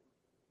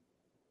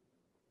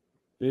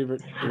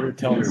 Favorite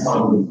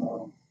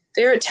television?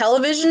 Favorite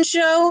television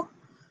show?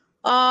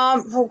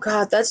 Oh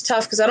God, that's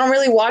tough because I don't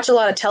really watch a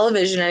lot of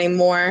television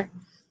anymore.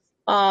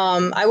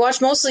 I watch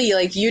mostly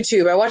like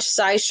YouTube. I watch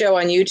SciShow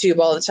on YouTube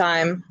all the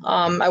time.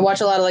 I watch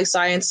a lot of like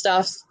science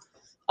stuff.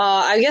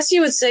 I guess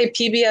you would say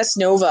PBS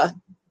Nova.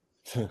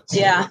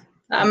 Yeah,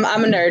 I'm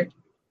a nerd.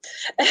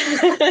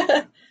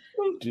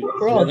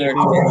 We're all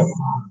nerds.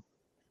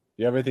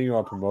 You have anything you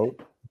want to promote?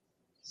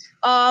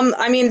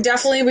 I mean,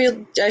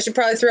 definitely I should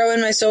probably throw in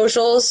my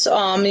socials. At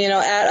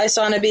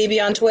Isana Baby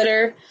on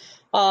Twitter.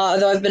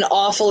 Though I've been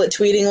awful at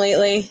tweeting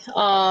lately.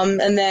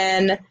 And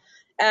then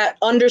at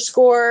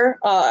or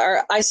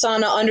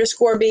Isana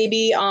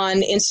 _baby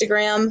on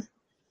Instagram.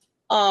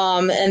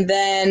 And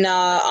then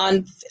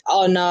on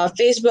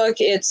Facebook,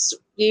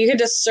 you can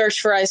just search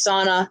for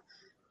Isana.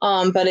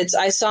 But it's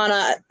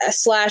Isana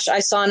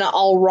 /Isana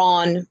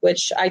Alron,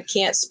 which I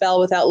can't spell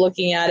without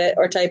looking at it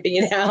or typing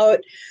it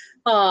out.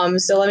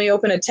 So let me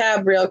open a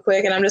tab real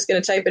quick, and I'm just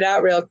going to type it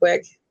out real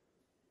quick.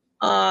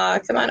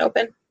 Come on,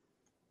 open.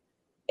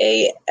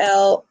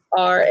 ALRAUN,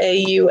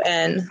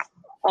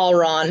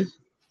 Alron,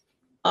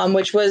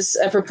 which was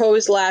a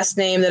proposed last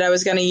name that I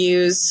was going to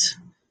use,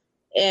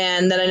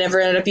 and then I never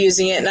ended up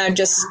using it, and I've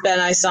just been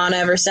Isana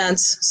ever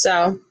since.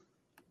 So,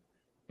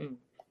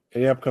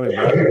 any upcoming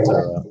matches?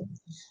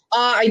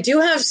 I do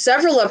have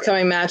several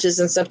upcoming matches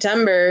in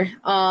September.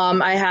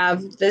 I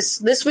have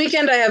this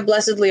weekend. I have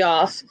blessedly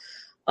off,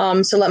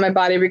 to let my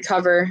body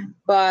recover.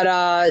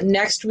 But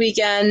next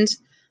weekend,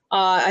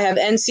 I have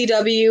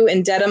NCW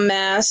in Dedham,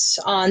 Mass.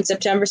 On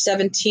September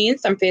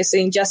 17th. I'm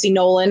facing Jesse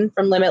Nolan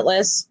from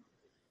Limitless.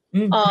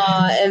 Mm-hmm.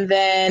 And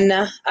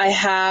then I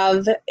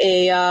have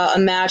a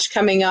match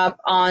coming up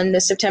on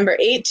September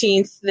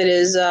 18th that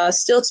is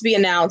still to be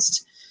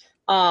announced.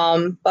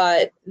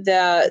 But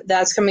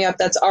that's coming up.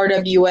 That's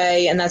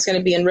RWA, and that's going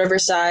to be in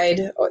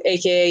Riverside,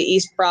 aka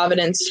East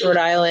Providence, Rhode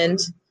Island.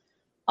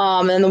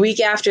 And the week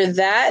after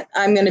that,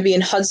 I'm going to be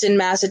in Hudson,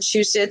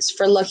 Massachusetts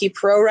for Lucky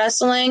Pro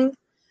Wrestling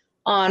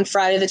on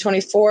Friday the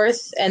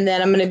 24th, and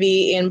then I'm going to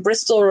be in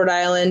Bristol, Rhode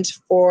Island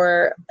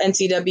for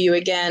NCW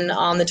again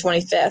on the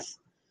 25th.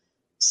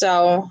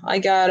 So I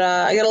got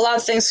a lot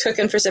of things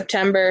cooking for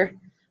September.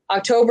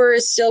 October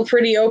is still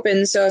pretty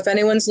open, so if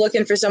anyone's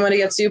looking for someone to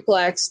get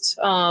suplexed,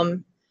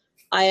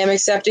 I am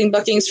accepting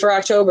bookings for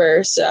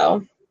October.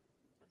 So,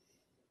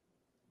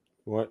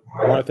 I want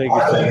to thank you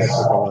so much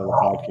for coming on the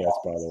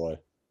podcast, by the way.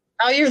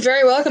 Oh, you're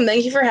very welcome.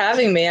 Thank you for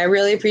having me. I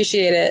really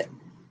appreciate it.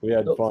 We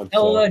had fun.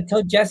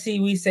 Tell Jessie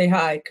we say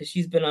hi because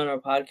she's been on our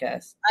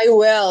podcast. I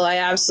will. I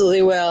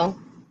absolutely will.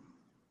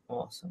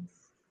 Awesome.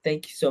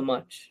 Thank you so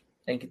much.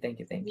 Thank you.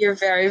 You're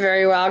very,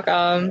 very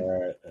welcome.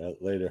 All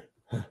right. Later.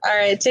 All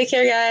right. Take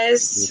care,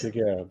 guys. You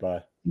take care.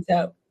 Bye. Peace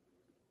out.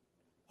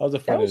 That was a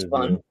fun interview.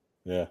 Fun.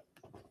 Yeah.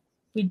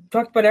 We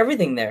talked about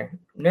everything there.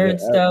 Nerd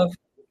stuff.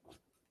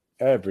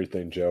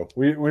 Everything, Joe.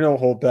 We don't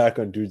hold back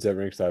on Dudes at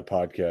Ringside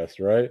podcast,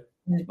 right?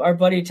 Our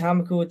buddy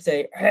Tomaku would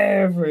say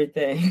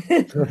everything.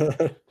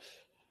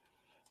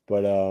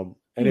 But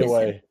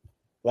anyway,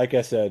 like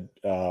I said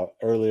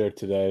earlier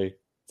today,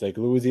 it's like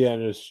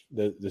Louisiana's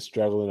the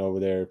struggling over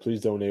there.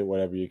 Please donate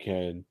whatever you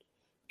can.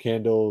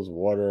 Candles,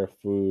 water,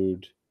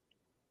 food,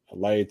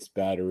 lights,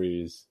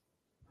 batteries,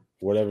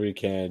 whatever you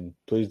can.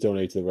 Please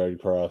donate to the Red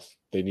Cross.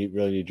 They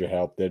really need your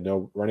help. There's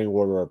no running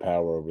water or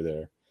power over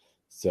there.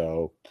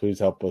 So please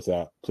help us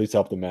out. Please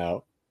help them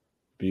out.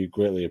 Be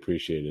greatly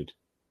appreciated.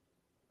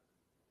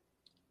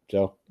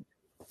 Joe?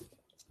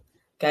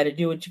 Gotta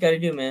do what you gotta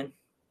do, man.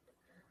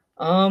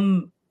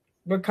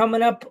 We're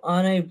coming up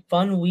on a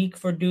fun week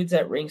for Dudes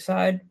at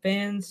Ringside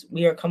fans.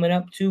 We are coming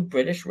up to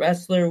British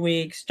Wrestler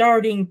Week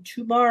starting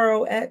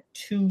tomorrow at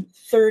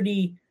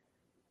 2:30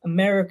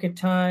 America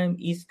time,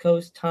 East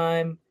Coast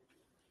time.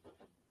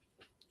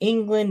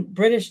 England,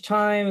 British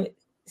time,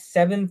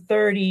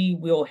 7:30.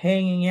 We'll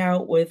hanging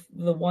out with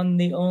the one,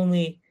 the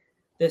only,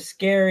 the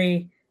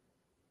scary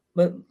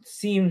but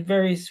seems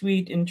very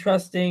sweet and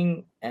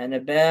trusting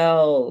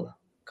Annabelle.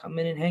 Come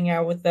in and hang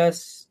out with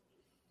us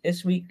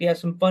this week. We have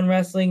some fun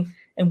wrestling,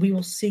 and we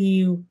will see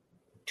you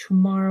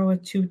tomorrow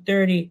at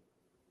 2:30.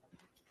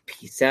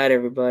 Peace out,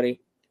 everybody.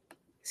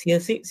 See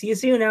you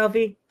soon,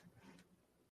 Alfie.